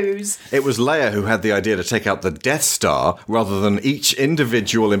statues. It was Leia who had the idea to take out the Death Star rather than each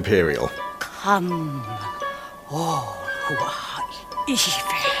individual Imperial. Come, all who are evil.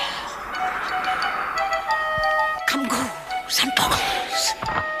 Come, ghouls and goggles.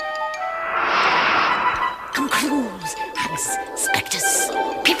 Come, crews, hags, spectres,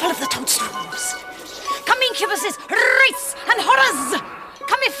 people of the toadstools. Come, incubuses, wraiths, and horrors.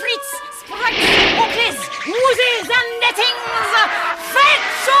 Come, ifrits, sprites, orcas, woozes, and nettings.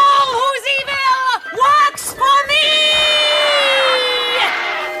 Fetch all whose evil works for me!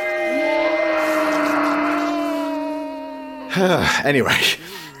 Anyway,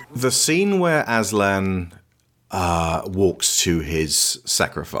 the scene where Aslan walks to his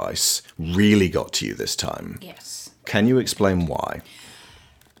sacrifice really got to you this time. Yes. Can you explain why?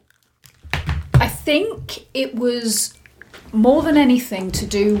 I think it was more than anything to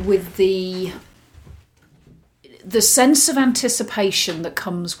do with the sense of anticipation that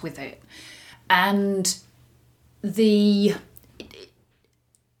comes with it, and it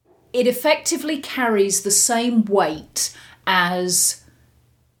effectively carries the same weight as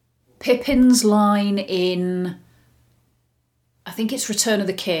Pippin's line in, I think it's Return of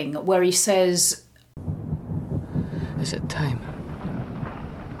the King, where he says, "Is it time?"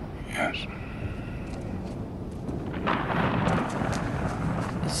 Yes.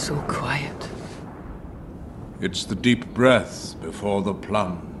 It's so quiet. It's the deep breaths before the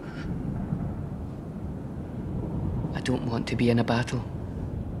plunge. I don't want to be in a battle.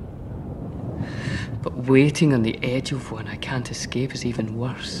 But waiting on the edge of one I can't escape is even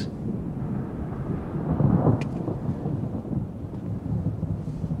worse.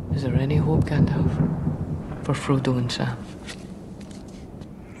 Is there any hope, Gandalf, for Frodo and Sam?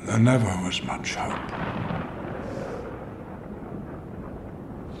 There never was much hope.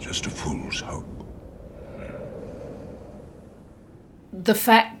 Just a fool's hope. the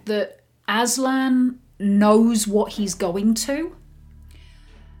fact that Aslan knows what he's going to,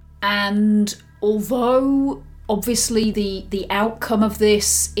 and although obviously the outcome of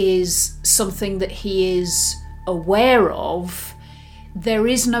this is something that he is aware of, there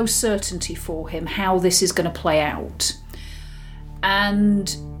is no certainty for him how this is going to play out.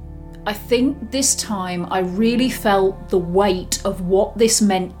 And I think this time I really felt the weight of what this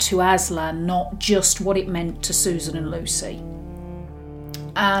meant to Aslan, not just what it meant to Susan and Lucy.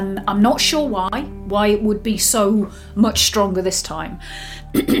 And I'm not sure why it would be so much stronger this time.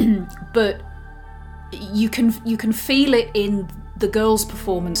 But you can feel it in the girls'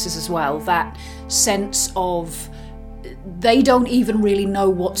 performances as well, that sense of they don't even really know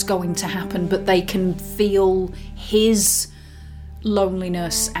what's going to happen, but they can feel his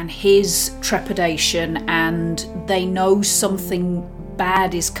loneliness and his trepidation, and they know something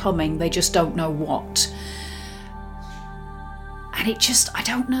bad is coming, they just don't know what. And it just, I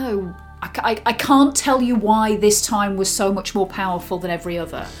don't know, I can't tell you why this time was so much more powerful than every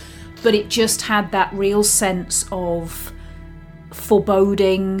other, but it just had that real sense of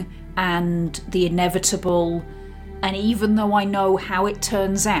foreboding and the inevitable. And even though I know how it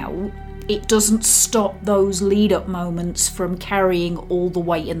turns out, it doesn't stop those lead-up moments from carrying all the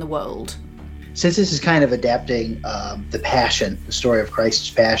weight in the world. since this is kind of adapting the Passion, the story of Christ's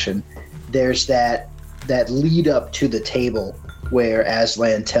Passion, there's that lead up to the table where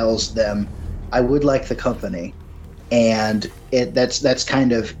Aslan tells them, "I would like the company," and that's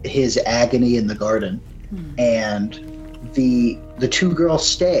kind of his agony in the garden, and the two girls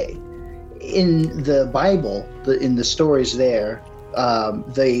stay. In the Bible, in the stories there,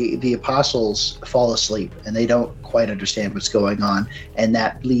 the apostles fall asleep and they don't quite understand what's going on, and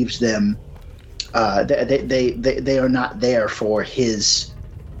that leaves them. They are not there for his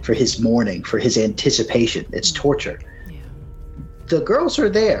mourning, for his anticipation. It's torture. Yeah. The girls are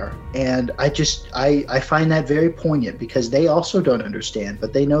there, and I find that very poignant because they also don't understand,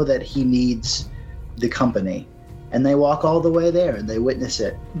 but they know that he needs the company. And they walk all the way there and they witness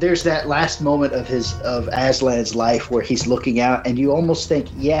it. There's that last moment of Aslan's life where he's looking out, and you almost think,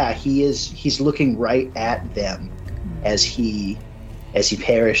 yeah, he's looking right at them as he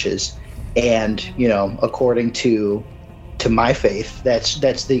perishes. And, you know, according to my faith, that's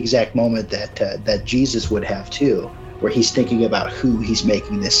the exact moment that Jesus would have too, where he's thinking about who he's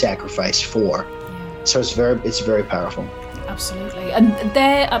making this sacrifice for. So it's very powerful. Absolutely. And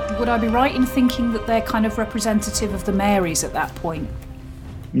they're, would I be right in thinking that they're kind of representative of the Marys at that point?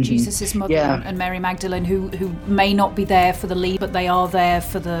 Mm-hmm. Jesus' mother and Mary Magdalene, who may not be there for the lead, but they are there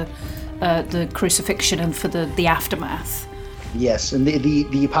for the crucifixion and for the aftermath. Yes, and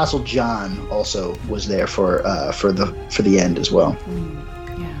the Apostle John also was there for the end as well.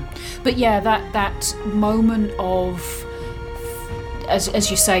 But yeah, that moment of, as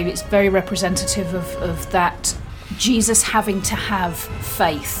you say, it's very representative of that. Jesus having to have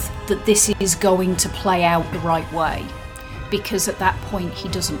faith that this is going to play out the right way, because at that point he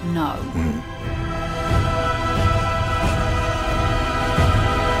doesn't know.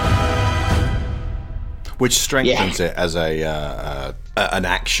 Which strengthens it as an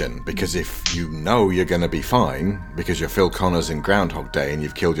action, because if you know you're going to be fine because you're Phil Connors in Groundhog Day and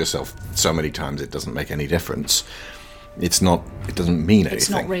you've killed yourself so many times it doesn't make any difference. It doesn't mean anything. It's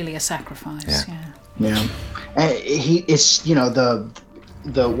not really a sacrifice. Yeah. It's, you know,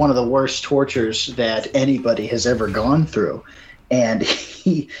 the one of the worst tortures that anybody has ever gone through, and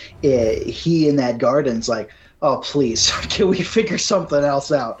he in that garden's like, oh please, can we figure something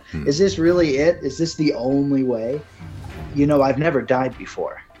else out? Is this really it? Is this the only way? You know, I've never died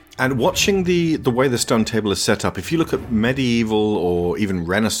before. And watching the way the stone table is set up, if you look at medieval or even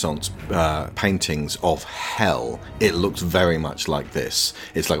Renaissance paintings of hell, it looks very much like this.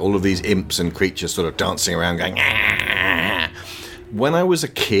 It's like all of these imps and creatures sort of dancing around going, ah! When I was a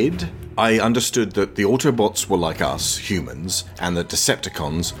kid, I understood that the Autobots were like us, humans, and the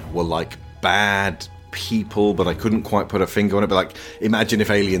Decepticons were like bad people, but I couldn't quite put a finger on it. But like, imagine if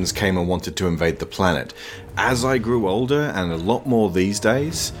aliens came and wanted to invade the planet. As I grew older, and a lot more these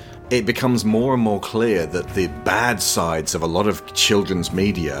days, it becomes more and more clear that the bad sides of a lot of children's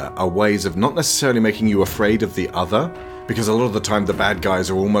media are ways of not necessarily making you afraid of the other, because a lot of the time the bad guys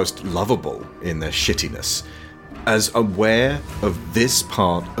are almost lovable in their shittiness, as aware of this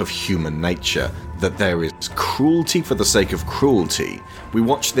part of human nature, that there is cruelty for the sake of cruelty. We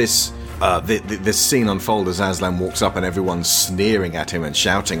watch this this scene unfold as Aslan walks up and everyone's sneering at him and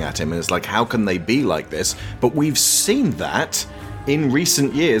shouting at him, and it's like, how can they be like this? But we've seen that in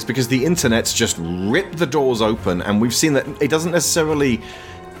recent years because the internet's just ripped the doors open, and we've seen that it doesn't necessarily,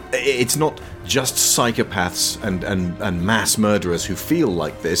 it's not just psychopaths and mass murderers who feel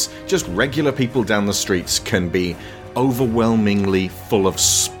like this. Just regular people down the streets can be overwhelmingly full of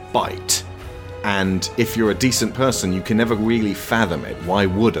spite. And if you're a decent person, you can never really fathom it. Why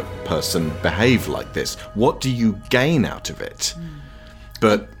would a person behave like this? What do you gain out of it?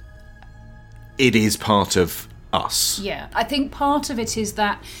 But it is part of us. Yeah, I think part of it is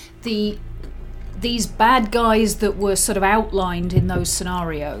that these bad guys that were sort of outlined in those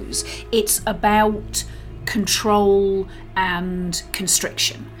scenarios, it's about control and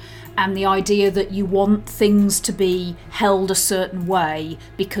constriction. And the idea that you want things to be held a certain way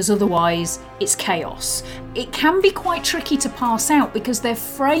because otherwise it's chaos. It can be quite tricky to parse out because they're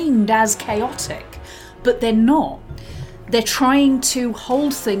framed as chaotic, but they're not. They're trying to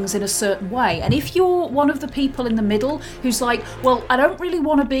hold things in a certain way. And if you're one of the people in the middle who's like, well, I don't really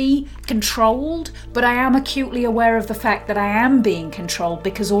want to be controlled, but I am acutely aware of the fact that I am being controlled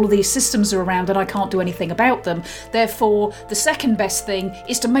because all of these systems are around and I can't do anything about them. Therefore, the second best thing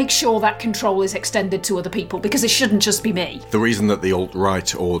is to make sure that control is extended to other people because it shouldn't just be me. The reason that the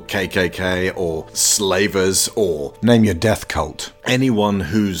alt-right or KKK or slavers or name your death cult, anyone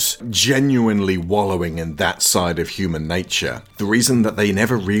who's genuinely wallowing in that side of human nature nature. The reason that they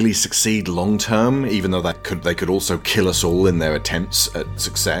never really succeed long term, even though they could also kill us all in their attempts at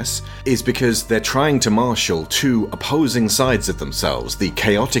success, is because they're trying to marshal two opposing sides of themselves. The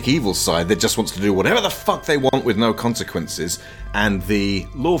chaotic evil side that just wants to do whatever the fuck they want with no consequences, and the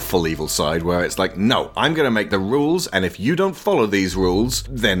lawful evil side where it's like, no, I'm going to make the rules, and if you don't follow these rules,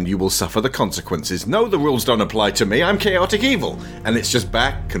 then you will suffer the consequences. No, the rules don't apply to me, I'm chaotic evil. And it's just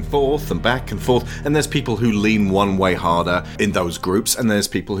back and forth and back and forth, and there's people who lean one way harder in those groups, and there's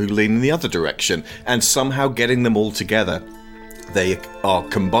people who lean in the other direction, and somehow getting them all together, they are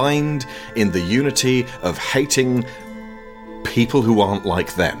combined in the unity of hating people who aren't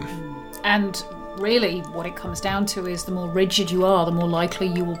like them. And really, what it comes down to is the more rigid you are, the more likely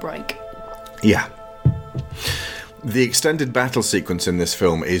you will break. Yeah. The extended battle sequence in this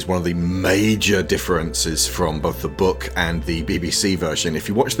film is one of the major differences from both the book and the BBC version. If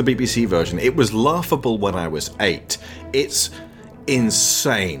you watch the BBC version, it was laughable when I was 8. It's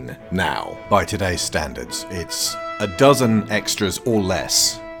insane now by today's standards. It's a dozen extras or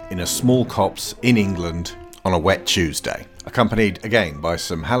less in a small copse in England on a wet Tuesday, accompanied again by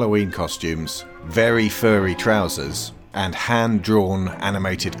some Halloween costumes, very furry trousers, and hand-drawn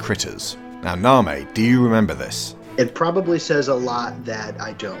animated critters. Now, Name, do you remember this? It probably says a lot that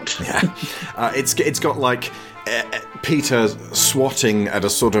I don't. Yeah. It's got like Peter swatting at a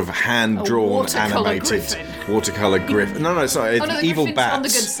sort of hand-drawn animated watercolour griffin. No, sorry, the evil griffin's bats. on the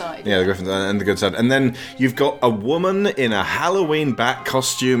good side. Yeah, the griffin's on the good side. And then you've got a woman in a Halloween bat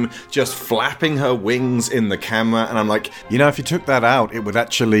costume just flapping her wings in the camera, and I'm like, if you took that out, it would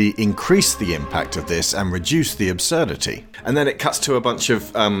actually increase the impact of this and reduce the absurdity. And then it cuts to a bunch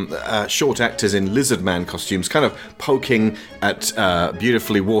of short actors in lizard man costumes kind of poking at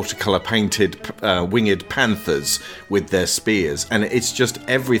beautifully watercolour painted winged panthers with their spears, and it's just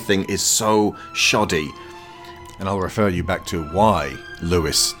everything is so shoddy. And I'll refer you back to why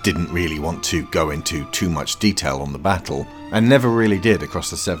Lewis didn't really want to go into too much detail on the battle, and never really did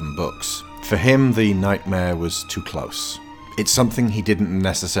across the 7 books. For him, the nightmare was too close. It's something he didn't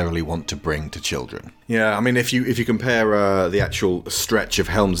necessarily want to bring to children. Yeah, I mean, if you compare the actual stretch of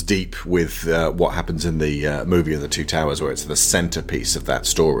Helm's Deep with what happens in the movie of the Two Towers, where it's the centerpiece of that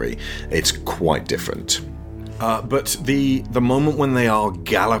story, it's quite different. But the moment when they are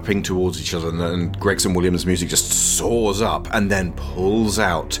galloping towards each other and Gregson Williams' music just soars up and then pulls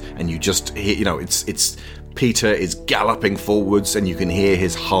out, and you just hear, it's Peter is galloping forwards and you can hear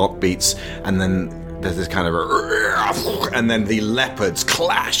his heartbeats, and then there's this kind of and then the leopards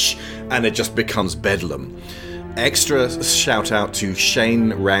clash and it just becomes bedlam. Extra shout out to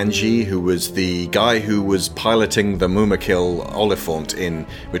Shane Ranji, who was the guy who was piloting the Mumakil Oliphant in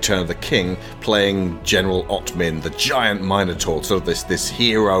Return of the King, playing General Otmin, the giant Minotaur, sort of this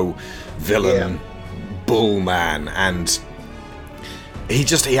hero villain bull man, and he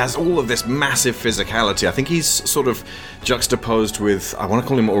has all of this massive physicality. I think he's sort of juxtaposed with, I want to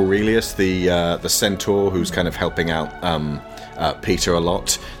call him Aurelius, the centaur who's kind of helping out Peter a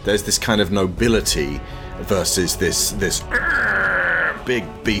lot. There's this kind of nobility versus this big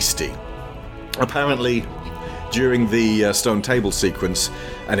beastie. Apparently, during the stone table sequence,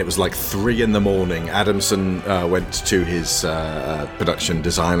 and it was like 3 a.m, Adamson went to his production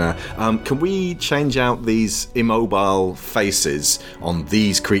designer. Can we change out these immobile faces on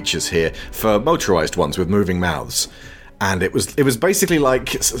these creatures here for motorized ones with moving mouths? And it was basically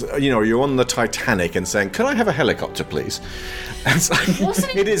like, you're on the Titanic and saying, "Could I have a helicopter, please?"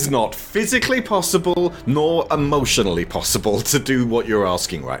 It is not physically possible nor emotionally possible to do what you're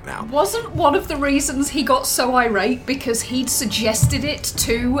asking right now. Wasn't one of the reasons he got so irate because he'd suggested it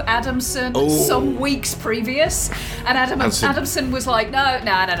to Adamson some weeks previous, and Adamson was like, no,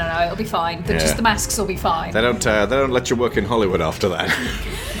 it'll be fine. Just the masks will be fine. They don't let you work in Hollywood after that.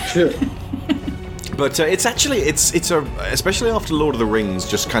 But it's especially after Lord of the Rings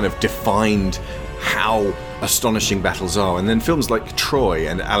just kind of defined how astonishing battles are, and then films like Troy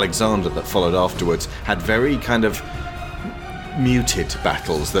and Alexander that followed afterwards had very kind of muted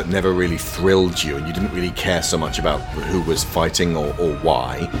battles that never really thrilled you, and you didn't really care so much about who was fighting or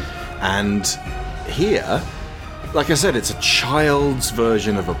why. And here, like I said, it's a child's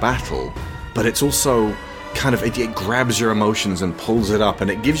version of a battle, but it's also kind of, it grabs your emotions and pulls it up, and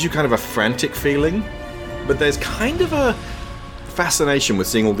it gives you kind of a frantic feeling. But there's kind of a fascination with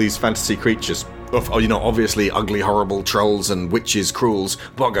seeing all these fantasy creatures of, obviously ugly, horrible trolls and witches, cruels,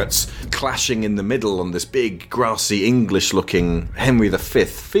 boggarts clashing in the middle on this big, grassy, English-looking Henry V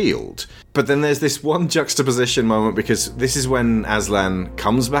field. But then there's this one juxtaposition moment, because this is when Aslan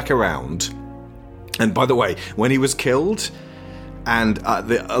comes back around. And by the way, when he was killed, and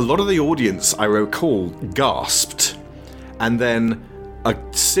a lot of the audience, I recall, gasped And then a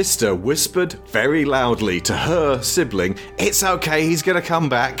sister whispered very loudly to her sibling, "It's okay, he's going to come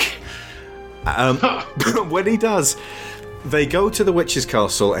back." When he does, they go to the witch's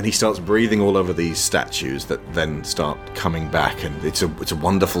castle and he starts breathing all over these statues that then start coming back, and it's a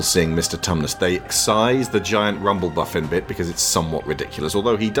wonderful seeing Mr. Tumnus. They excise the giant Rumblebuffin bit because it's somewhat ridiculous,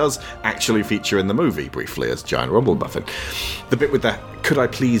 although he does actually feature in the movie briefly as Giant Rumblebuffin. The bit with that, "Could I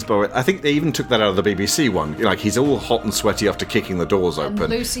please borrow it?" I think they even took that out of the BBC one. Like, he's all hot and sweaty after kicking the doors open.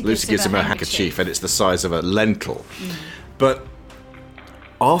 Lucy gives him a handkerchief, and it's the size of a lentil. But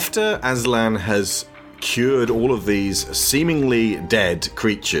after Aslan has cured all of these seemingly dead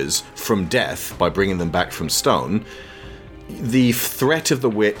creatures from death by bringing them back from stone, the threat of the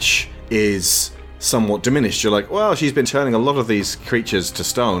witch is somewhat diminished. You're like, well, she's been turning a lot of these creatures to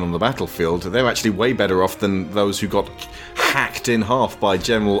stone on the battlefield. They're actually way better off than those who got hacked in half by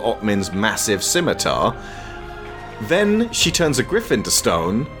General Otmin's massive scimitar. Then she turns a griffin to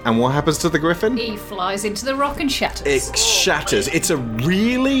stone, and what happens to the griffin? He flies into the rock and shatters. It shatters. It's a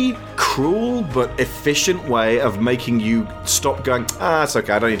really cruel but efficient way of making you stop going, it's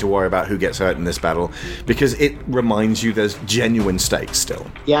okay, I don't need to worry about who gets hurt in this battle, because it reminds you there's genuine stakes still.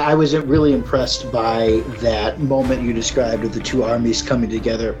 Yeah, I was really impressed by that moment you described of the two armies coming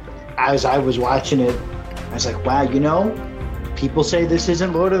together. As I was watching it, I was like, wow, people say this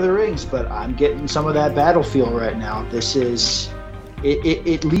isn't Lord of the Rings, but I'm getting some of that battlefield right now. This is...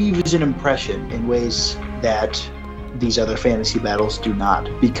 It leaves an impression in ways that these other fantasy battles do not,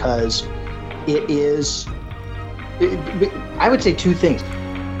 because it is... I would say two things.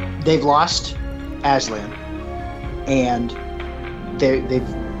 They've lost Aslan, and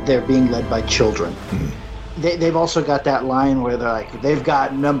they're being led by children. They've also got that line where they're like, they've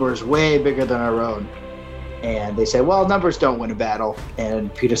got numbers way bigger than our own. And they say, well, numbers don't win a battle.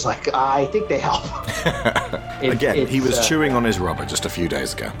 And Peter's like, I think they help. Again, he was chewing on his rubber just a few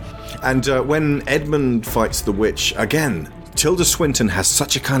days ago. And when Edmund fights the witch, again, Tilda Swinton has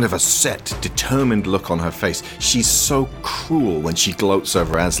such a kind of a set, determined look on her face. She's so cruel when she gloats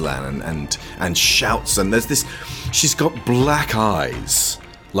over Aslan and shouts. And there's this... She's got black eyes,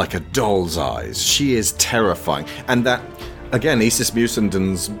 like a doll's eyes. She is terrifying. And that... Again, Isis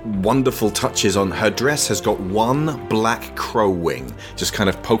Musenden's wonderful touches on her dress has got one black crow wing just kind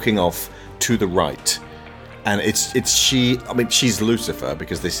of poking off to the right. And she's Lucifer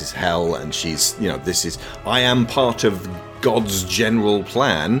because this is hell, and she's, I am part of God's general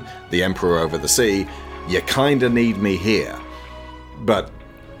plan, the Emperor over the sea. You kind of need me here. But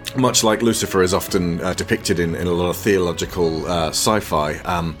much like Lucifer is often depicted in a lot of theological sci-fi,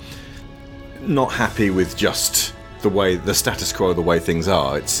 not happy with just... the status quo, the way things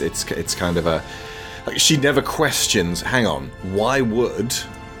are. It's kind of a... she never questions, hang on, why would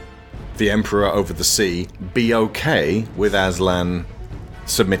the Emperor over the sea be okay with Aslan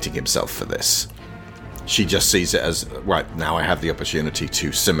submitting himself for this? She just sees it as, right, now I have the opportunity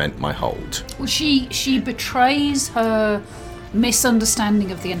to cement my hold. Well, she betrays her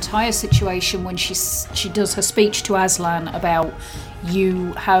misunderstanding of the entire situation when she does her speech to Aslan about...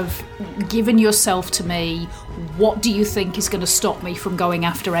 You have given yourself to me. What do you think is going to stop me from going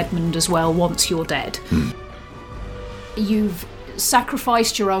after Edmund as well once you're dead? You've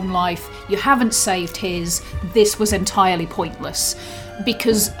sacrificed your own life. You haven't saved his. This was entirely pointless.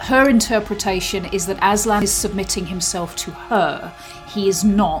 Because her interpretation is that Aslan is submitting himself to her. He is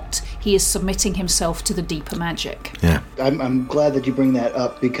not. He is submitting himself to the deeper magic. Yeah. I'm glad that you bring that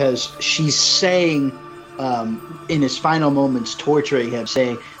up, because she's saying... in his final moments, torturing him,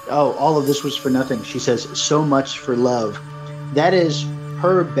 saying, oh, all of this was for nothing. She says, so much for love. That is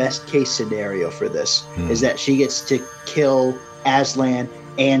her best case scenario for this, is that she gets to kill Aslan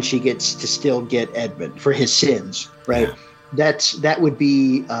and she gets to still get Edmund for his sins, right? Yeah. That would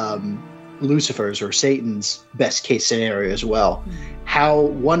be Lucifer's or Satan's best case scenario as well. How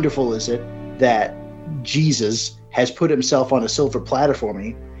wonderful is it that Jesus has put himself on a silver platter for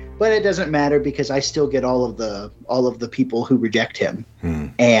me, but it doesn't matter because I still get all of the people who reject him.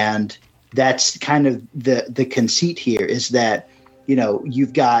 And that's kind of the conceit here, is that,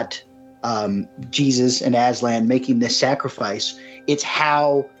 you've got Jesus and Aslan making this sacrifice. It's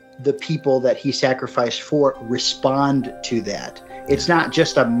how the people that he sacrificed for respond to that. It's not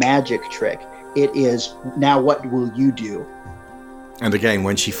just a magic trick. It is, now what will you do? And again,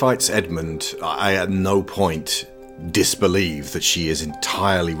 when she fights Edmund, I at no point disbelieve that she is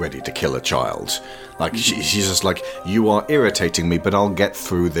entirely ready to kill a child. Like, she's just like, you are irritating me, but I'll get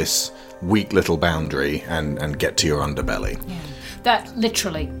through this weak little boundary and get to your underbelly. Yeah. That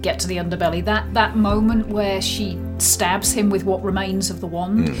literally get to the underbelly. That moment where she stabs him with what remains of the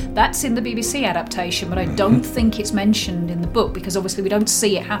wand, that's in the BBC adaptation, but I don't think it's mentioned in the book because obviously we don't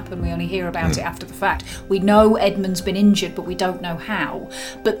see it happen, we only hear about it after the fact. We know Edmund's been injured, but we don't know how.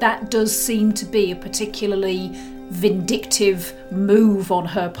 But that does seem to be a particularly vindictive move on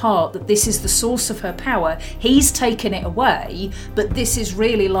her part, that this is the source of her power. He's taken it away, but this is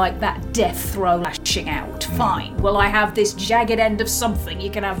really like that death throw lashing out. Fine, well, I have this jagged end of something,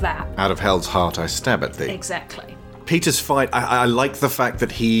 you can have that. Out of hell's heart I stab at thee. Exactly. Peter's fight, I like the fact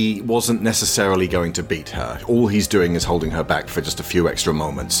that he wasn't necessarily going to beat her. All he's doing is holding her back for just a few extra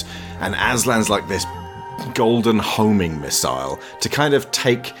moments. And Aslan's like this golden homing missile to kind of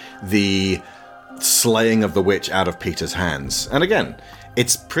take the slaying of the witch out of Peter's hands. And again,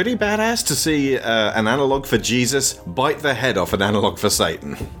 it's pretty badass to see an analogue for Jesus bite the head off an analogue for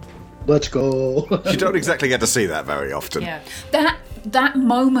Satan. Let's go. You don't exactly get to see that very often. Yeah. That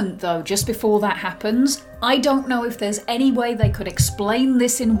moment, though, just before that happens, I don't know if there's any way they could explain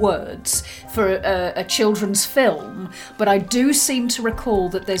this in words for a children's film, but I do seem to recall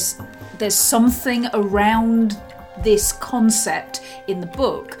that there's something around this concept in the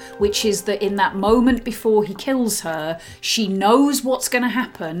book, which is that in that moment before he kills her, she knows what's going to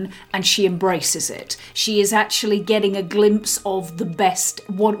happen and she embraces it. She is actually getting a glimpse of the best,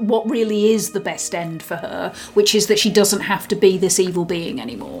 what really is the best end for her, which is that she doesn't have to be this evil being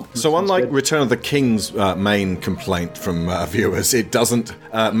anymore. So unlike Return of the King's main complaint from viewers, it doesn't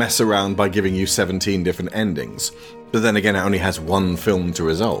mess around by giving you 17 different endings. But then again, it only has one film to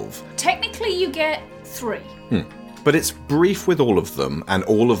resolve. Technically, you get 3. But it's brief with all of them, and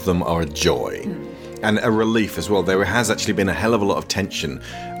all of them are a joy. And a relief as well. There has actually been a hell of a lot of tension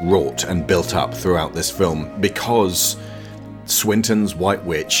wrought and built up throughout this film because Swinton's White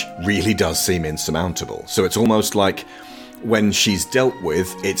Witch really does seem insurmountable. So it's almost like when she's dealt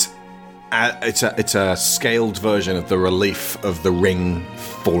with, it's a scaled version of the relief of the ring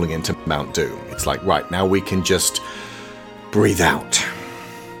falling into Mount Doom. It's like, right, now we can just breathe out.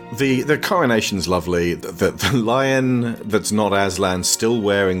 The coronation's lovely. The lion that's not Aslan still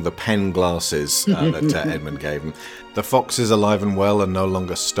wearing the pen glasses that Edmund gave him. The fox is alive and well and no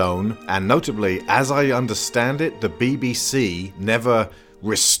longer stone. And notably, as I understand it, the BBC never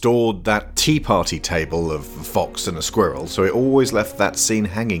restored that tea party table of a fox and a squirrel, so it always left that scene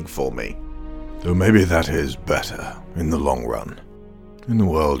hanging for me. Though maybe that is better in the long run. In the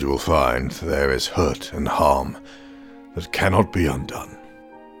world you will find there is hurt and harm that cannot be undone.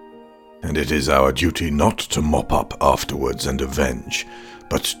 And it is our duty not to mop up afterwards and avenge,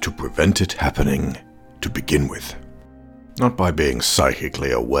 but to prevent it happening to begin with. Not by being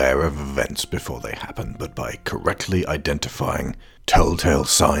psychically aware of events before they happen, but by correctly identifying telltale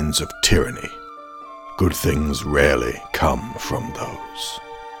signs of tyranny. Good things rarely come from those.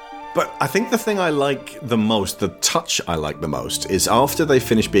 But I think the thing I like the most, the touch I like the most, is after they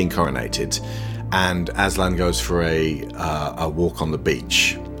finish being coronated, and Aslan goes for a walk on the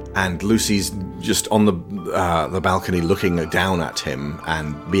beach. And Lucy's just on the balcony looking down at him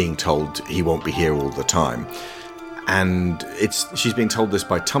and being told he won't be here all the time. And she's being told this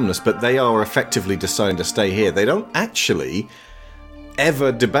by Tumnus, but they are effectively deciding to stay here. They don't actually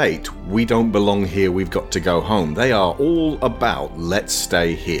ever debate, we don't belong here, we've got to go home. They are all about, let's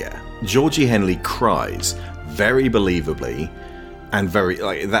stay here. Georgie Henley cries very believably, and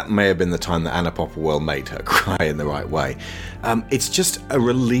that may have been the time that Anna Popplewell made her cry in the right way. It's just a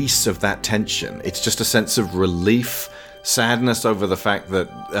release of that tension. It's just a sense of relief, sadness over the fact that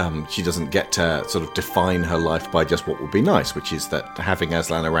she doesn't get to sort of define her life by just what would be nice, which is that having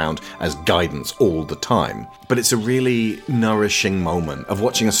Aslan around as guidance all the time. But it's a really nourishing moment of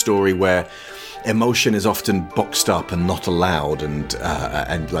watching a story where emotion is often boxed up and not allowed,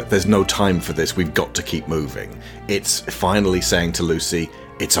 and like there's no time for this, we've got to keep moving. It's finally saying to Lucy,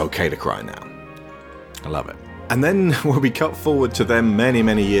 it's okay to cry now. I love it. And then when we cut forward to them many,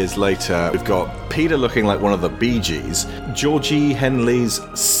 many years later, we've got Peter looking like one of the Bee Gees, Georgie Henley's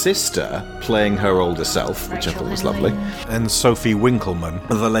sister playing her older self, which I thought was lovely, and Sophie Winkleman,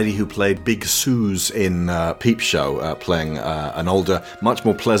 the lady who played Big Suze in Peep Show, playing an older, much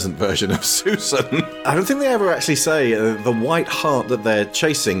more pleasant version of Susan. I don't think they ever actually say the white heart that they're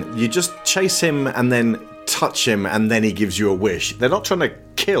chasing. You just chase him and then touch him and then he gives you a wish. They're not trying to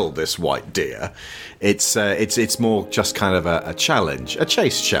kill this white deer. It's more just kind of a challenge, a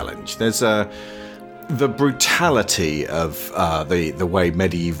chase challenge. There's the brutality of the way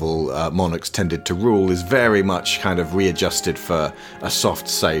medieval monarchs tended to rule is very much kind of readjusted for a soft,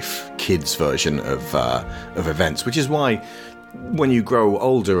 safe kids version of events, which is why when you grow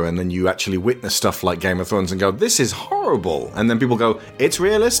older and then you actually witness stuff like Game of Thrones and go, this is horrible. And then people go, it's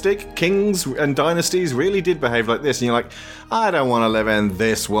realistic. Kings and dynasties really did behave like this. And you're like, I don't want to live in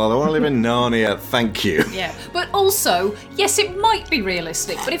this world. I want to live in Narnia. Thank you. Yeah, but also, yes, it might be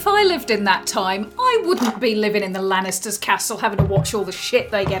realistic, but if I lived in that time, I wouldn't be living in the Lannisters' castle having to watch all the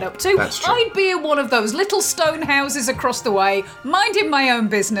shit they get up to. That's true. I'd be in one of those little stone houses across the way, minding my own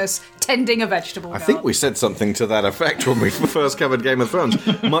business, tending a vegetable garden. I think we said something to that effect when we first covered Game of Thrones.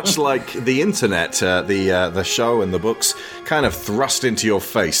 Much like the internet, the show and the books kind of thrust into your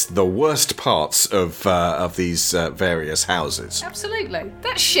face the worst parts of these various houses. Absolutely.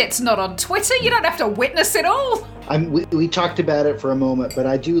 That shit's not on Twitter. You don't have to witness it all. We talked about it for a moment, but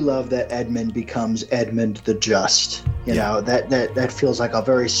I do love that Edmund becomes Edmund the Just. You know, that feels like a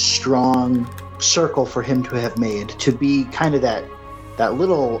very strong circle for him to have made, to be kind of that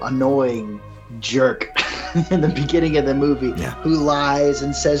little annoying jerk in the beginning of the movie who lies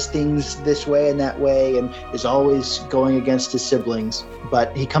and says things this way and that way and is always going against his siblings,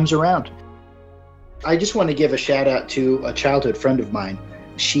 but he comes around. I just want to give a shout out to a childhood friend of mine.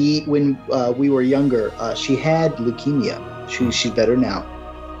 She, when we were younger, she had leukemia. She's better now,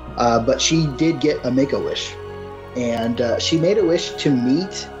 but she did get a Make-A-Wish, and she made a wish to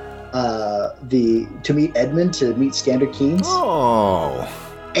meet Edmund, to meet Standard Keynes. Oh.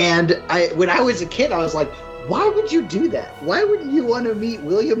 And when I was a kid, I was like, why would you do that? Why wouldn't you want to meet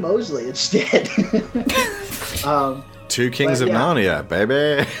William Moseley instead? Two Kings of Narnia,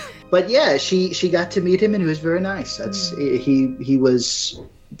 baby. But yeah, she got to meet him, and he was very nice. He was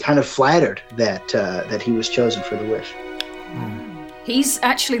kind of flattered that he was chosen for the wish. He's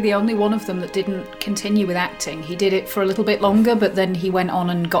actually the only one of them that didn't continue with acting. He did it for a little bit longer, but then he went on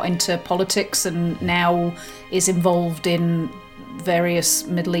and got into politics and now is involved in various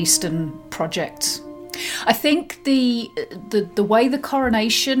Middle Eastern projects. I think the way the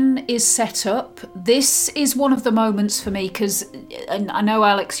coronation is set up, this is one of the moments for me, because, and I know,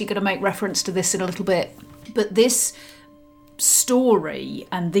 Alex, you're going to make reference to this in a little bit, but this story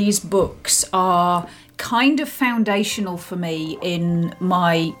and these books are kind of foundational for me in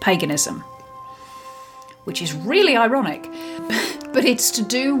my paganism, which is really ironic. But it's to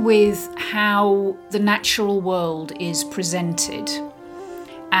do with how the natural world is presented.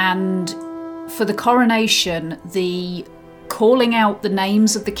 And for the coronation, the calling out the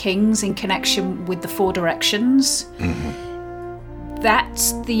names of the kings in connection with the four directions,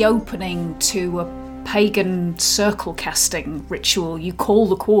 that's the opening to a pagan circle casting ritual. You call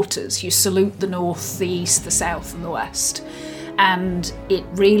the quarters, you salute the north, the east, the south, and the west. And it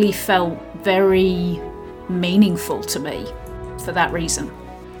really felt very meaningful to me for that reason,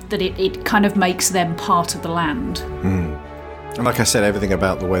 that it kind of makes them part of the land. And like I said, everything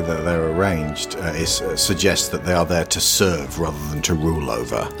about the way that they're arranged suggests that they are there to serve rather than to rule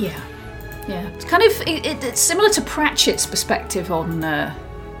over. Yeah. It's kind of it's similar to Pratchett's perspective on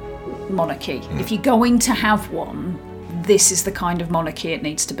monarchy. If you're going to have one, this is the kind of monarchy it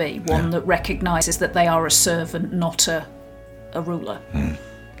needs to be. One that recognises that they are a servant, not a ruler.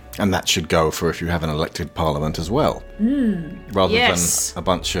 And that should go for if you have an elected parliament as well. Rather than a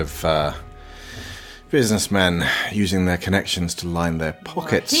bunch of businessmen using their connections to line their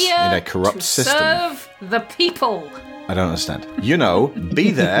pockets in a corrupt system. Serve the people. I don't understand. You know,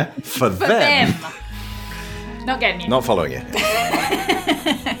 be there for them. Not getting you. Not following you.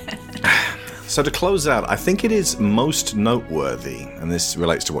 So to close out, I think it is most noteworthy, and this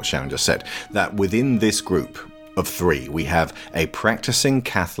relates to what Sharon just said, that within this group of three, we have a practicing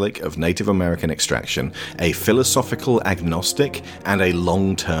Catholic of Native American extraction, a philosophical agnostic, and a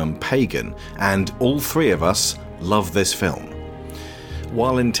long-term pagan. And all three of us love this film.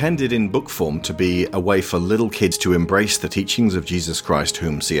 While intended in book form to be a way for little kids to embrace the teachings of Jesus Christ,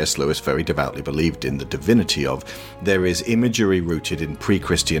 whom C.S. Lewis very devoutly believed in the divinity of, there is imagery rooted in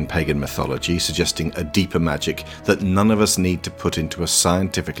pre-Christian pagan mythology, suggesting a deeper magic that none of us need to put into a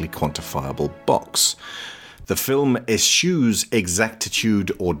scientifically quantifiable box. The film eschews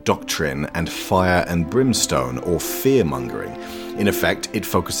exactitude or doctrine and fire and brimstone or fear-mongering. In effect, it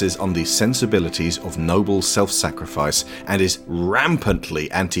focuses on the sensibilities of noble self-sacrifice and is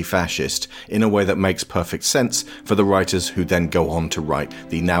rampantly anti-fascist in a way that makes perfect sense for the writers who then go on to write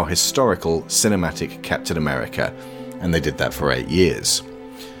the now historical cinematic Captain America. And they did that for 8 years.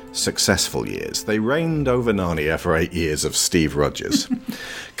 Successful years. They reigned over Narnia for 8 years of Steve Rogers.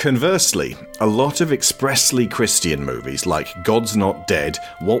 Conversely, a lot of expressly Christian movies like God's Not Dead,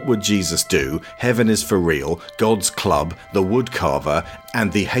 What Would Jesus Do, Heaven is for Real, God's Club, The Woodcarver,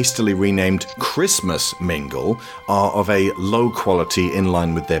 and the hastily renamed Christmas Mingle are of a low quality in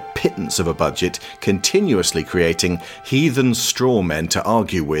line with their pittance of a budget, continuously creating heathen straw men to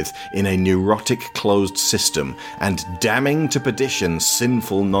argue with in a neurotic closed system and damning to perdition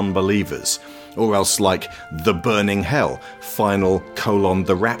sinful non-believers. Or else like The Burning Hell, Final: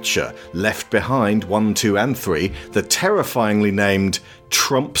 The Rapture, Left Behind 1, 2 and 3, the terrifyingly named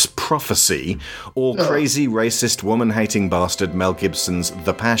Trump's Prophecy, or crazy racist woman-hating bastard Mel Gibson's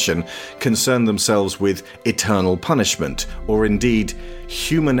The Passion concern themselves with eternal punishment, or indeed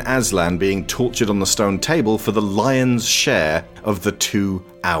human Aslan being tortured on the stone table for the lion's share of the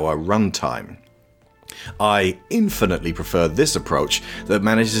 2-hour runtime. I infinitely prefer this approach that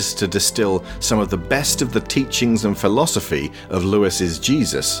manages to distill some of the best of the teachings and philosophy of Lewis's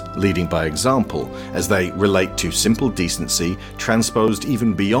Jesus, leading by example, as they relate to simple decency, transposed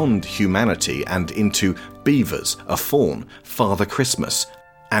even beyond humanity and into beavers, a faun, Father Christmas,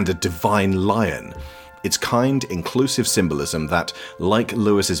 and a divine lion. It's kind, inclusive symbolism that, like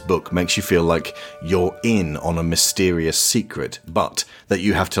Lewis's book, makes you feel like you're in on a mysterious secret, but that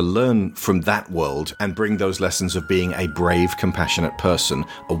you have to learn from that world and bring those lessons of being a brave, compassionate person,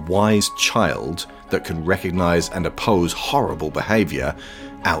 a wise child that can recognize and oppose horrible behavior,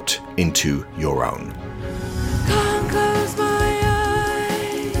 out into your own. Can't close my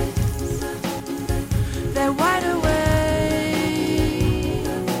eyes, they're wide awake.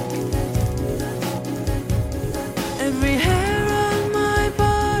 Every hair on my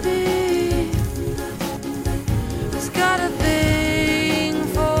body has got a thing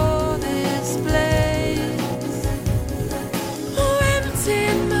for this place. Oh, empty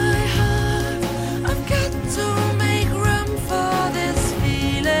in my heart, I've got to make room for this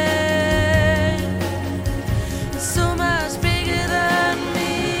feeling. It's so much bigger than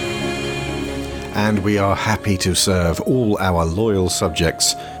me. And we are happy to serve all our loyal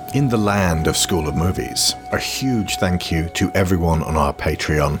subjects in the land of School of Movies. A huge thank you to everyone on our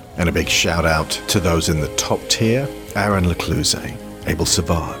Patreon, and a big shout out to those in the top tier: Aaron Lecluse, Abel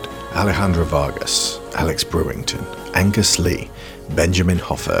Savard, Alejandra Vargas, Alex Brewington, Angus Lee, Benjamin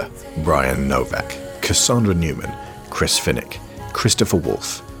Hoffer, Brian Novak, Cassandra Newman, Chris Finnick, Christopher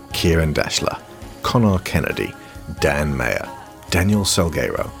Wolfe, Kieran Dashler, Connor Kennedy, Dan Mayer, Daniel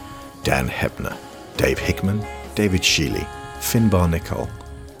Salguero, Dan Hebner, Dave Hickman, David Sheely, Finbar Nicole,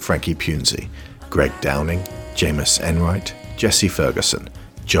 Frankie Punzi, Greg Downing, Jameis Enright, Jesse Ferguson,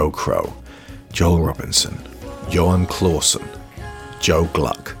 Joe Crow, Joel Robinson, Johan Clausen, Joe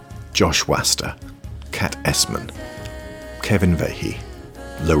Gluck, Josh Waster, Kat Essman, Kevin Vahey,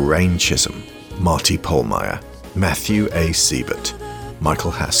 Lorraine Chisholm, Marty Polmeyer, Matthew A. Siebert, Michael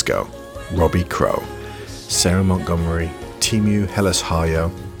Haskell, Robbie Crow, Sarah Montgomery, Timu Hellas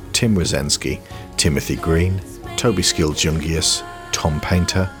Hayo, Tim Rosensky, Timothy Green, Toby Skill-Jungius, Tom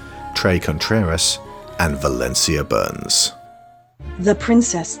Painter, Trey Contreras, and Valencia Burns. The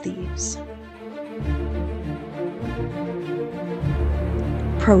Princess Thieves.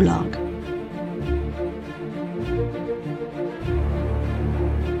 Prologue.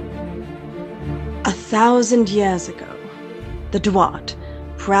 A 1,000 years ago, the Duat,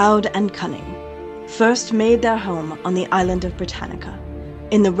 proud and cunning, first made their home on the island of Britannica,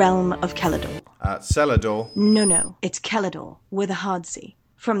 in the realm of Celador. Celador. No, it's Celador, with a hard C,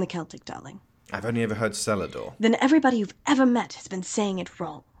 from the Celtic, darling. I've only ever heard Celador. Then everybody you've ever met has been saying it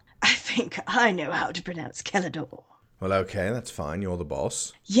wrong. I think I know how to pronounce Celador. Well, okay, that's fine. You're the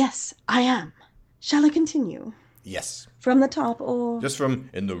boss. Yes, I am. Shall I continue? Yes. From the top, or...? Just from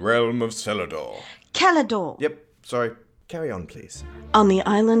in the realm of Celador. Celador. Yep, sorry. Carry on, please. On the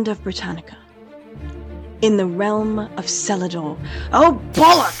island of Britannica. In the realm of Celador. Oh,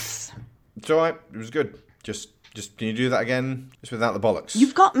 bollocks! It's alright, it was good. Just can you do that again? Just without the bollocks.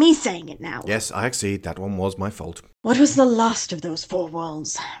 You've got me saying it now. Yes, I accede. That one was my fault. What was the last of those 4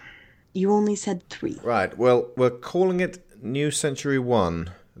 worlds? You only said 3. Right, well, we're calling it New Century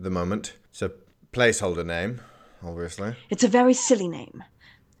 1 at the moment. It's a placeholder name, obviously. It's a very silly name.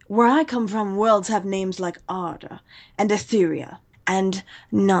 Where I come from, worlds have names like Arda, and Etheria, and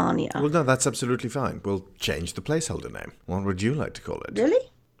Narnia. Well, no, that's absolutely fine. We'll change the placeholder name. What would you like to call it?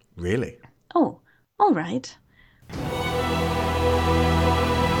 Really? Really? Oh, all right.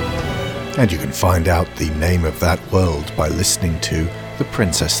 And you can find out the name of that world by listening to The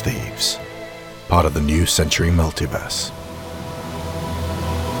Princess Thieves, part of the New Century Multiverse.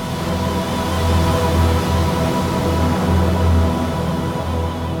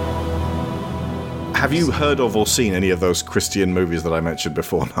 Have you heard of or seen any of those Christian movies that I mentioned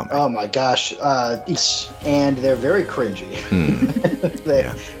before, Nami? Oh my gosh, and they're very cringy.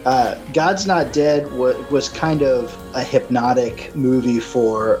 God's Not Dead was kind of a hypnotic movie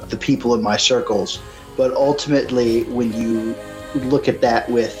for the people in my circles, but ultimately, when you look at that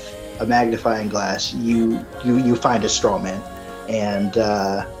with a magnifying glass, you find a straw man, and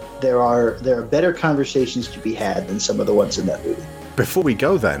there are better conversations to be had than some of the ones in that movie. Before we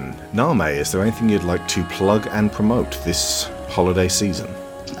go then, Name, is there anything you'd like to plug and promote this holiday season?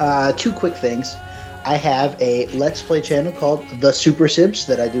 2 quick things. I have a Let's Play channel called The Super Sibs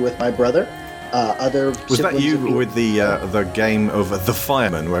that I do with my brother. Was that you with the game of The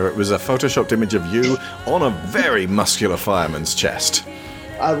Fireman, where it was a photoshopped image of you on a very muscular fireman's chest?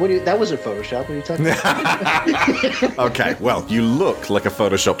 That wasn't Photoshop. What are you talking about? Okay, well, you look like a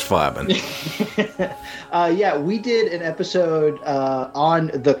photoshopped fireman. Yeah, we did an episode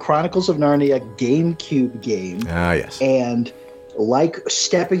on the Chronicles of Narnia GameCube game. Ah, yes. And like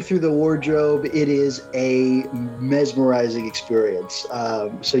stepping through the wardrobe, it is a mesmerizing experience.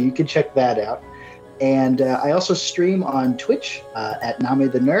 So you can check that out. And I also stream on Twitch at Name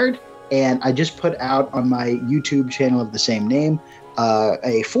the Nerd. And I just put out on my YouTube channel of the same name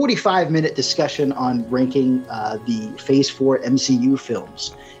a 45-minute discussion on ranking the Phase 4 MCU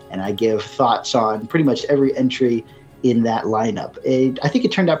films. And I give thoughts on pretty much every entry in that lineup. I think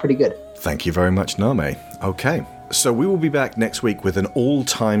it turned out pretty good. Thank you very much, Name. Okay, so we will be back next week with an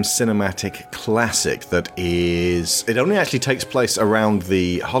all-time cinematic classic that is... It only actually takes place around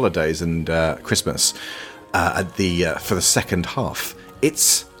the holidays and Christmas for the second half.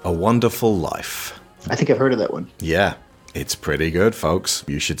 It's A Wonderful Life. I think I've heard of that one. Yeah, it's pretty good, folks.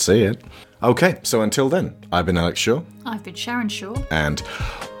 You should see it. Okay, so until then, I've been Alex Shaw. I've been Sharon Shaw. And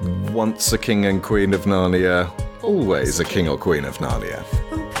once a king and queen of Narnia, always a king or queen of Narnia.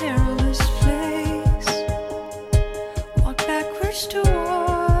 Perilous place. Walk backwards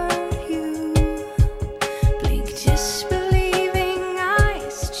toward you. Blink disbelieving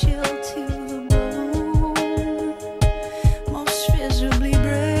eyes chill to the bone. Most visibly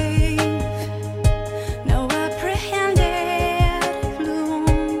brave. No apprehended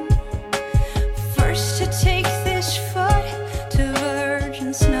gloom. First to take this foot to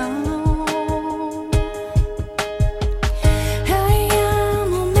virgin snow.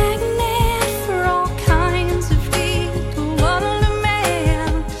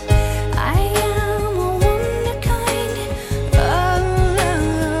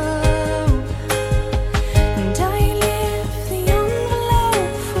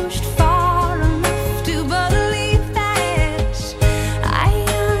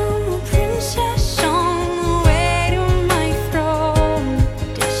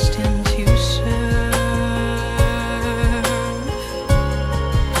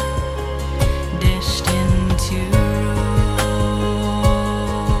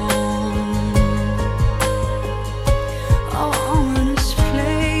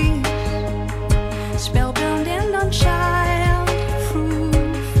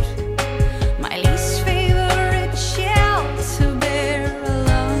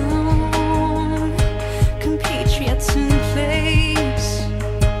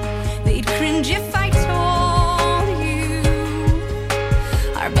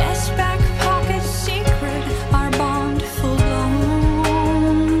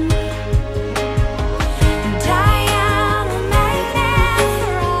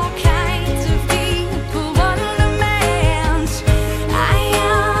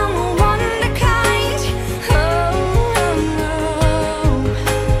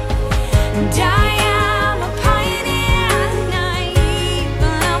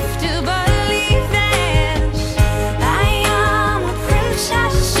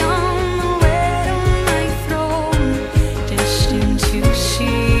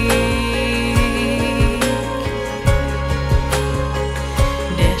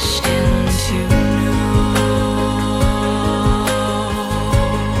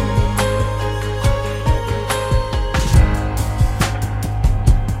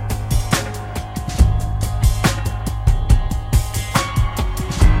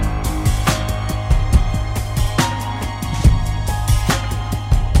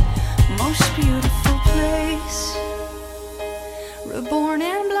 Most beautiful place, reborn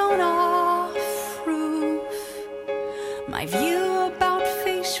and blown off.